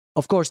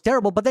 of course,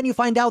 terrible. But then you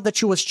find out that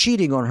she was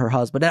cheating on her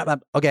husband.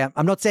 Okay,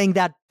 I'm not saying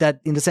that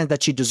in the sense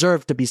that she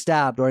deserved to be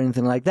stabbed or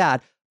anything like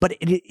that. but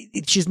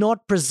she's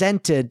not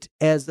presented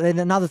as, and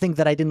another thing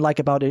that I didn't like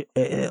about it,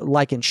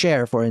 like in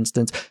Cher, for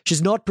instance,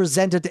 she's not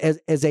presented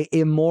as a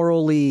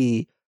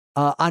immorally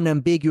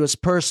unambiguous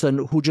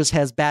person who just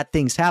has bad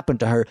things happen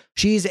to her.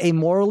 She's a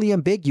morally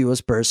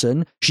ambiguous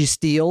person. She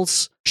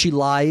steals, she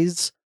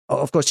lies.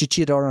 Of course, she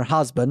cheated on her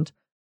husband.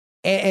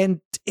 And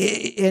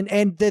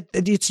that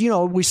it's,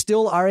 we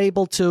still are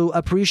able to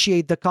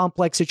appreciate the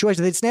complex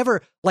situation. It's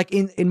never like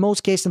in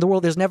most cases in the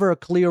world, there's never a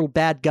clear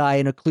bad guy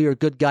and a clear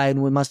good guy,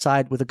 and we must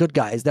side with the good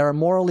guys. There are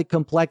morally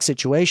complex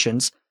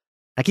situations.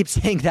 I keep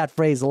saying that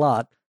phrase a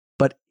lot,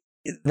 but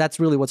that's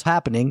really what's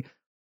happening.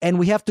 And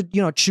we have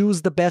to,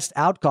 choose the best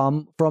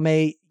outcome from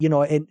a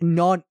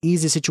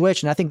non-easy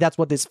situation. I think that's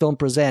what this film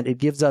presents. It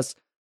gives us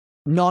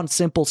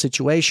non-simple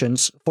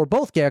situations for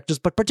both characters,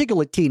 but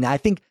particularly Tina. I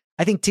think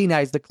Tina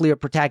is the clear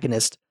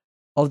protagonist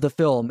of the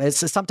film.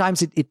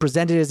 Sometimes it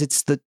presented as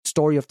it's the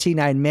story of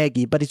Tina and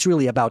Maggie, but it's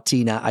really about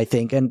Tina, I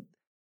think. And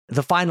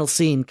the final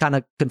scene kind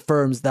of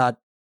confirms that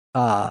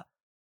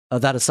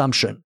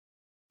assumption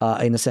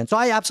in a sense. So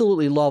I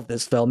absolutely love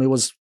this film. It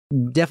was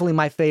definitely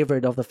my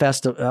favorite of the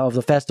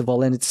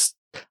festival. And it's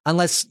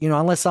unless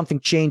something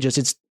changes,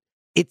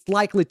 it's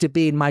likely to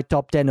be in my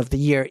top 10 of the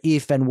year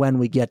if and when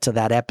we get to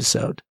that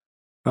episode.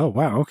 Oh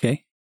wow,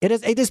 okay. It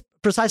is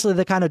precisely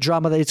the kind of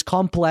drama that it's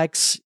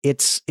complex.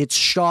 It's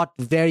shot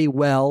very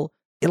well.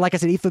 Like I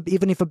said,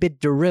 even if a bit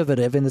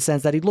derivative in the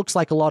sense that it looks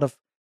like a lot of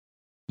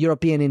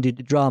European indie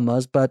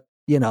dramas, but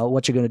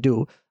what you're going to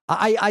do.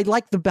 I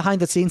like the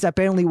behind the scenes.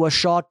 Apparently was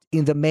shot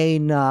in the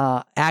main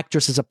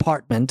actress's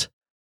apartment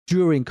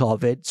during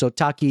COVID. So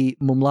Taki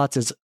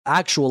Mumlat's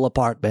actual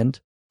apartment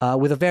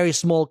with a very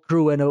small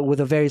crew and with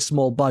a very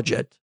small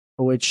budget,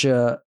 which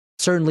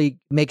certainly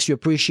makes you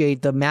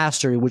appreciate the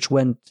mastery which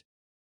went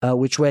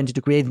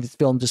into creating this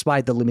film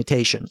despite the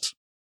limitations.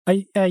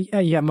 The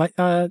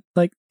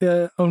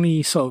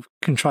only sort of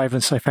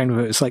contrivance I found of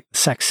it was like the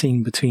sex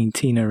scene between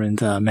Tina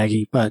and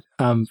Maggie, but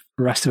the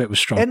rest of it was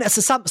strong. And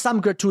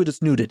some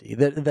gratuitous nudity.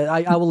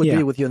 I will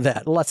agree with you on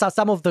that.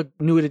 Some of the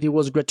nudity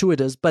was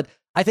gratuitous, but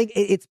I think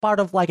it's part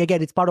of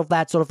it's part of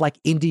that sort of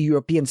like indie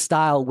European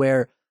style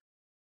where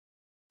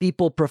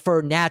people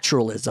prefer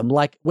naturalism.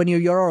 Like when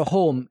you're at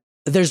home,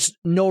 there's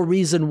no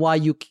reason why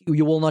you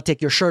will not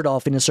take your shirt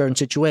off in a certain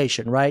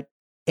situation, right?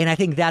 And I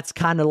think that's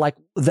kind of like,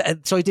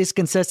 so it is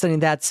consistent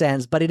in that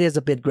sense, but it is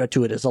a bit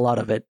gratuitous. A lot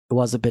of it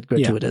was a bit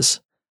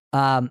gratuitous.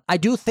 Yeah. I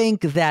do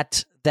think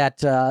that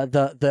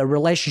the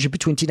relationship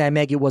between Tina and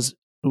Maggie was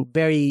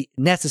very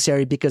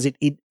necessary because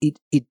it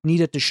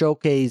needed to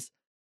showcase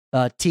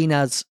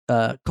Tina's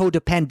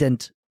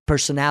codependent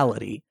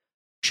personality.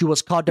 She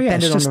was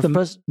codependent on her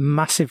first.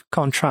 Massive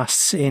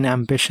contrasts in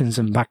ambitions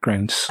and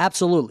backgrounds.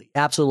 Absolutely.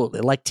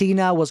 Like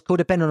Tina was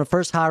codependent on her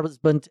first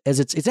husband,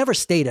 as it's never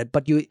stated,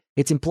 but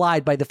it's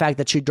implied by the fact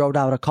that she dropped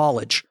out of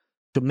college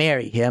to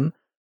marry him.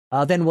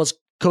 Then was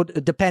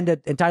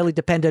entirely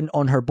dependent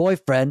on her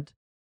boyfriend,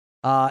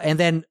 and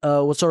then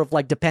was sort of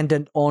like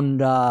dependent on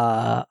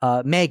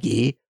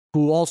Maggie,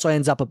 who also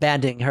ends up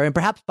abandoning her. And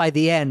perhaps by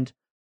the end,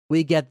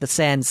 we get the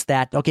sense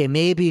that, okay,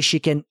 maybe she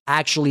can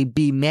actually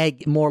be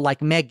more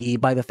like Maggie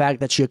by the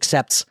fact that she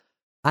accepts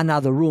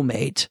another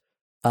roommate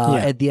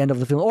at the end of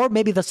the film. Or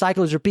maybe the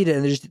cycle is repeated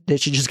and that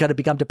she just got to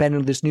become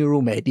dependent on this new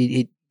roommate.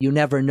 You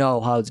never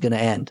know how it's going to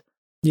end.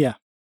 Yeah.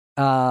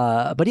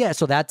 But yeah,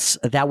 so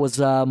that was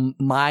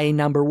my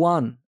number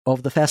one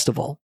of the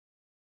festival.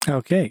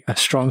 Okay, a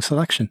strong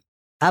selection.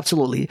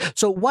 Absolutely.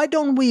 So why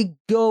don't we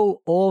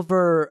go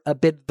over a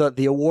bit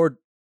the award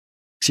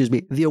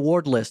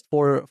list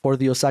for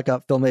the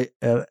Osaka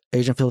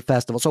Asian Film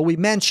Festival. So we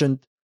mentioned,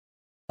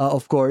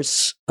 of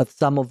course,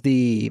 some of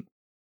the,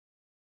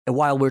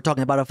 while we're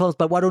talking about our films,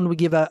 but why don't we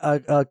give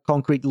a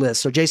concrete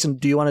list? So Jason,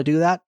 do you want to do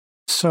that?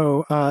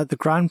 So the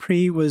Grand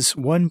Prix was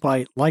won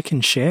by Like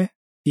and Share,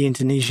 the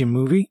Indonesian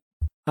movie.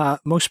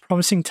 Most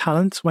Promising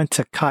Talent went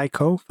to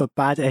Kaiko for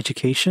Bad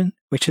Education,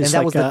 which is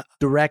was the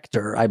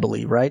director, I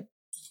believe, right?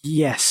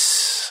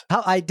 Yes.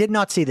 I did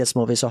not see this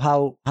movie, so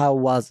how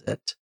was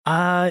it?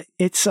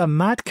 It's a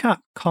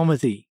madcap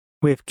comedy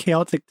with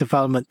chaotic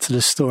development to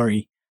the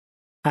story,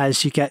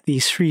 as you get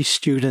these three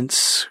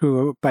students who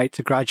are about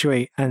to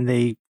graduate and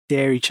they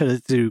dare each other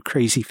to do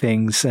crazy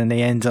things, and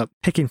they end up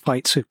picking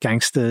fights with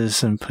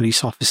gangsters and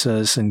police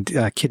officers and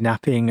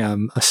kidnapping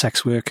a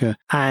sex worker.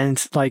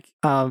 And I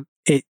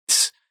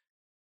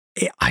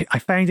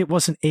found it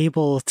wasn't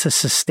able to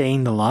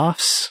sustain the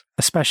laughs,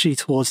 especially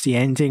towards the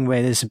ending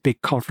where there's a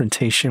big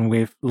confrontation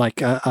with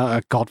like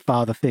a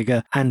godfather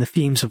figure, and the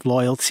themes of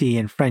loyalty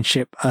and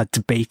friendship are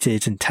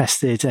debated and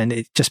tested, and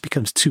it just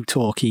becomes too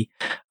talky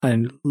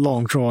and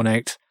long drawn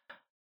out.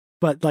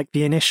 But like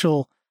the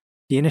initial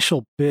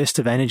burst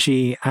of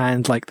energy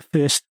and like the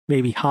first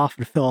maybe half of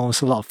the film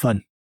was a lot of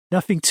fun.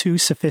 Nothing too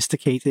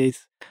sophisticated,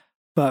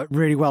 but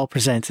really well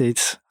presented.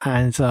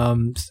 And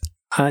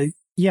I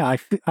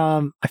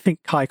think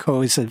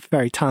Kaiko is a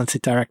very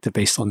talented director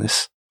based on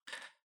this.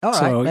 All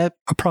right.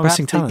 A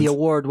promising talent. The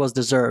award was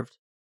deserved.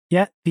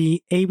 Yeah,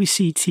 the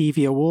ABC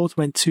TV award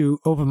went to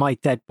Over My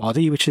Dead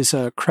Body, which is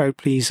a crowd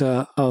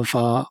pleaser of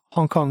a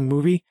Hong Kong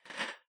movie.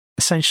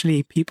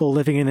 Essentially, people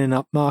living in an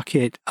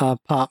upmarket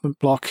apartment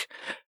block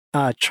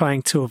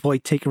trying to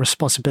avoid taking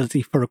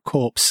responsibility for a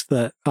corpse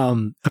that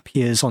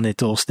appears on their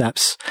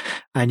doorsteps.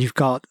 And you've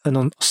got an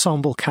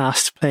ensemble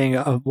cast playing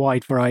a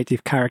wide variety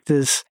of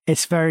characters.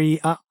 It's very,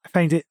 I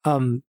find it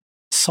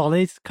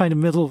solid, kind of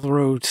middle of the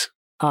road.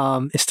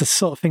 It's the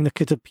sort of thing that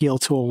could appeal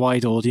to a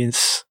wide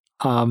audience.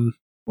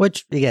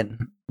 Which,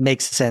 again,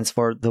 makes sense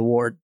for the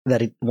award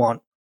that it won.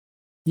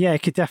 Yeah,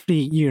 it could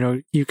definitely,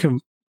 you can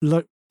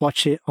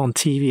watch it on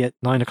TV at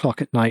 9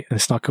 o'clock at night and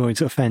it's not going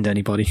to offend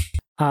anybody.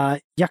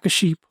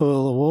 Yakushi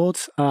Pearl Award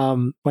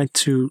went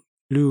to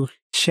Liu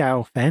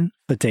Xiaofen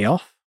for Day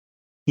Off.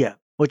 Yeah,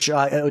 which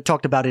I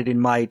talked about it in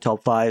my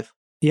top 5.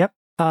 Yep.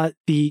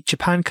 The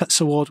Japan Cuts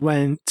Award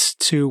went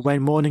to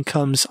When Morning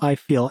Comes, I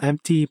Feel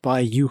Empty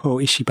by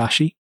Yuho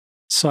Ishibashi.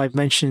 So I've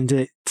mentioned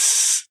it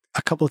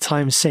a couple of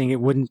times, saying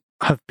it wouldn't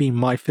have been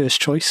my first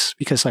choice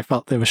because I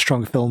felt there were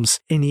strong films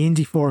in the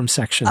indie forum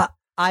section.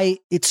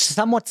 It's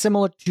somewhat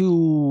similar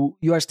to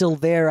You Are Still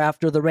There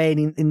After the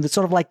Rain in the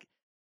sort of like,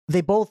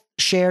 they both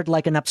shared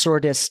like an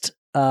absurdist,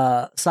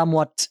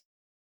 somewhat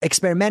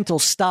experimental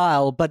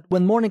style, but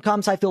When Morning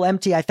Comes, I Feel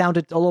Empty, I found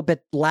it a little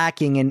bit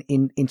lacking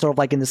in sort of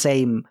like in the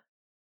same,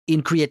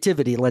 in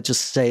creativity, let's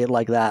just say it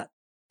like that.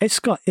 It's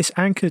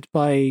anchored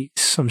by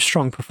some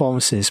strong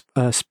performances,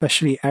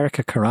 especially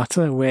Erika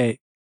Karata, where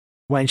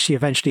when she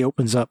eventually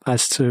opens up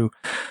as to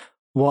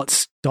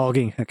what's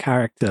dogging her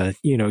character,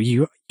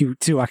 you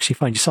do actually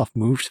find yourself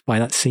moved by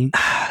that scene.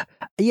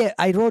 Yeah,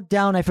 I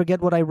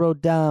forget what I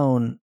wrote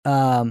down.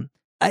 I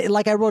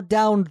wrote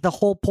down the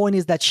whole point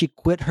is that she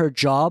quit her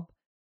job.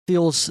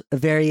 Feels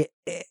very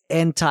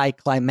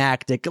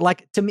anticlimactic.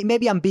 Like, to me,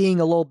 maybe I'm being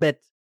a little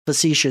bit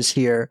facetious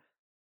here.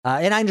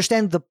 And I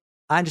understand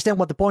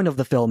what the point of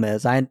the film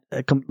is.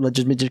 Let's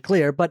just make it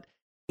clear. But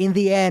in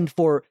the end,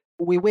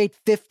 we wait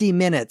 50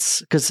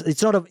 minutes because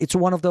it's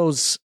one of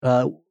those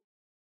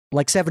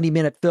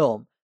 70-minute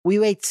film. We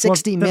wait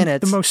 60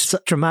 minutes. The most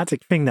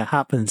dramatic thing that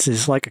happens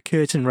is like a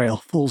curtain rail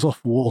falls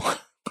off a wall.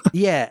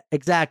 Yeah,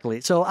 exactly.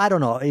 So I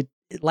don't know.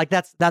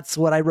 That's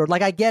what I wrote.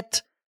 Like, I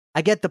get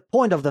the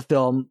point of the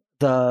film,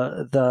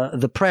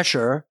 the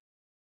pressure,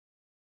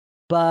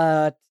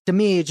 but to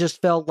me it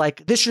just felt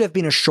like this should have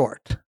been a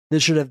short.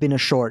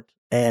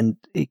 And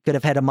it could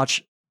have had a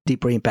much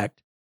deeper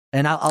impact.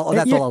 And that's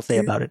all I'll say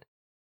about it.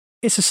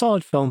 It's a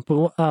solid film,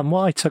 but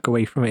what I took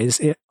away from it is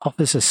it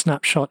offers a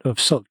snapshot of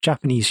sort of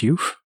Japanese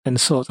youth and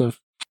sort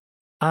of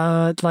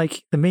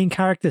like the main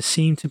character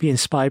seemed to be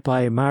inspired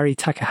by Mari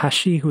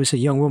Takahashi, who is a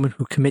young woman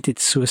who committed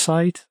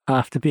suicide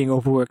after being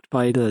overworked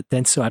by the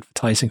Dentsu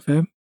advertising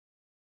firm.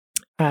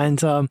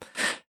 And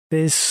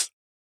there's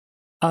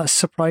a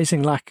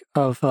surprising lack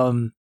of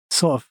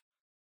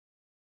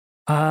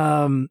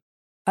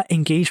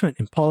engagement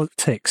in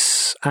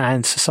politics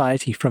and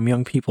society from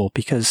young people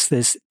because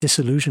there's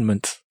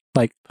disillusionment.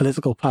 Like,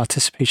 political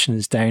participation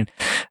is down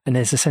and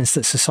there's a sense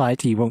that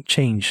society won't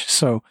change.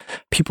 So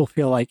people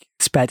feel like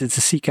it's better to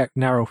seek out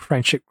narrow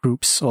friendship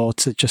groups or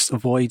to just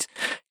avoid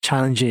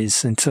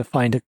challenges and to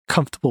find a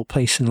comfortable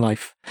place in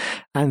life.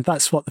 And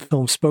that's what the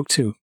film spoke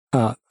to,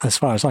 as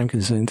far as I'm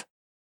concerned.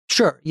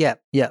 Sure. Yeah.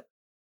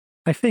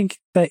 I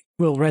think that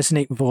will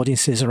resonate with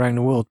audiences around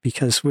the world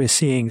because we're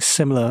seeing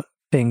similar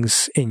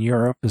things in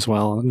Europe as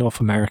well,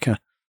 North America.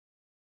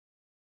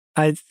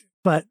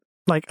 But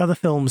like other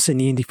films in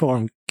the indie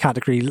forum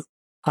category,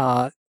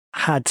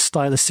 had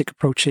stylistic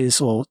approaches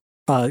or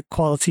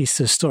qualities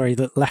to the story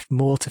that left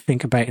more to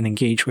think about and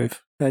engage with.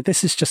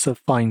 This is just a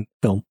fine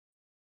film.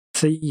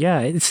 So yeah,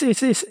 it's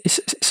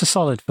a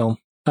solid film.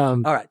 All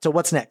right. So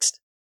what's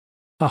next?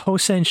 A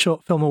Hosen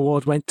Short Film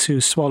Award went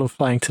to Swallow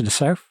Flying to the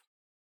South.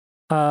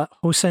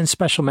 Hosen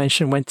Special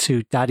Mention went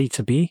to Daddy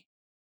to Be.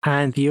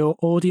 And the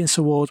Audience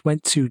Award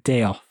went to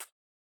Day Off.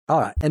 All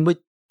right. And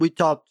we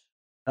talked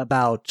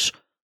about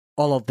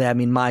all of them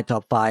in my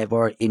top 5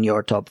 or in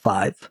your top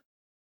 5.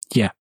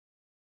 Yeah.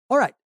 All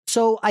right.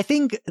 So I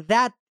think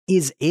that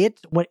is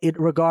it in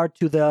regard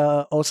to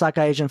the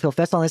Osaka Asian Film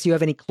Festival, unless you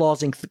have any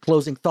closing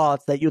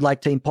thoughts that you'd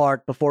like to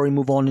impart before we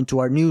move on into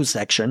our news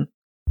section.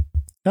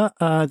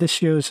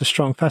 This year is a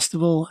strong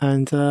festival,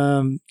 and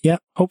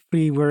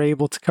hopefully we're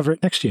able to cover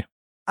it next year.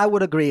 I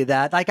would agree with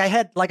that. Like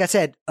I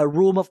said, A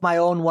Room of My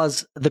Own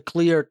was the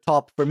clear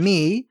top for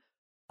me.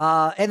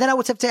 And then I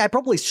would have to say I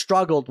probably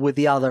struggled with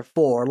the other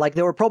 4. Like,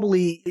 they were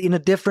probably in a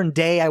different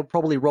day. I would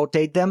probably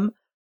rotate them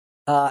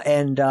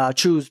and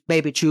choose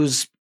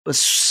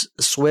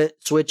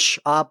switch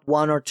up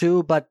 1 or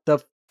 2. But the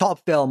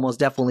top film was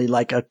definitely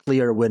like a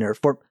clear winner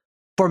for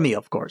me,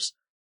 of course.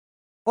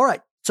 All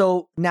right.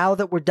 So now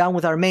that we're done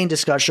with our main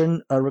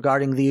discussion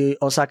regarding the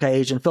Osaka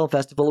Asian Film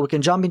Festival, we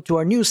can jump into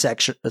our news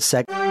section.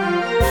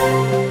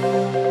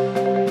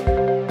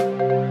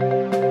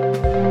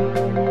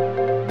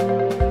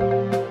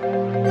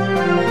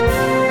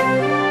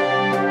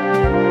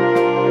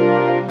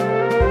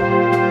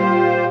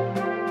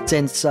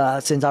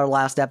 Since our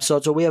last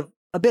episode, so we have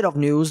a bit of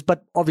news,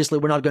 but obviously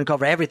we're not going to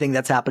cover everything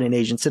that's happened in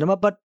Asian cinema,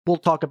 but we'll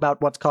talk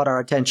about what's caught our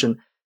attention.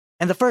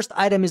 And the first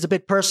item is a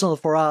bit personal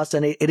for us,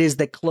 and it is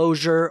the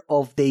closure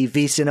of the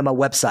V Cinema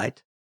website.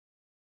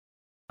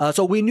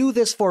 So we knew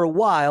this for a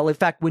while. In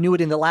fact, we knew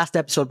it in the last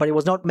episode, but it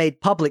was not made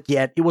public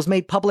yet. It was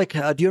made public.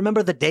 Do you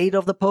remember the date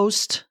of the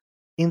post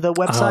in the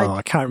website? Oh,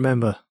 I can't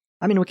remember.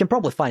 I mean, we can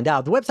probably find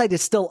out. The website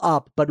is still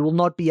up, but it will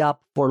not be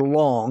up for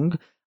long.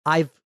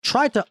 I've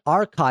tried to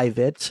archive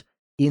it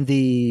in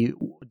the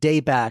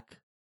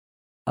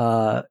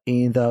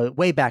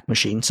Wayback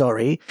Machine,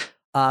 sorry.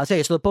 So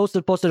the post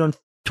was posted on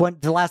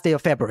the last day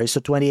of February, so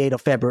 28th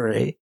of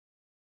February.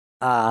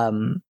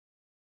 The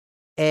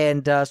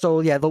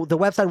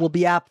website will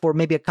be up for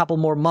maybe a couple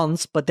more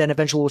months, but then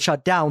eventually will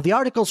shut down. The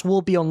articles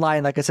will be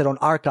online, like I said, on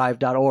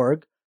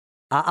archive.org.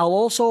 I'll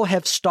also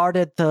have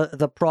started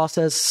the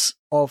process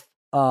of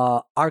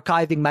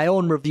archiving my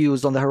own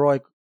reviews on the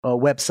Heroic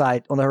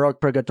website, on the Heroic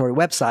Purgatory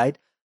website.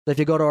 So if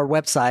you go to our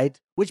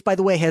website, which by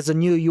the way has a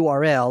new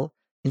URL,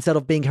 instead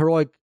of being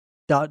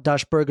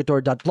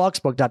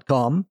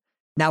heroic-purgatory.blogspot.com,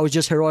 now it's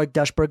just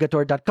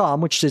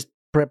heroic-purgatory.com, which is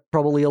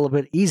probably a little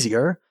bit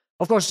easier.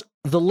 Of course,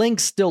 the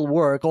links still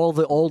work. All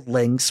the old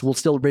links will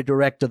still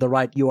redirect to the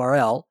right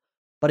URL.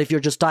 But if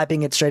you're just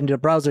typing it straight into the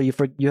browser, you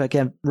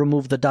can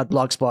remove the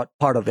 .blogspot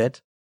part of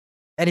it.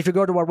 And if you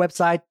go to our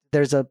website,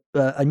 there's a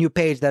new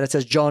page that it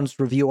says John's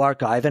Review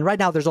Archive. And right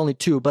now there's only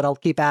 2, but I'll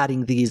keep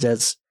adding these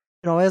as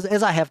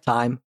I have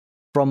time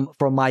from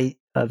my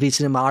V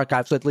Cinema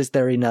archive. So at least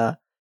they're in a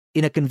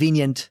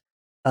convenient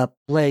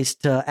place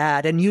to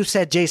add. And you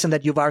said, Jason,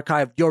 that you've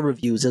archived your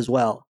reviews as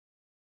well.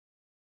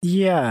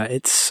 Yeah,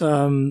 it's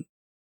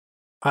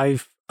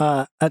I've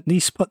at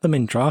least put them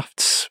in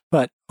drafts,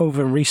 but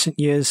over recent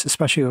years,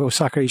 especially with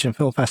Osaka Asian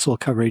Film Festival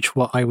coverage,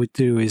 what I would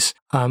do is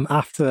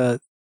after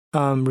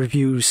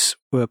reviews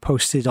were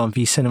posted on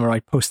V Cinema,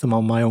 I'd post them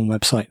on my own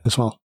website as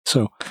well.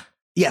 So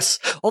yes,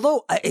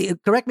 although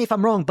correct me if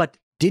I'm wrong, but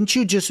didn't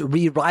you just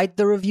rewrite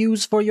the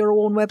reviews for your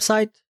own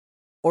website,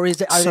 or are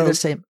they the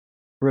same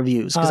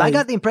reviews? Because I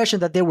got the impression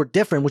that they were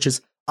different, which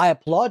is I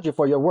applaud you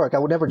for your work. I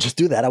would never just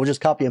do that. I would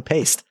just copy and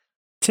paste.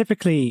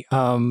 Typically,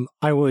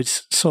 I would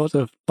sort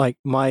of like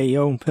my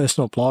own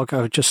personal blog.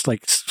 I would just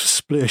like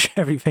splurge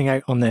everything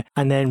out on there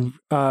and then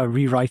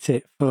rewrite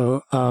it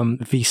for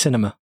V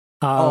Cinema.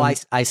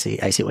 I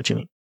see what you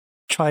mean.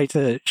 Try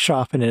to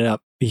sharpen it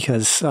up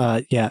because,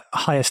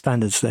 higher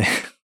standards there.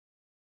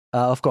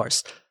 Of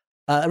course.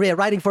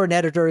 Writing for an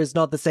editor is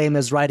not the same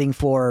as writing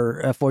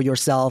for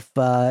yourself.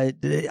 I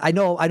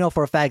know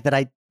for a fact that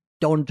I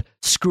don't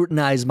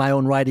scrutinize my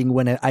own writing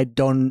when I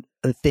don't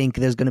think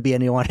there's going to be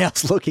anyone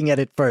else looking at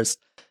it first,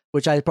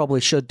 which I probably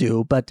should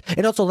do.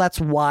 And also that's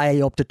why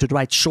I opted to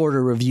write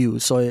shorter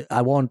reviews. So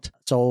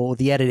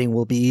the editing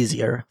will be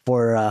easier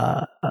for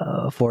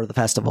the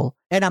festival.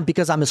 And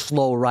because I'm a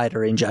slow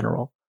writer in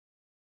general.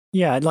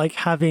 Yeah, like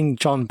having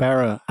John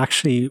Berra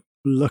actually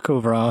look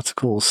over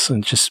articles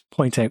and just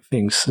point out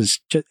things has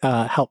just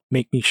helped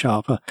make me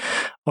sharper,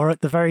 or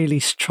at the very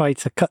least try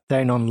to cut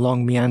down on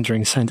long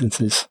meandering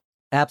sentences.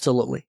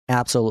 Absolutely.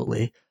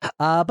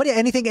 But yeah,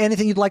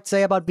 anything you'd like to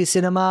say about V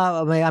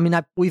Cinema?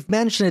 We've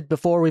mentioned it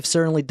before. We've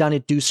certainly done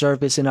it due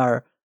service in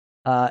our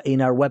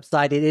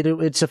website.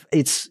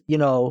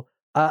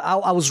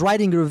 I was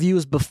writing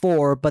reviews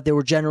before, but they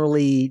were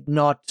generally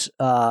not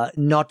to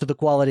the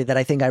quality that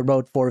I think I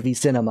wrote for V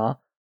Cinema.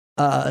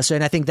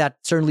 And I think that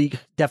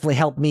definitely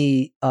helped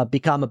me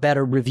become a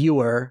better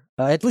reviewer,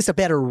 at least a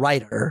better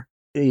writer,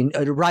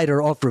 a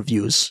writer of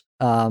reviews.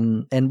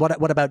 And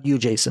what about you,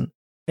 Jason?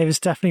 It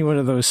was definitely one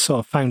of those sort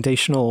of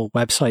foundational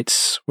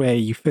websites where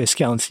you first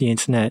get onto the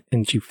internet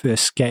and you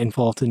first get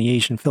involved in the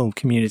Asian film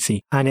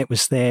community. And it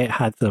was there.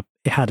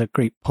 It had a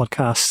great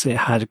podcast. It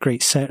had a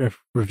great set of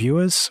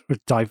reviewers, a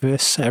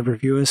diverse set of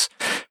reviewers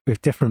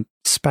with different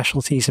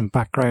specialties and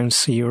backgrounds.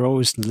 So you're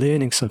always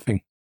learning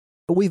something.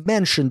 We've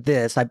mentioned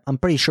this. I'm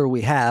pretty sure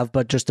we have,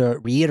 but just to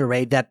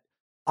reiterate that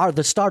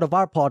the start of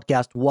our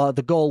podcast,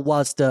 the goal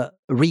was to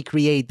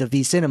recreate the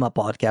V Cinema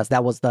podcast.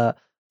 That was the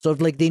sort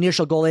of like the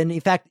initial goal. And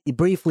in fact,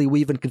 briefly,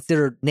 we even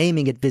considered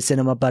naming it V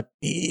Cinema, but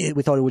we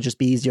thought it would just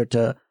be easier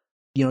to,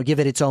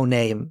 give it its own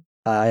name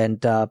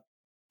and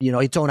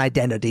its own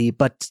identity,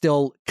 but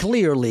still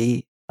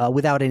clearly,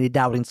 without any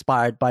doubt,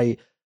 inspired by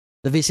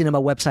the V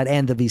Cinema website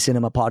and the V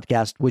Cinema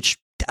podcast, which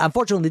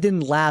unfortunately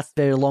didn't last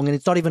very long, and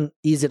it's not even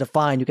easy to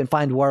find. You can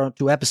find 1 or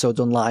 2 episodes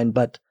online,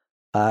 but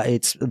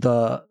it's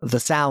the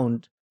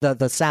sound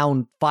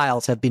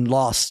files have been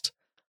lost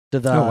to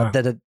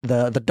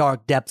the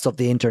dark depths of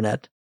the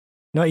internet.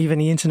 Not even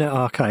the Internet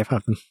Archive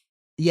happened.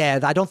 Yeah,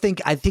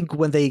 I think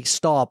when they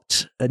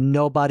stopped,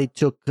 nobody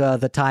took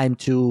the time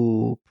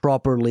to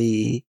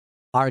properly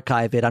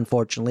archive it,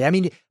 unfortunately. I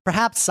mean,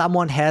 perhaps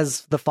someone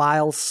has the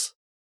files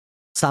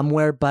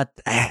somewhere,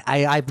 but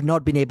I've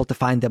not been able to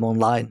find them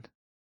online.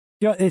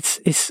 Yeah,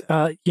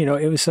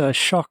 it was a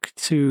shock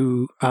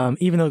to,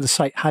 even though the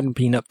site hadn't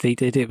been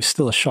updated, it was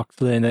still a shock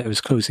to learn that it was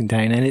closing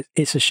down. And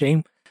it's a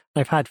shame.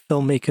 I've had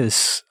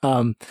filmmakers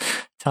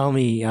tell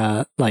me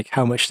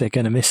how much they're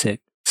going to miss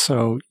it.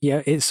 So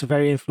yeah, it's a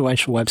very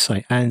influential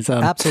website, and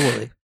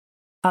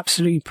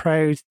absolutely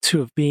proud to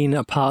have been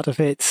a part of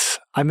it.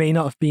 I may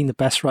not have been the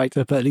best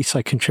writer, but at least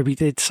I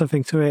contributed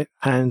something to it.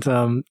 And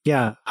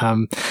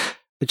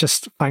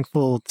just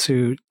thankful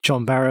to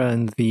John Barra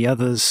and the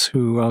others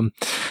who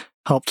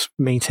helped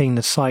maintain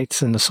the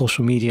site and the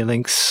social media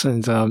links,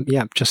 and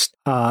just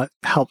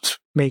helped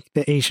make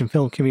the Asian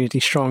film community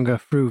stronger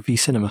through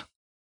V-Cinema.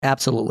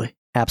 Absolutely.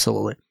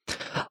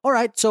 All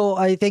right, so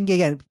I think,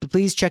 again,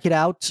 please check it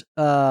out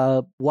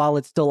while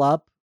it's still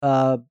up.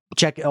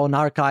 Check on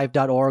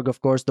archive.org,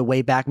 of course, the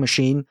Wayback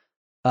Machine.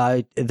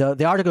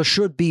 The article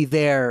should be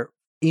there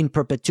in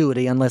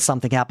perpetuity unless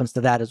something happens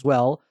to that as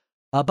well.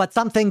 But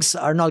some things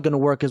are not going to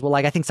work as well.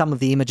 Like, I think some of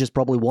the images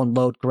probably won't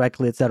load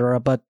correctly, etc.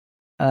 But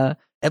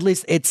at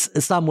least it's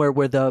somewhere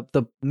where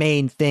the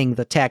main thing,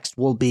 the text,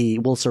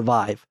 will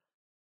survive.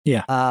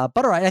 Yeah.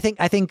 But all right,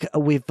 I think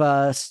we've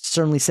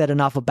certainly said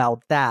enough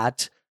about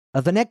that.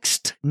 The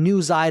next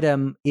news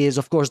item is,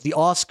 of course, the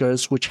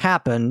Oscars, which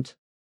happened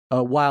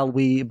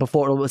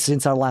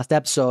since our last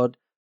episode.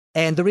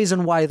 And the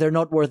reason why they're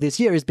noteworthy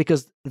this year is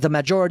because the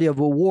majority of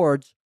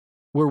awards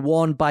were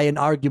won by an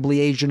arguably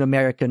Asian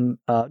American,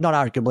 not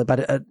arguably,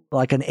 but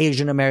like an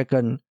Asian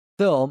American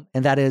film,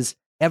 and that is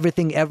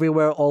Everything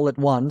Everywhere All at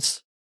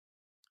Once.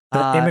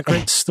 The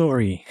Immigrant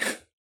Story.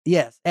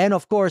 Yes, and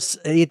of course,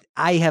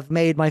 I have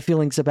made my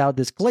feelings about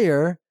this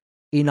clear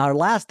in our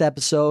last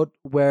episode,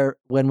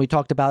 when we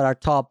talked about our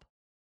top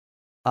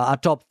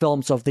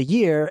films of the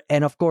year,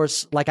 and of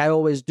course, like I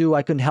always do,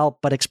 I couldn't help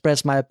but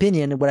express my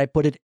opinion when I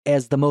put it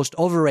as the most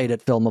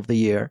overrated film of the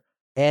year.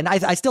 And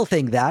I still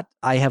think that.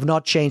 I have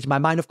not changed my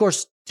mind. Of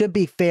course, to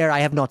be fair, I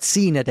have not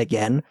seen it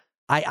again.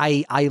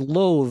 I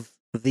loathe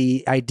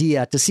the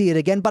idea to see it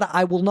again, but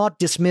I will not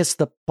dismiss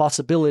the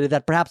possibility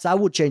that perhaps I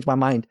would change my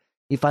mind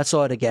if I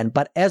saw it again.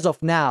 But as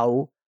of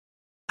now,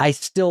 I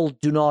still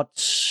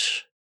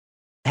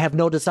have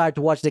no desire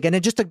to watch it again.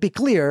 And just to be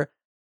clear,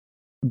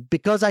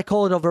 because I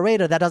call it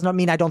overrated, that does not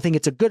mean I don't think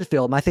it's a good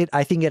film. I think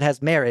it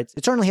has merits.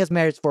 It certainly has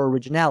merits for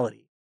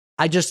originality.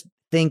 I just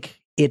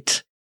think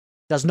it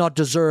does not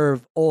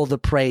deserve all the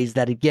praise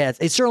that it gets.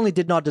 It certainly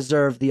did not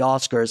deserve the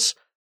Oscars,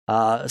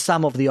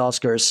 some of the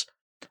Oscars.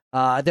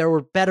 There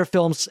were better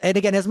films. And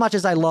again, as much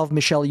as I love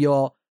Michelle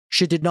Yeoh,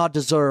 she did not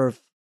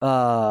deserve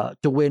to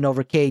win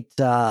over Kate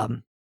Blanchett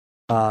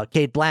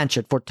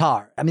for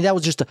Tar. I mean, that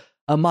was just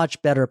a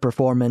much better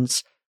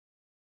performance.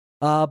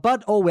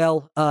 But oh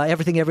well,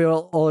 Everything Everywhere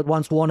All at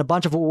Once won a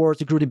bunch of awards,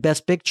 including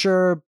Best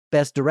Picture,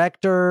 Best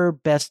Director,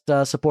 Best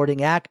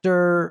Supporting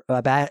Actor,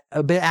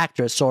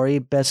 Actress,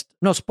 sorry,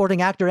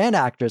 Supporting Actor and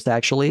Actress,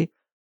 actually.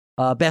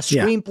 Best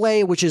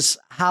Screenplay, which is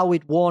how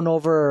it won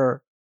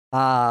over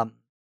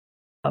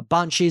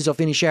Banshees of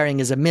Inisherin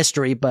is a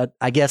mystery, but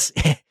I guess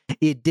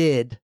it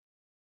did.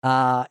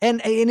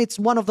 And it's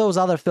one of those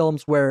other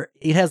films where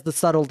it has the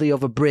subtlety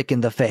of a brick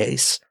in the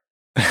face.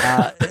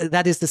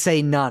 That is to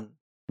say, none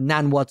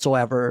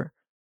whatsoever.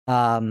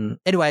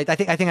 Anyway, I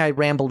think I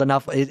rambled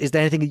enough. Is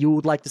there anything you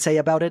would like to say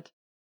about it?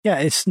 Yeah,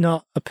 it's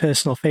not a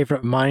personal favorite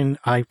of mine.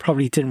 I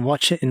probably didn't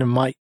watch it in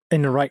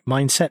the right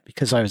mindset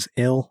because I was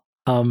ill.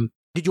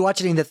 Did you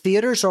watch it in the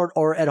theaters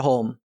or at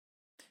home?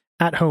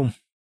 At home.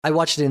 I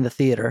watched it in the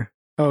theater.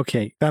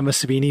 Okay, that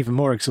must have been even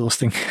more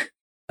exhausting.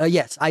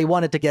 Yes, I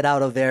wanted to get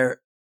out of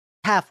there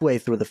halfway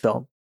through the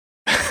film.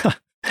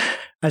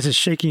 As it's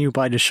shaking you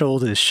by the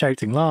shoulders,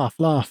 shouting, "Laugh,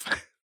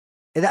 laugh."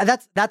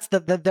 That's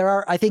there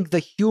are, I think, the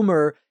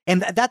humor,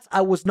 and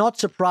I was not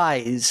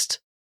surprised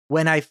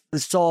when I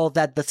saw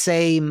that the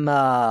same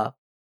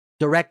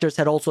directors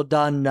had also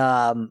done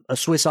a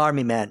Swiss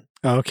Army Man.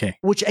 Oh, okay.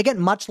 Which, again,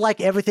 much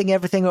like Everything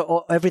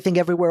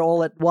Everywhere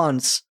All at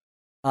Once,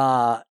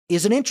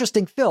 is an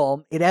interesting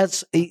film. It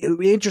has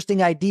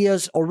interesting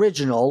ideas,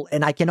 original,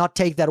 and I cannot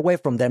take that away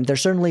from them. They're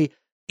certainly,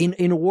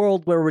 in a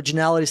world where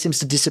originality seems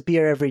to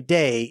disappear every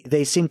day,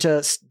 they seem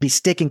to be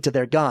sticking to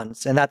their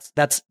guns, and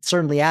that's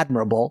certainly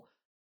admirable.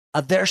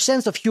 Their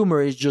sense of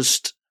humor is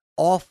just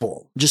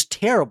awful, just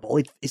terrible.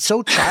 It's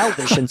so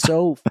childish and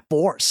so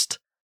forced.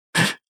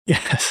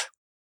 Yes.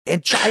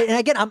 And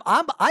again,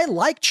 I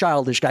like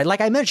childish guys.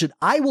 Like I mentioned,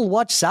 I will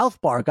watch South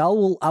Park. I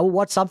will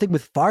watch something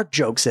with fart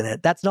jokes in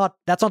it. That's not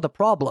the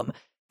problem.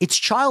 It's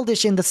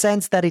childish in the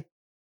sense that it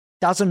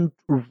doesn't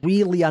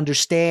really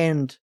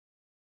understand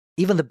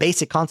even the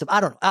basic concept.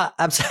 I don't know.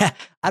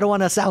 I don't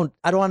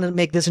want to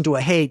make this into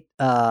a hate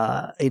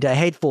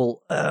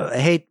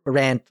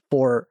rant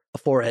for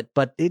it.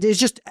 But it is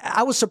just,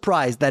 I was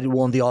surprised that it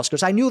won the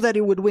Oscars. I knew that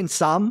it would win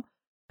some,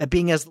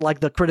 being as like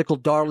the critical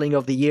darling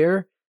of the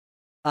year.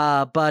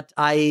 But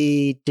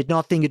I did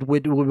not think it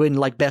would win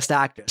like Best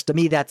Actress. To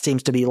me, that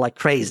seems to be like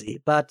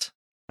crazy. But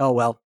oh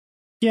well.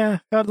 Yeah,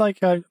 I'm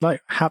like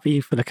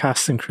happy for the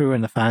cast and crew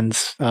and the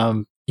fans.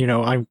 I'll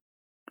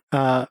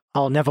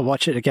never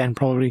watch it again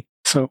probably.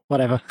 So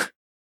whatever.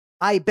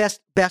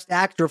 Best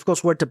actor, of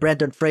course, went to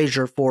Brendan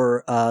Fraser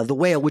for The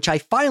Whale, which I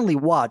finally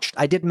watched.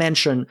 I did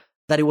mention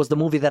that it was the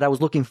movie that I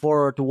was looking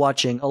forward to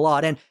watching a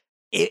lot, and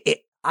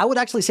I would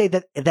actually say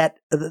that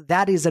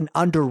is an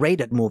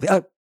underrated movie.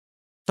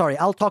 sorry,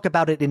 I'll talk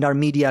about it in our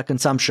media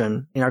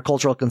consumption, in our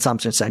cultural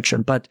consumption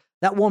section. But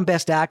that won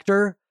Best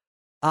Actor,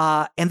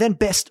 and then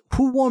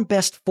who won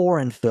Best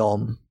Foreign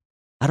Film?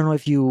 I don't know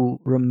if you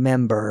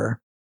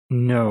remember.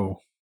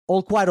 No.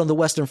 All Quiet on the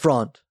Western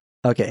Front.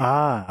 Okay.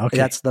 Okay.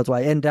 That's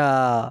why. And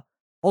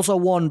also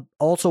won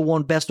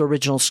Best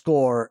Original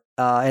Score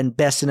and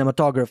Best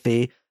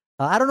Cinematography.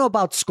 I don't know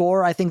about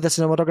score. I think the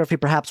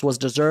cinematography perhaps was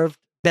deserved.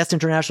 Best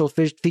International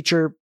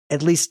Feature,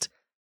 at least.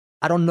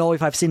 I don't know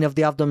if I've seen of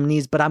the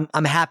nominees, but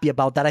I'm happy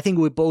about that. I think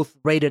we both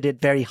rated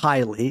it very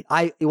highly.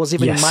 It was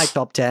even in my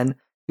top 10.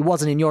 It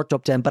wasn't in your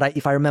top 10, but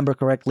if I remember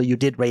correctly, you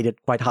did rate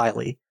it quite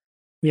highly.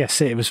 Yes,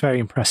 it was very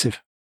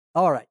impressive.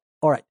 All right.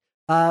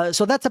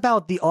 So that's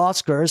about the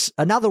Oscars.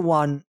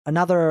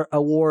 Another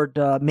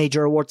award,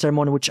 major award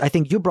ceremony, which I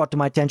think you brought to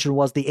my attention,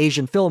 was the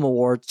Asian Film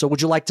Awards. So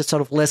would you like to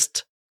sort of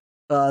list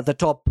the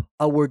top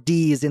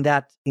awardees in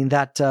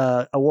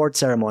that award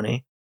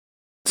ceremony?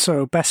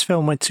 So Best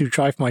Film went to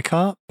Drive My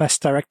Car.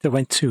 Best Director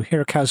went to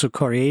Hirokazu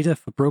Koreeda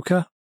for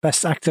Broker.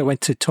 Best Actor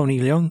went to Tony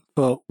Leung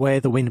for Where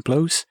the Wind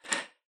Blows.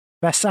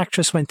 Best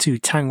Actress went to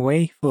Tang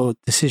Wei for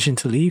Decision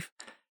to Leave.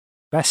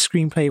 Best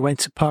Screenplay went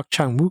to Park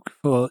Chan-wook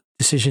for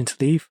Decision to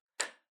Leave.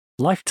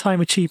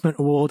 Lifetime Achievement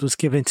Award was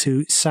given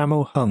to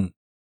Sammo Hung.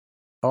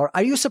 Or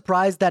are you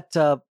surprised that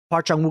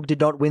Park Chan-wook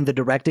did not win the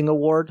directing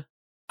award?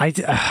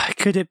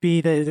 Could it be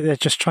that they're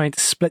just trying to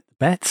split the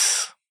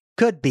bets?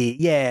 Could be,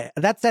 yeah.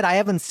 That said, I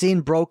haven't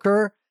seen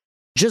Broker,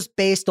 just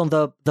based on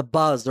the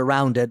buzz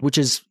around it, which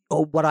is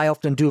what I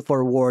often do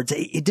for awards.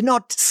 It did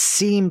not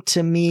seem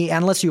to me,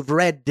 unless you've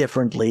read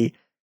differently,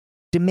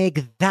 to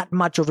make that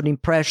much of an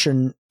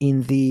impression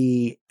in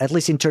the, at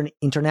least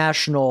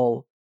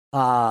international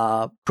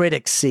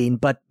critics scene.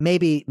 But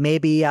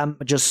maybe I'm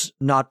just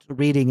not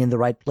reading in the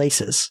right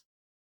places.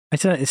 I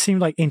don't know, it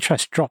seemed like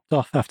interest dropped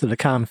off after the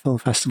Cannes Film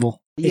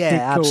Festival. It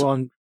did go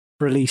on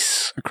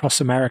release across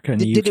America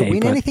and the UK. Did it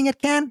win anything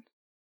at Cannes?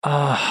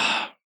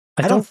 I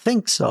don't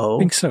think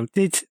so.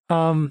 Did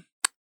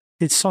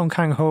Song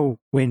Kang-ho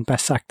win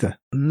Best Actor?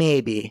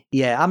 Maybe.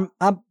 Yeah.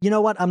 I'm. You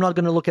know what? I'm not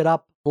going to look it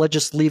up. Let's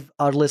just leave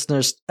our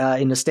listeners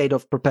in a state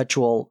of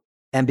perpetual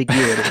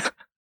ambiguity.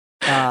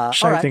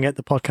 Shouting at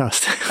the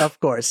podcast. Of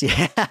course.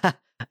 Yeah.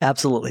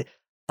 Absolutely.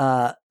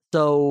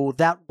 So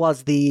that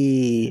was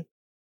the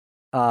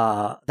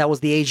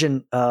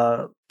Asian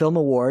Film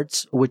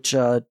Awards, which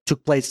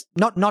took place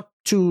not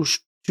too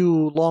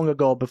long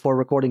ago before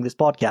recording this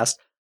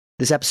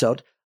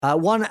episode.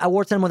 One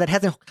award ceremony that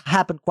hasn't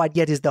happened quite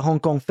yet is the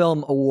Hong Kong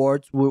Film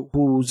Awards,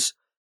 whose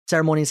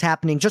ceremony is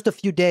happening just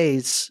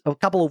a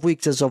couple of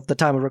weeks as of the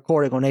time of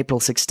recording on April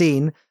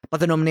 16, but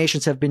the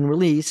nominations have been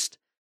released.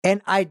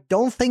 And I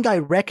don't think I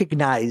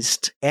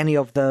recognized any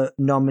of the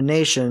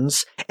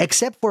nominations,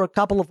 except for a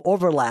couple of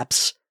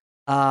overlaps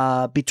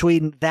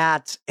between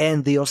that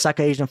and the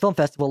Osaka Asian Film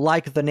Festival,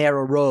 like The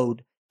Narrow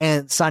Road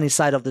and Sunny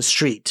Side of the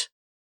Street,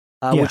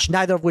 which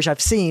neither of which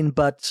I've seen,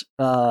 but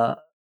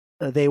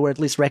they were at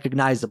least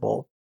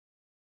recognizable.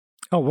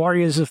 Oh,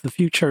 Warriors of the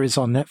Future is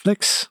on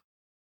Netflix.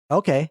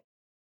 Okay.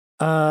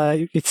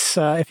 It's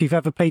if you've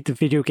ever played the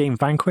video game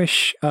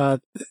Vanquish,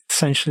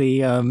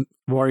 essentially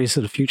Warriors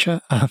of the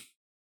Future.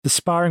 The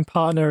sparring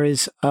partner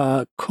is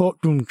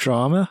Courtroom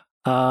Drama,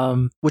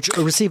 which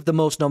received the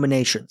most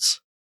nominations.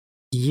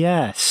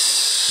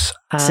 Yes,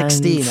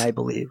 16, I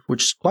believe,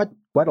 which is quite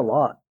a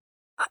lot.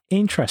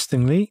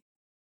 Interestingly,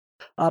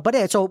 but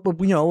yeah, so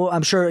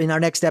I'm sure in our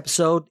next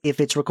episode, if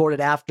it's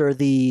recorded after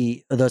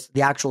the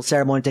actual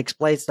ceremony takes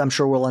place, I'm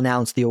sure we'll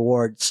announce the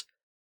awards,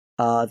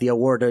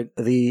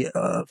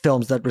 the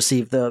films that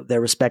receive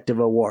their respective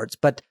awards.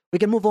 But we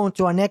can move on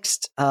to our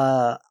next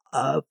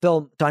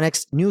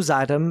news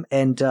item,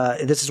 and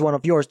this is one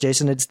of yours,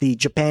 Jason. It's the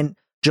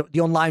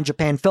online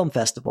Japan Film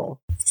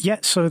Festival. Yeah,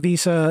 so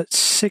these are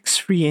 6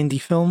 free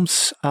indie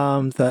films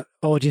that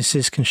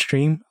audiences can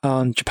stream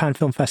on Japan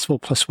Film Festival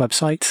Plus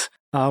website.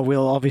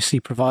 We'll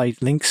obviously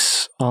provide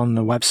links on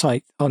the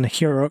website, on the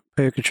Hero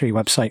Purgatory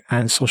website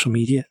and social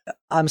media.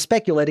 I'm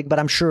speculating, but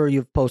I'm sure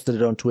you've posted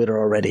it on Twitter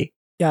already.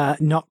 Yeah,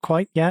 not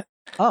quite yet.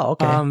 Oh,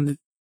 okay.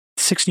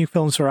 6 new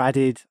films were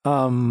added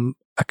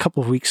a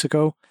couple of weeks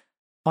ago.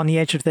 On the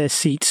Edge of Their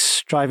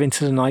Seats, Drive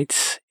Into the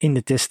Night, In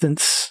the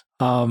Distance.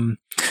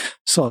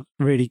 So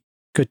really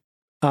good,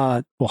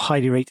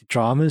 highly rated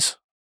dramas.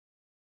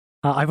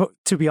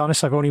 To be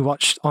honest, I've only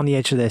watched On the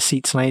Edge of Their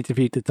Seats, and I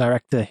interviewed the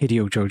director,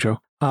 Hideo Jojo.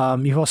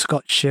 You've also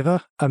got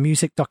Shiver, a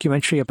music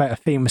documentary about a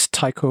famous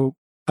taiko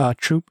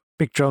troupe,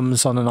 Big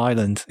Drums on an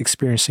Island,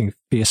 Experiencing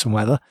Fearsome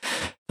Weather,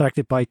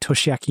 directed by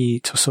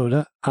Toshiaki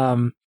Tosoda.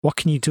 What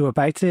Can You Do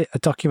About It? A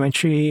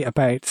documentary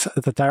about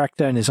the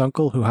director and his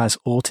uncle who has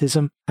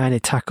autism, and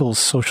it tackles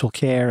social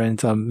care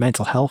and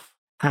mental health.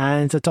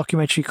 And a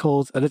documentary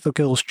called A Little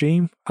Girl's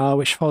Dream,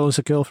 which follows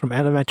a girl from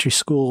elementary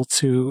school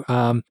to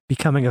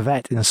becoming a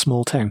vet in a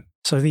small town.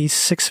 So these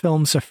 6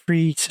 films are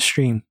free to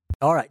stream.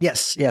 All right.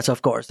 Yes,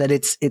 of course. And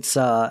it's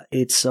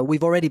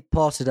we've already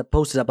posted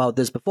about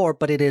this before,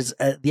 but it is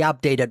the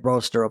updated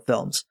roster of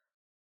films.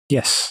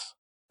 Yes.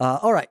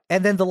 All right.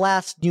 And then the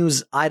last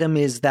news item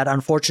is that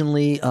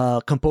unfortunately,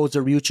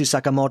 composer Ryuichi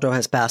Sakamoto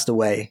has passed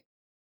away.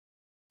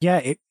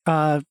 Yeah,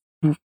 the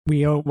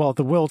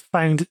world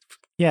found,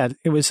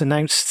 it was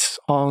announced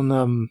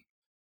on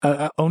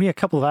only a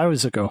couple of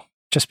hours ago,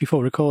 just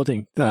before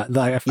recording, that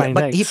I found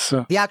out.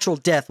 The actual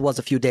death was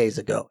a few days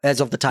ago,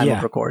 as of the time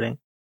of recording.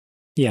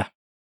 Yeah.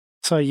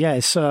 So,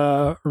 it's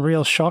a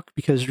real shock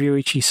because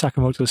Ryuichi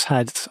Sakamoto's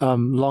had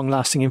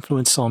long-lasting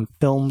influence on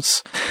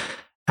films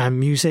and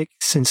music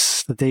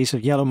since the days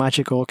of Yellow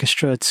Magic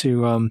Orchestra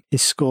to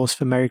his scores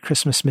for Merry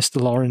Christmas,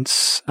 Mr.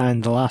 Lawrence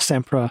and The Last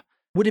Emperor.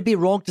 Would it be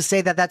wrong to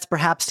say that that's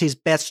perhaps his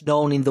best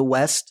known in the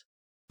West?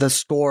 The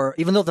score,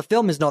 even though the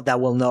film is not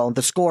that well known,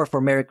 the score for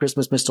Merry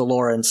Christmas, Mr.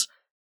 Lawrence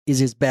is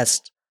his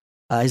best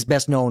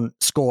known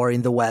score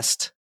in the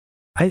West.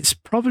 It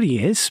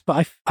probably is,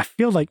 but I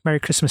feel like Merry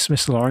Christmas,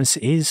 Mr. Lawrence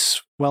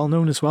is well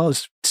known as well.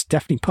 It's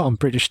definitely put on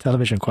British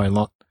television quite a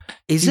lot.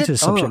 Is it? The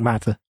subject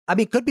matter. I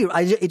mean, it could be.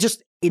 It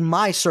just, in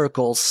my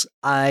circles,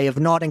 I have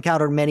not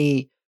encountered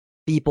many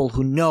people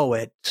who know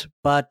it,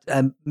 but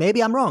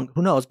maybe I'm wrong.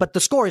 Who knows? But the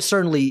score is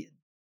certainly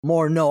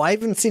more known. I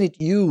haven't seen it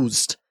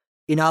used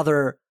in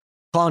other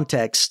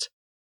contexts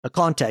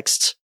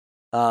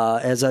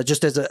as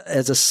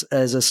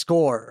a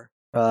score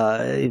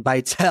by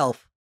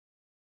itself.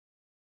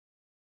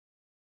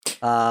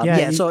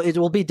 So it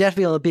will be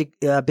definitely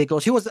a big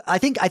loss. I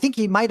think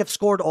he might have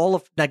scored all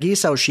of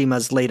Nagisa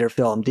Oshima's later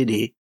film, did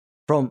he?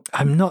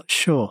 I'm not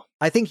sure.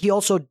 I think he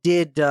also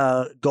did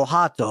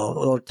Gohato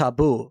or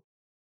Taboo.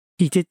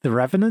 He did The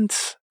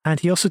Revenant, and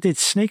he also did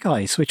Snake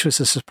Eyes, which was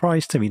a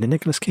surprise to me, the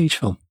Nicolas Cage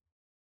film.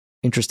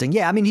 Interesting.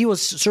 Yeah, I mean, he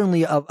was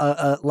certainly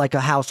like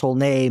a household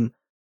name.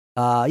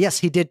 Yes,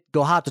 he did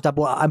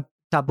Gohato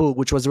Taboo,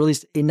 which was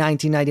released in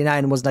 1999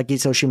 and was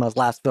Nagisa Oshima's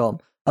last film.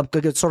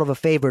 It's sort of a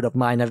favorite of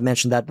mine. I've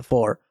mentioned that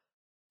before.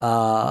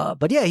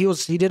 But yeah,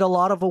 he did a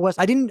lot of a West.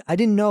 I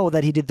didn't know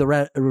that he did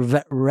the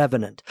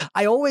Revenant.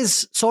 I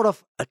always sort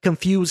of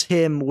confuse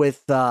him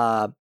with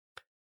Joe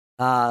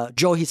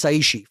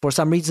Hisaishi. For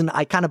some reason,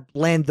 I kind of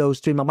blend those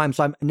two in my mind.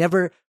 So I'm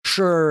never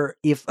sure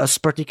if a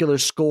particular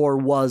score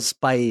was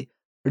by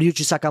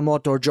Ryuichi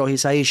Sakamoto or Joe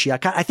Hisaishi.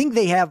 I think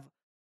they have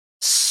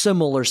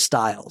similar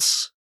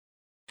styles.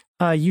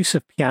 Use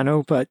of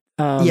piano, but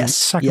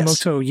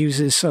Sakamoto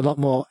uses a lot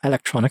more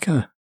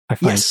electronica, I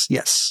find.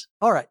 Yes.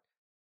 All right.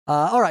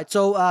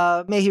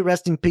 So may he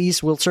rest in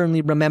peace. We'll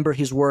certainly remember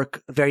his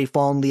work very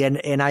fondly,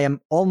 and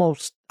I'm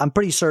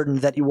pretty certain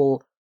that he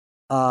will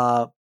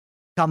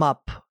come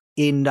up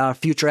in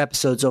future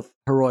episodes of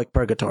Heroic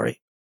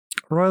Purgatory.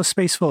 Royal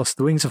Space Force,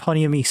 The Wings of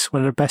Honeyamese,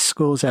 one of the best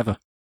scores ever.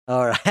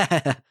 All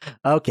right.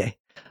 Okay.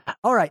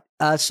 All right.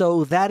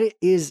 So that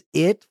is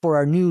it for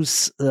our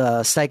news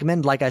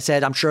segment. Like I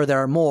said, I'm sure there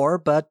are more,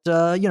 but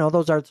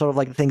those are sort of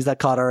like the things that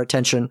caught our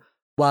attention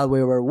while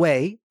we were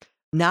away.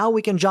 Now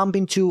we can jump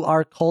into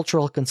our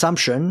cultural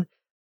consumption.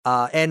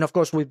 And of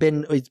course,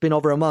 it's been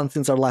over a month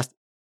since our last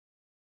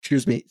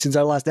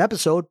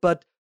episode,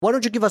 but why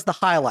don't you give us the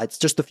highlights,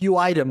 just a few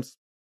items,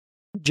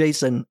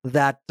 Jason,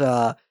 that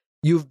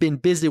you've been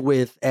busy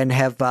with and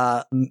have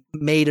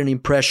made an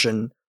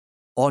impression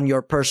on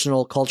your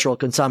personal cultural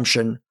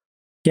consumption.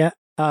 Yeah,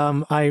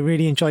 I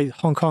really enjoyed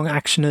Hong Kong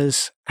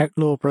actioners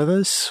Outlaw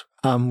Brothers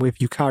with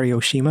Yukari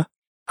Oshima.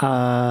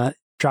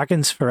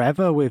 Dragons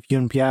Forever with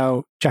Yun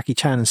Biao, Jackie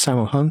Chan, and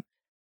Sammo Hung.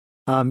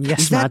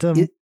 Yes,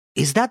 Madam.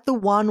 Is that the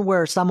one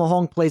where Sammo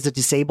Hung plays a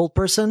disabled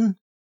person?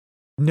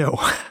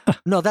 No.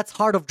 No, that's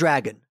Heart of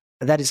Dragon.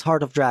 That is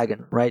Heart of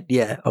Dragon, right?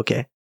 Yeah,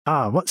 okay.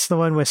 What's the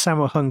one where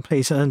Sammo Hung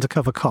plays an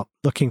undercover cop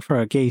looking for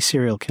a gay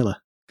serial killer?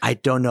 I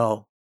don't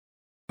know.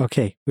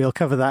 Okay, we'll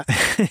cover that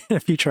in a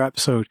future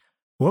episode.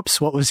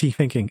 Whoops, what was he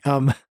thinking?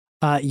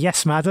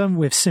 Yes, Madam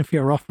with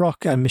Cynthia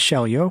Rothrock and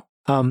Michelle Yeoh.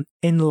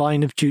 In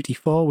Line of Duty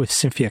 4 with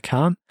Cynthia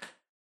Khan.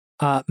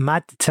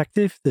 Mad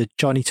Detective, the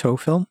Johnny To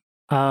film.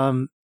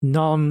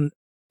 Non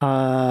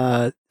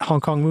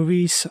Hong Kong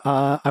movies.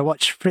 I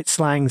watched Fritz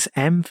Lang's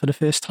M for the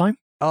first time.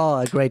 Oh,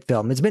 a great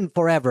film. It's been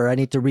forever. I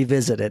need to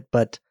revisit it,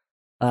 but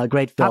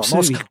great film.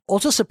 Absolutely.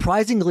 Also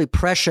surprisingly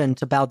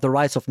prescient about the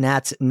rise of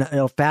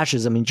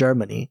fascism in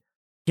Germany.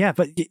 Yeah,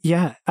 but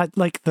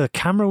like the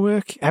camera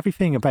work,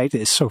 everything about it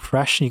is so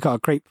fresh, and you got a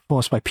great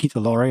performance by Peter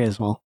Lorre as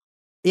well.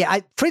 Yeah,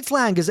 Fritz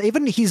Lang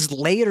even his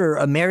later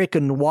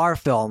American noir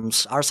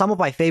films are some of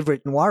my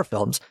favorite noir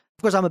films.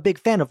 Of course, I'm a big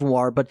fan of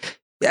noir, but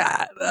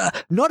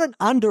not an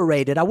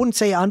underrated. I wouldn't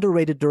say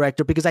underrated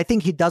director because I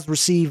think he does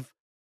receive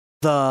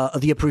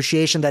the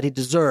appreciation that he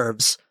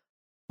deserves.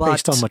 But,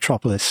 based on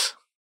Metropolis.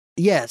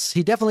 Yes,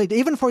 he definitely,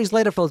 even for his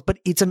later films, but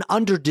it's an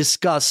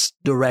under-discussed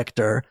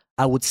director,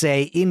 I would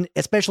say,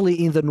 especially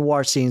in the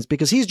noir scenes,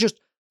 because he's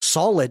just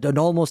solid in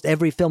almost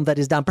every film that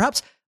is done.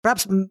 Perhaps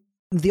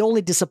the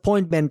only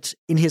disappointment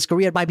in his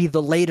career might be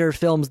the later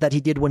films that he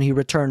did when he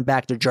returned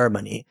back to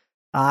Germany.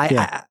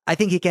 I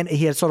think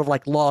he had sort of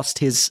like lost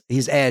his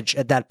edge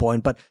at that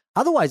point, but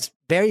otherwise,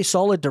 very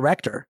solid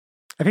director.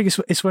 I think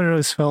it's one of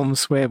those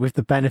films where, with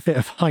the benefit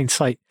of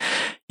hindsight,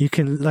 you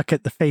can look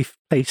at the faith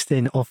placed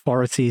in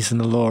authorities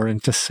and the law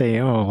and just say,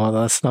 oh, well,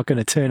 that's not going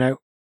to turn out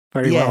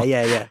very well.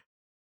 Yeah.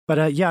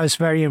 But yeah, I was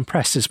very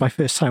impressed. It's my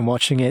first time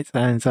watching it,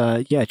 and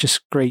yeah,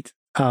 just great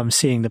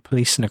seeing the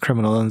police in the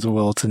criminal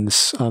underworld and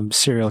this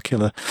serial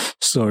killer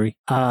story.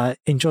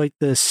 Enjoyed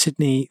the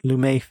Sidney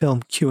Lumet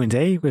film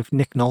Q&A with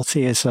Nick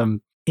Nolte as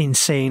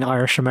insane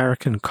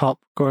Irish-American cop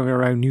going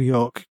around New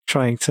York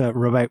trying to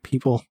rub out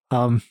people.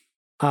 The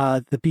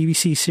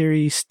BBC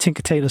series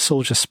Tinker Tailor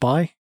Soldier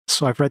Spy.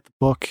 So I've read the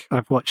book,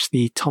 I've watched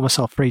the Thomas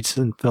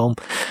Alfredson film,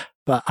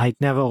 but I'd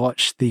never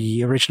watched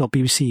the original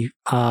BBC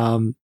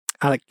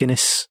Alec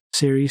Guinness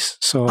series.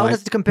 So how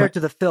does it compare to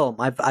the film?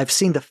 I've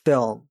seen the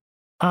film.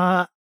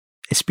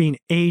 It's been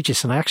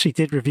ages, and I actually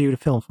did review the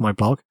film for my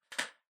blog.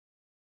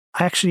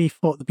 I actually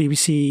thought the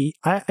BBC,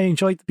 I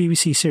enjoyed the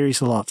BBC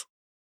series a lot.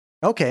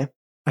 Okay.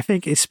 I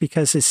think it's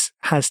because it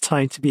has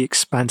time to be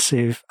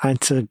expansive and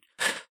to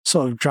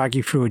sort of drag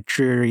you through a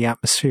dreary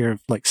atmosphere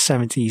of like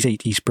 70s,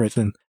 80s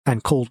Britain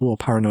and Cold War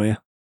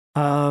paranoia.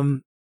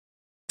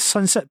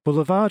 Sunset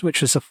Boulevard,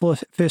 which was a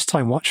first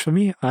time watch for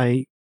me.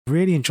 I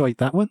really enjoyed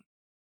that one.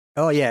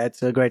 Oh yeah,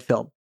 it's a great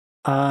film.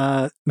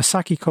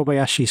 Masaki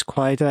Kobayashi's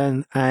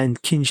Kwaidan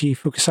and Kinji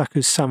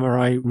Fukasaku's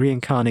Samurai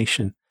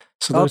Reincarnation.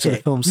 So those are the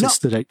films that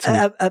stood out to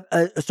me.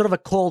 A sort of a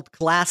cult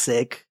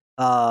classic,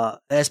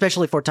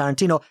 especially for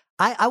Tarantino.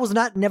 I was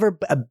never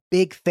a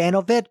big fan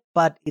of it,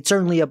 but it's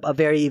certainly a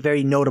very,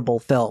 very notable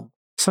film.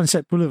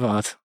 Sunset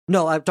Boulevard?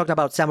 No, I've talked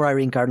about Samurai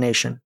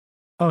Reincarnation.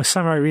 Oh,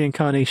 Samurai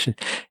Reincarnation.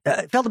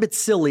 It felt a bit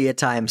silly at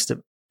times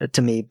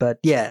to me, but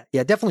yeah,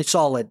 definitely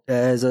solid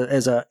as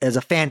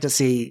a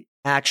fantasy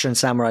action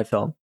samurai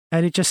film.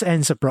 And it just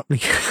ends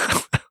abruptly.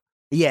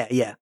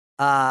 Yeah.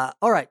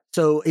 All right.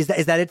 So is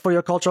that it for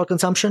your cultural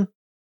consumption?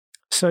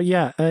 So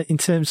yeah, in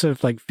terms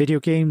of like video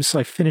games,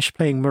 I finished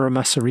playing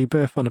Muramasa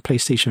Rebirth on a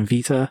PlayStation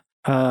Vita.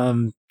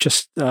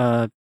 Just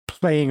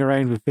playing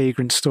around with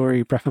Vagrant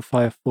Story, Breath of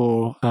Fire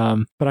 4.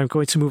 But I'm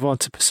going to move on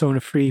to Persona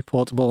 3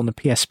 Portable on the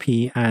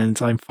PSP, and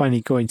I'm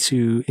finally going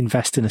to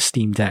invest in a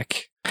Steam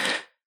Deck.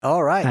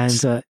 All right.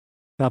 And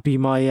that'll be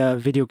my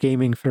video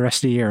gaming for the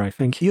rest of the year, I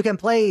think. You can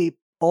play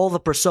all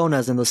the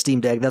Personas in the Steam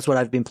Deck. That's what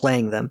I've been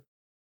playing them.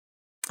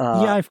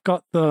 Yeah, I've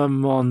got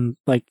them on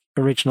like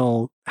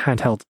original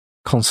handheld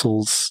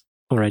consoles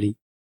already.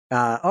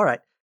 All right.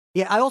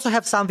 Yeah, I also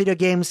have some video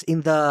games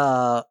in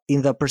my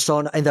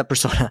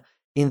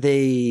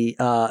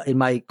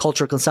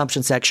cultural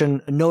consumption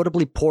section,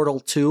 notably Portal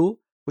 2,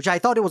 which I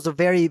thought it was a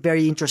very,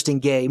 very interesting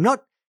game.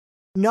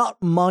 Not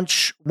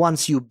much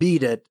once you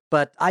beat it,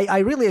 but I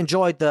really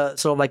enjoyed the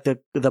sort of like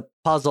the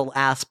puzzle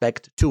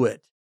aspect to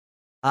it.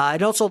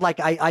 And also, like,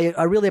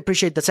 I really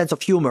appreciate the sense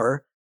of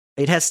humor.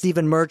 It has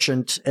Stephen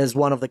Merchant as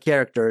one of the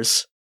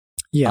characters.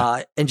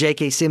 Yeah. And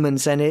J.K.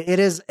 Simmons. And it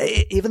is,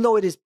 even though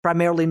it is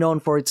primarily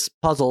known for its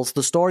puzzles,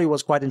 the story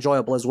was quite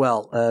enjoyable as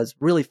well. It's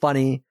really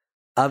funny.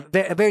 A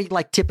very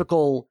like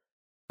typical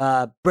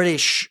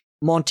British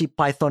Monty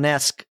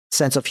Python-esque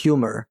sense of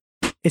humor.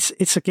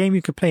 It's a game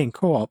you could play in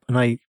co-op, and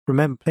I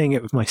remember playing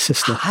it with my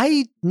sister.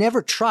 I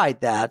never tried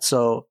that,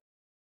 so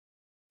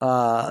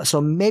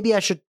maybe I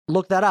should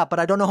look that up, but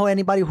I don't know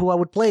anybody who I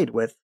would play it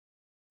with.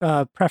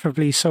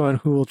 Preferably someone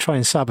who will try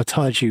and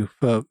sabotage you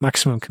for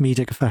maximum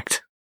comedic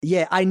effect.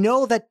 Yeah, I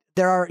know that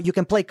you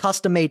can play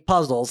custom-made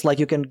puzzles, like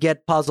you can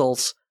get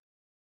puzzles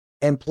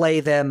and play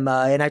them,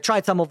 and I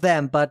tried some of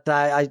them, but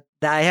I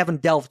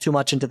haven't delved too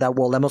much into that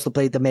world. I mostly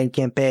played the main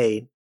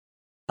campaign.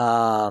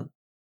 And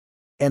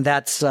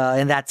that's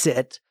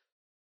it.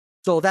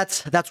 So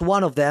that's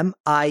one of them.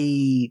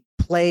 I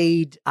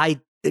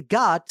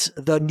got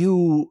the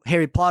new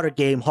Harry Potter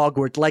game,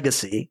 Hogwarts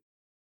Legacy,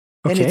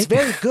 and it's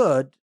very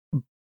good,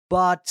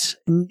 but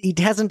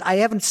I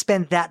haven't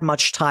spent that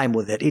much time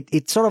with it.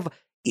 It's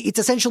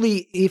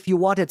essentially if you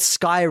wanted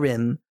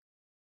Skyrim,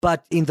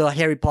 but in the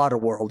Harry Potter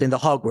world, in the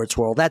Hogwarts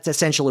world. That's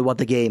essentially what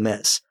the game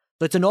is.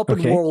 So it's an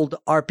open world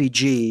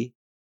RPG,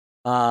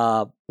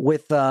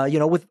 with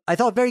I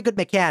thought very good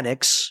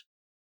mechanics.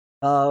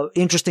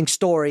 Interesting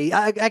story.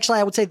 Actually,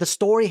 I would say the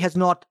story has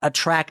not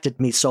attracted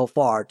me so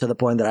far to the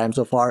point that I am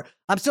so far.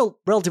 I'm still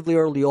relatively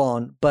early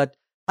on, but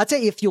I'd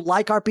say if you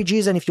like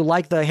RPGs and if you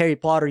like the Harry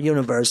Potter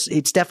universe,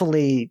 it's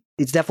definitely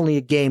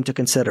a game to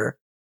consider.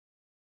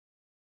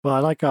 Well, I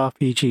like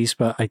RPGs,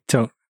 but I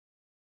don't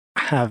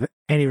have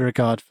any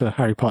regard for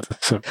Harry Potter.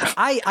 So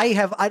I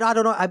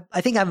don't know.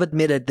 I think I've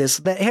admitted this.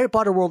 The Harry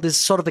Potter world is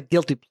sort of a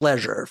guilty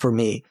pleasure for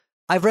me.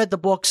 I've read the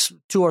books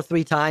 2 or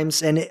 3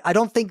 times, and I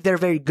don't think they're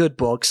very good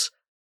books,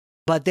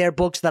 but they're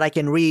books that I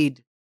can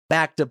read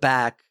back to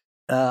back.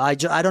 I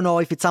don't know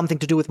if it's something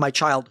to do with my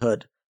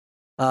childhood,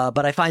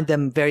 but I find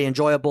them very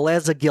enjoyable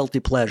as a guilty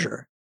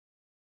pleasure.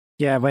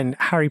 Yeah, when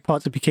Harry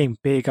Potter became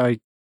big, I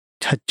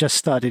had just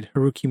started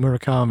Haruki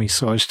Murakami,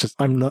 so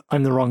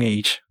I'm the wrong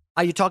age.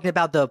 Are you talking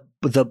about the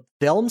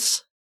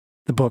films?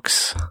 The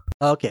books.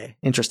 Okay,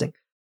 interesting.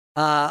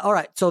 All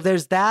right, so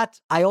there's that.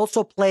 I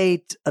also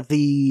played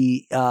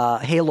the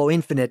Halo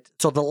Infinite.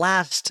 So the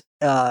last,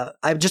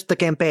 just the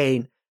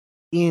campaign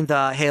in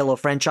the Halo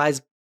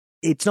franchise.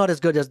 It's not as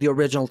good as the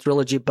original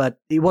trilogy, but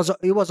it was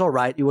all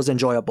right. It was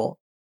enjoyable.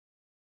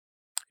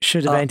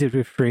 Should have ended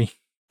with 3.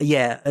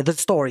 Yeah, the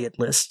story at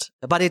least.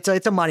 But it's a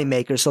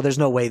moneymaker, so there's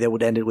no way they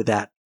would end it with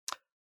that.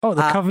 Oh,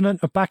 the Covenant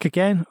are back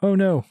again? Oh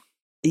no.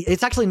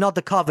 It's actually not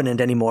the Covenant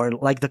anymore.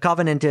 Like, the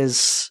Covenant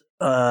is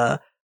the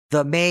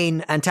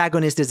main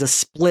antagonist is a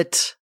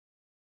split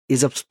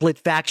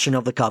faction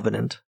of the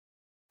Covenant.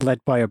 Led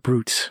by a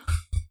brute.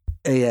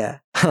 Yeah.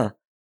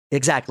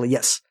 Exactly,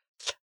 yes.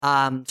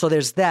 So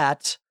there's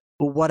that.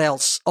 What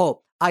else?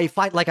 Oh, I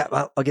fight like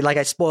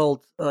I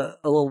spoiled a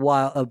little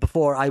while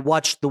before. I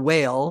watched The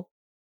Whale,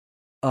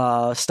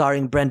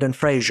 starring Brendan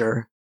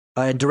Fraser,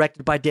 and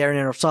directed by Darren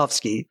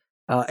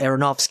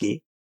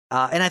Aronofsky.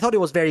 And I thought it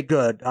was very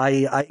good.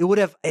 It would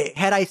have,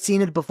 had I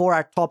seen it before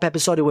our top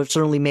episode, it would have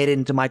certainly made it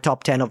into my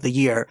top 10 of the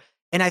year.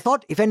 And I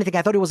thought, if anything,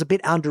 it was a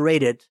bit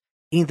underrated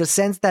in the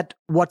sense that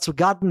what's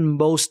gotten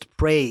most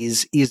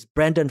praise is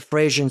Brendan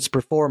Fraser's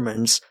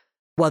performance,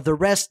 while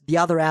the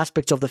other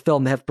aspects of the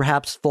film have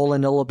perhaps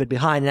fallen a little bit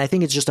behind. And I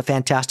think it's just a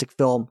fantastic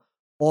film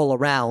all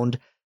around.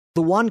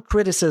 The one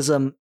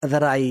criticism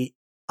that I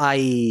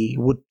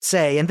would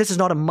say, and this is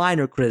not a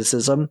minor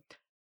criticism,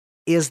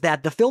 is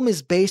that the film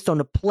is based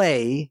on a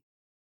play,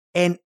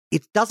 and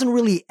it doesn't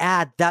really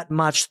add that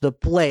much to the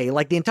play.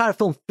 Like, the entire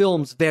film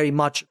feels very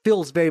much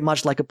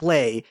like a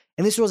play,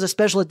 and this was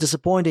especially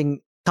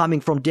disappointing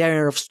coming from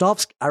Darren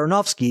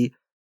Aronofsky,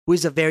 who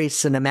is a very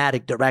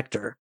cinematic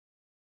director.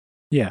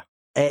 Yeah.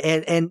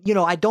 And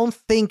I don't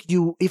think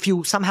if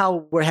you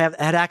somehow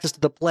had access to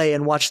the play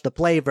and watched the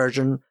play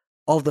version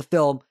of the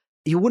film,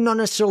 you would not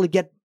necessarily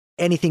get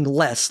anything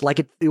less. Like,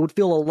 it would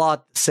feel a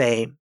lot the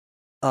same.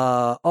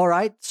 All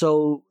right,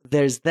 so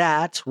there's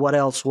that. What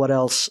else?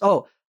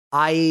 Oh,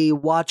 I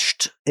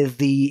watched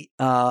the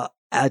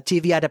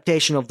TV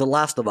adaptation of The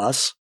Last of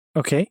Us.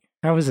 Okay,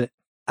 how was it?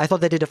 I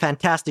thought they did a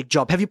fantastic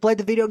job. Have you played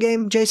the video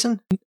game,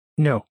 Jason?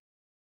 No.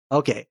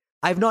 Okay.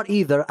 I've not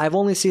either. I've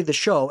only seen the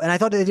show, and I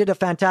thought they did a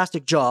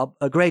fantastic job,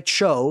 a great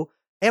show.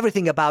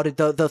 Everything about it,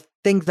 the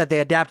things that they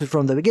adapted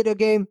from the video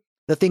game,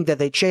 the thing that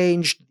they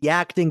changed, the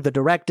acting, the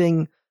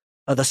directing,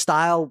 the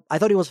style. I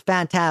thought it was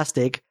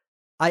fantastic.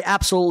 I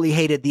absolutely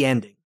hated the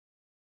ending.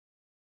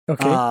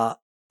 Okay.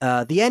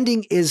 The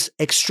ending is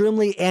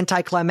extremely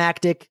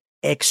anticlimactic,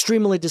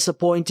 extremely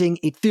disappointing.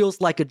 It feels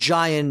like a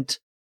giant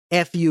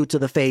FU to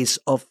the face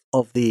of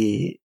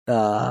the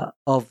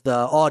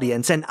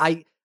audience. And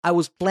I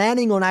was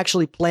planning on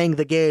actually playing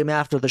the game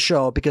after the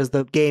show because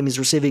the game is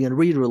receiving a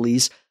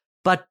re-release,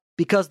 but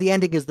because the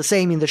ending is the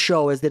same in the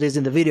show as it is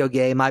in the video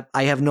game,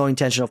 I have no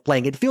intention of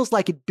playing. It feels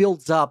like it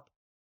builds up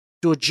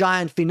to a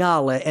giant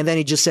finale, and then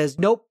he just says,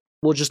 nope,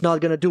 we're just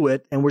not going to do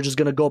it, and we're just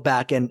going to go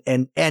back and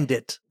end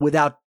it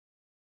without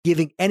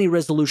giving any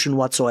resolution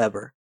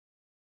whatsoever.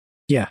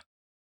 Yeah.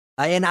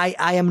 And I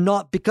am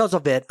not, because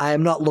of it, I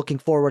am not looking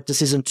forward to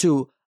season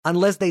 2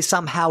 unless they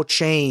somehow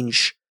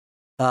change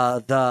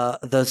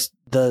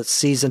the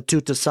season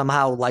 2 to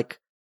somehow like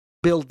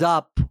build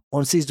up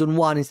on season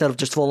 1 instead of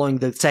just following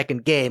the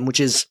second game, which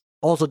is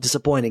also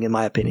disappointing in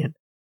my opinion.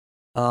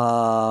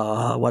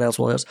 What else?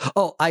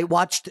 Oh, I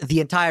watched the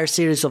entire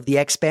series of The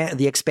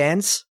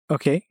Expanse.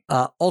 Okay.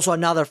 Also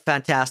another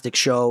fantastic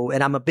show,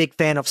 and I'm a big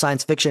fan of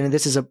science fiction, and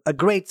this is a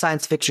great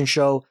science fiction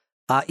show.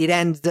 It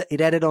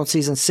ended on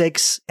season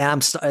 6,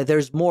 and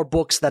there's more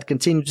books that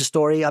continue the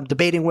story. I'm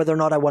debating whether or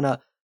not I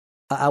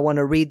want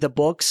to read the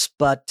books,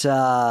 but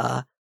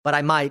I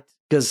might,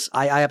 because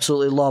I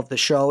absolutely love the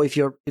show. If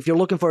you're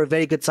looking for a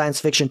very good science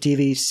fiction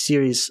TV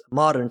series,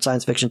 modern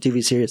science fiction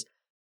TV series,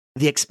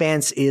 The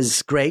Expanse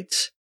is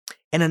great.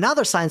 And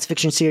another science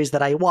fiction series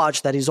that I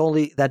watched that is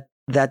only that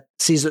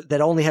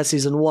only has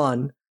season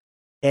 1,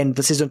 and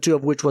the season 2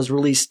 of which was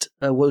released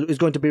is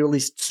going to be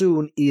released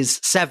soon, is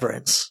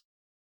Severance.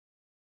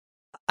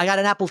 I got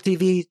an Apple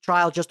TV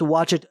trial just to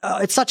watch it.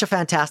 It's such a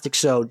fantastic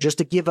show. Just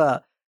to give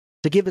a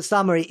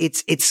summary,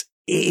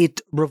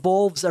 it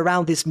revolves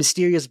around this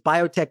mysterious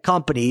biotech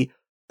company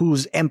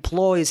whose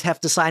employees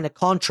have to sign a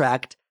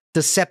contract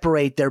to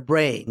separate their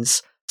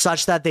brains,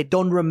 such that they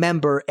don't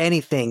remember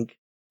anything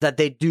that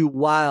they do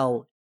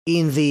while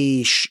in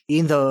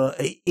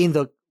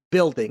the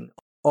building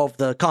of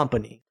the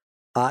company.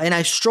 And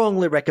I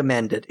strongly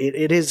recommend it.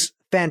 It is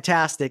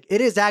fantastic.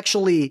 It is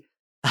actually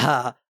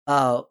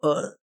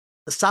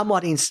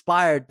somewhat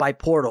inspired by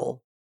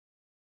Portal.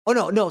 Oh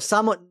no,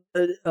 somewhat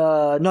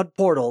not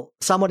Portal.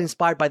 Somewhat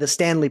inspired by the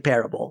Stanley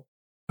Parable.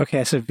 Okay,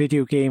 it's a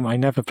video game I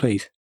never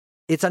played.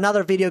 It's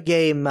another video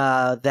game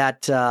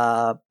that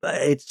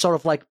it sort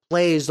of like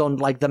plays on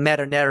like the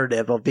meta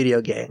narrative of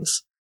video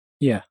games.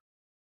 Yeah.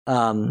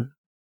 All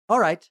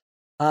right.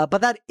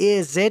 But that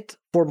is it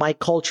for my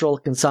cultural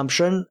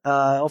consumption.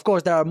 Of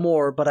course, there are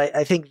more, but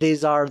I think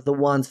these are the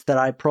ones that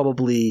I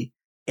probably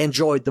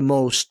enjoyed the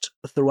most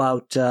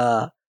throughout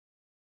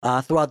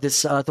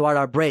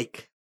our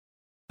break.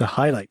 The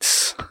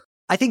highlights.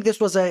 I think this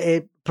was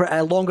a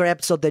longer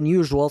episode than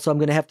usual, so I'm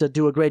going to have to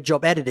do a great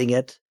job editing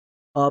it.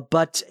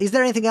 But is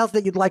there anything else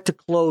that you'd like to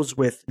close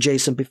with,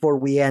 Jason, before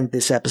we end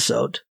this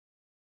episode?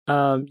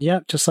 Yeah,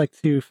 just like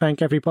to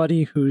thank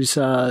everybody who's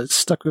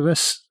stuck with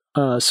us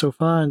so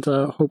far, and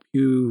hope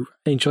you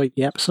enjoyed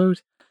the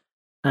episode.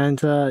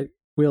 And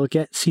we'll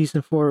get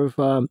season 4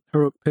 of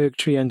Heroic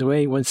Purgatory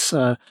underway once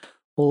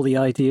all the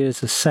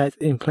ideas are set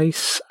in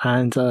place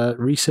and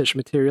research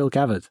material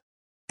gathered.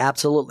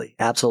 Absolutely.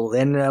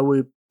 And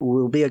we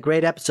will be a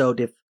great episode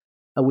if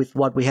with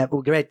what we have,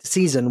 a great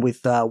season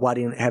with what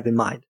you have in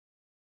mind.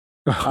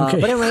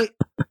 Okay. But anyway,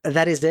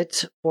 that is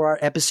it for our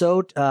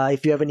episode.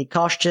 If you have any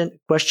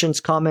questions,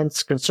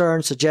 comments,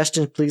 concerns,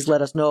 suggestions, please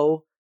let us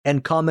know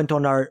and comment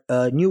on our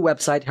new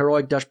website,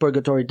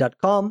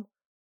 heroic-purgatory.com.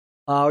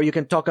 Or you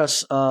can talk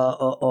us,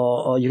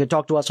 or you can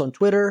talk to us on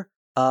Twitter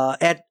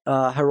at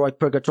Heroic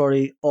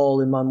Purgatory,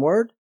 all in one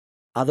word.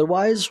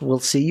 Otherwise, we'll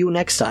see you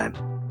next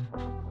time.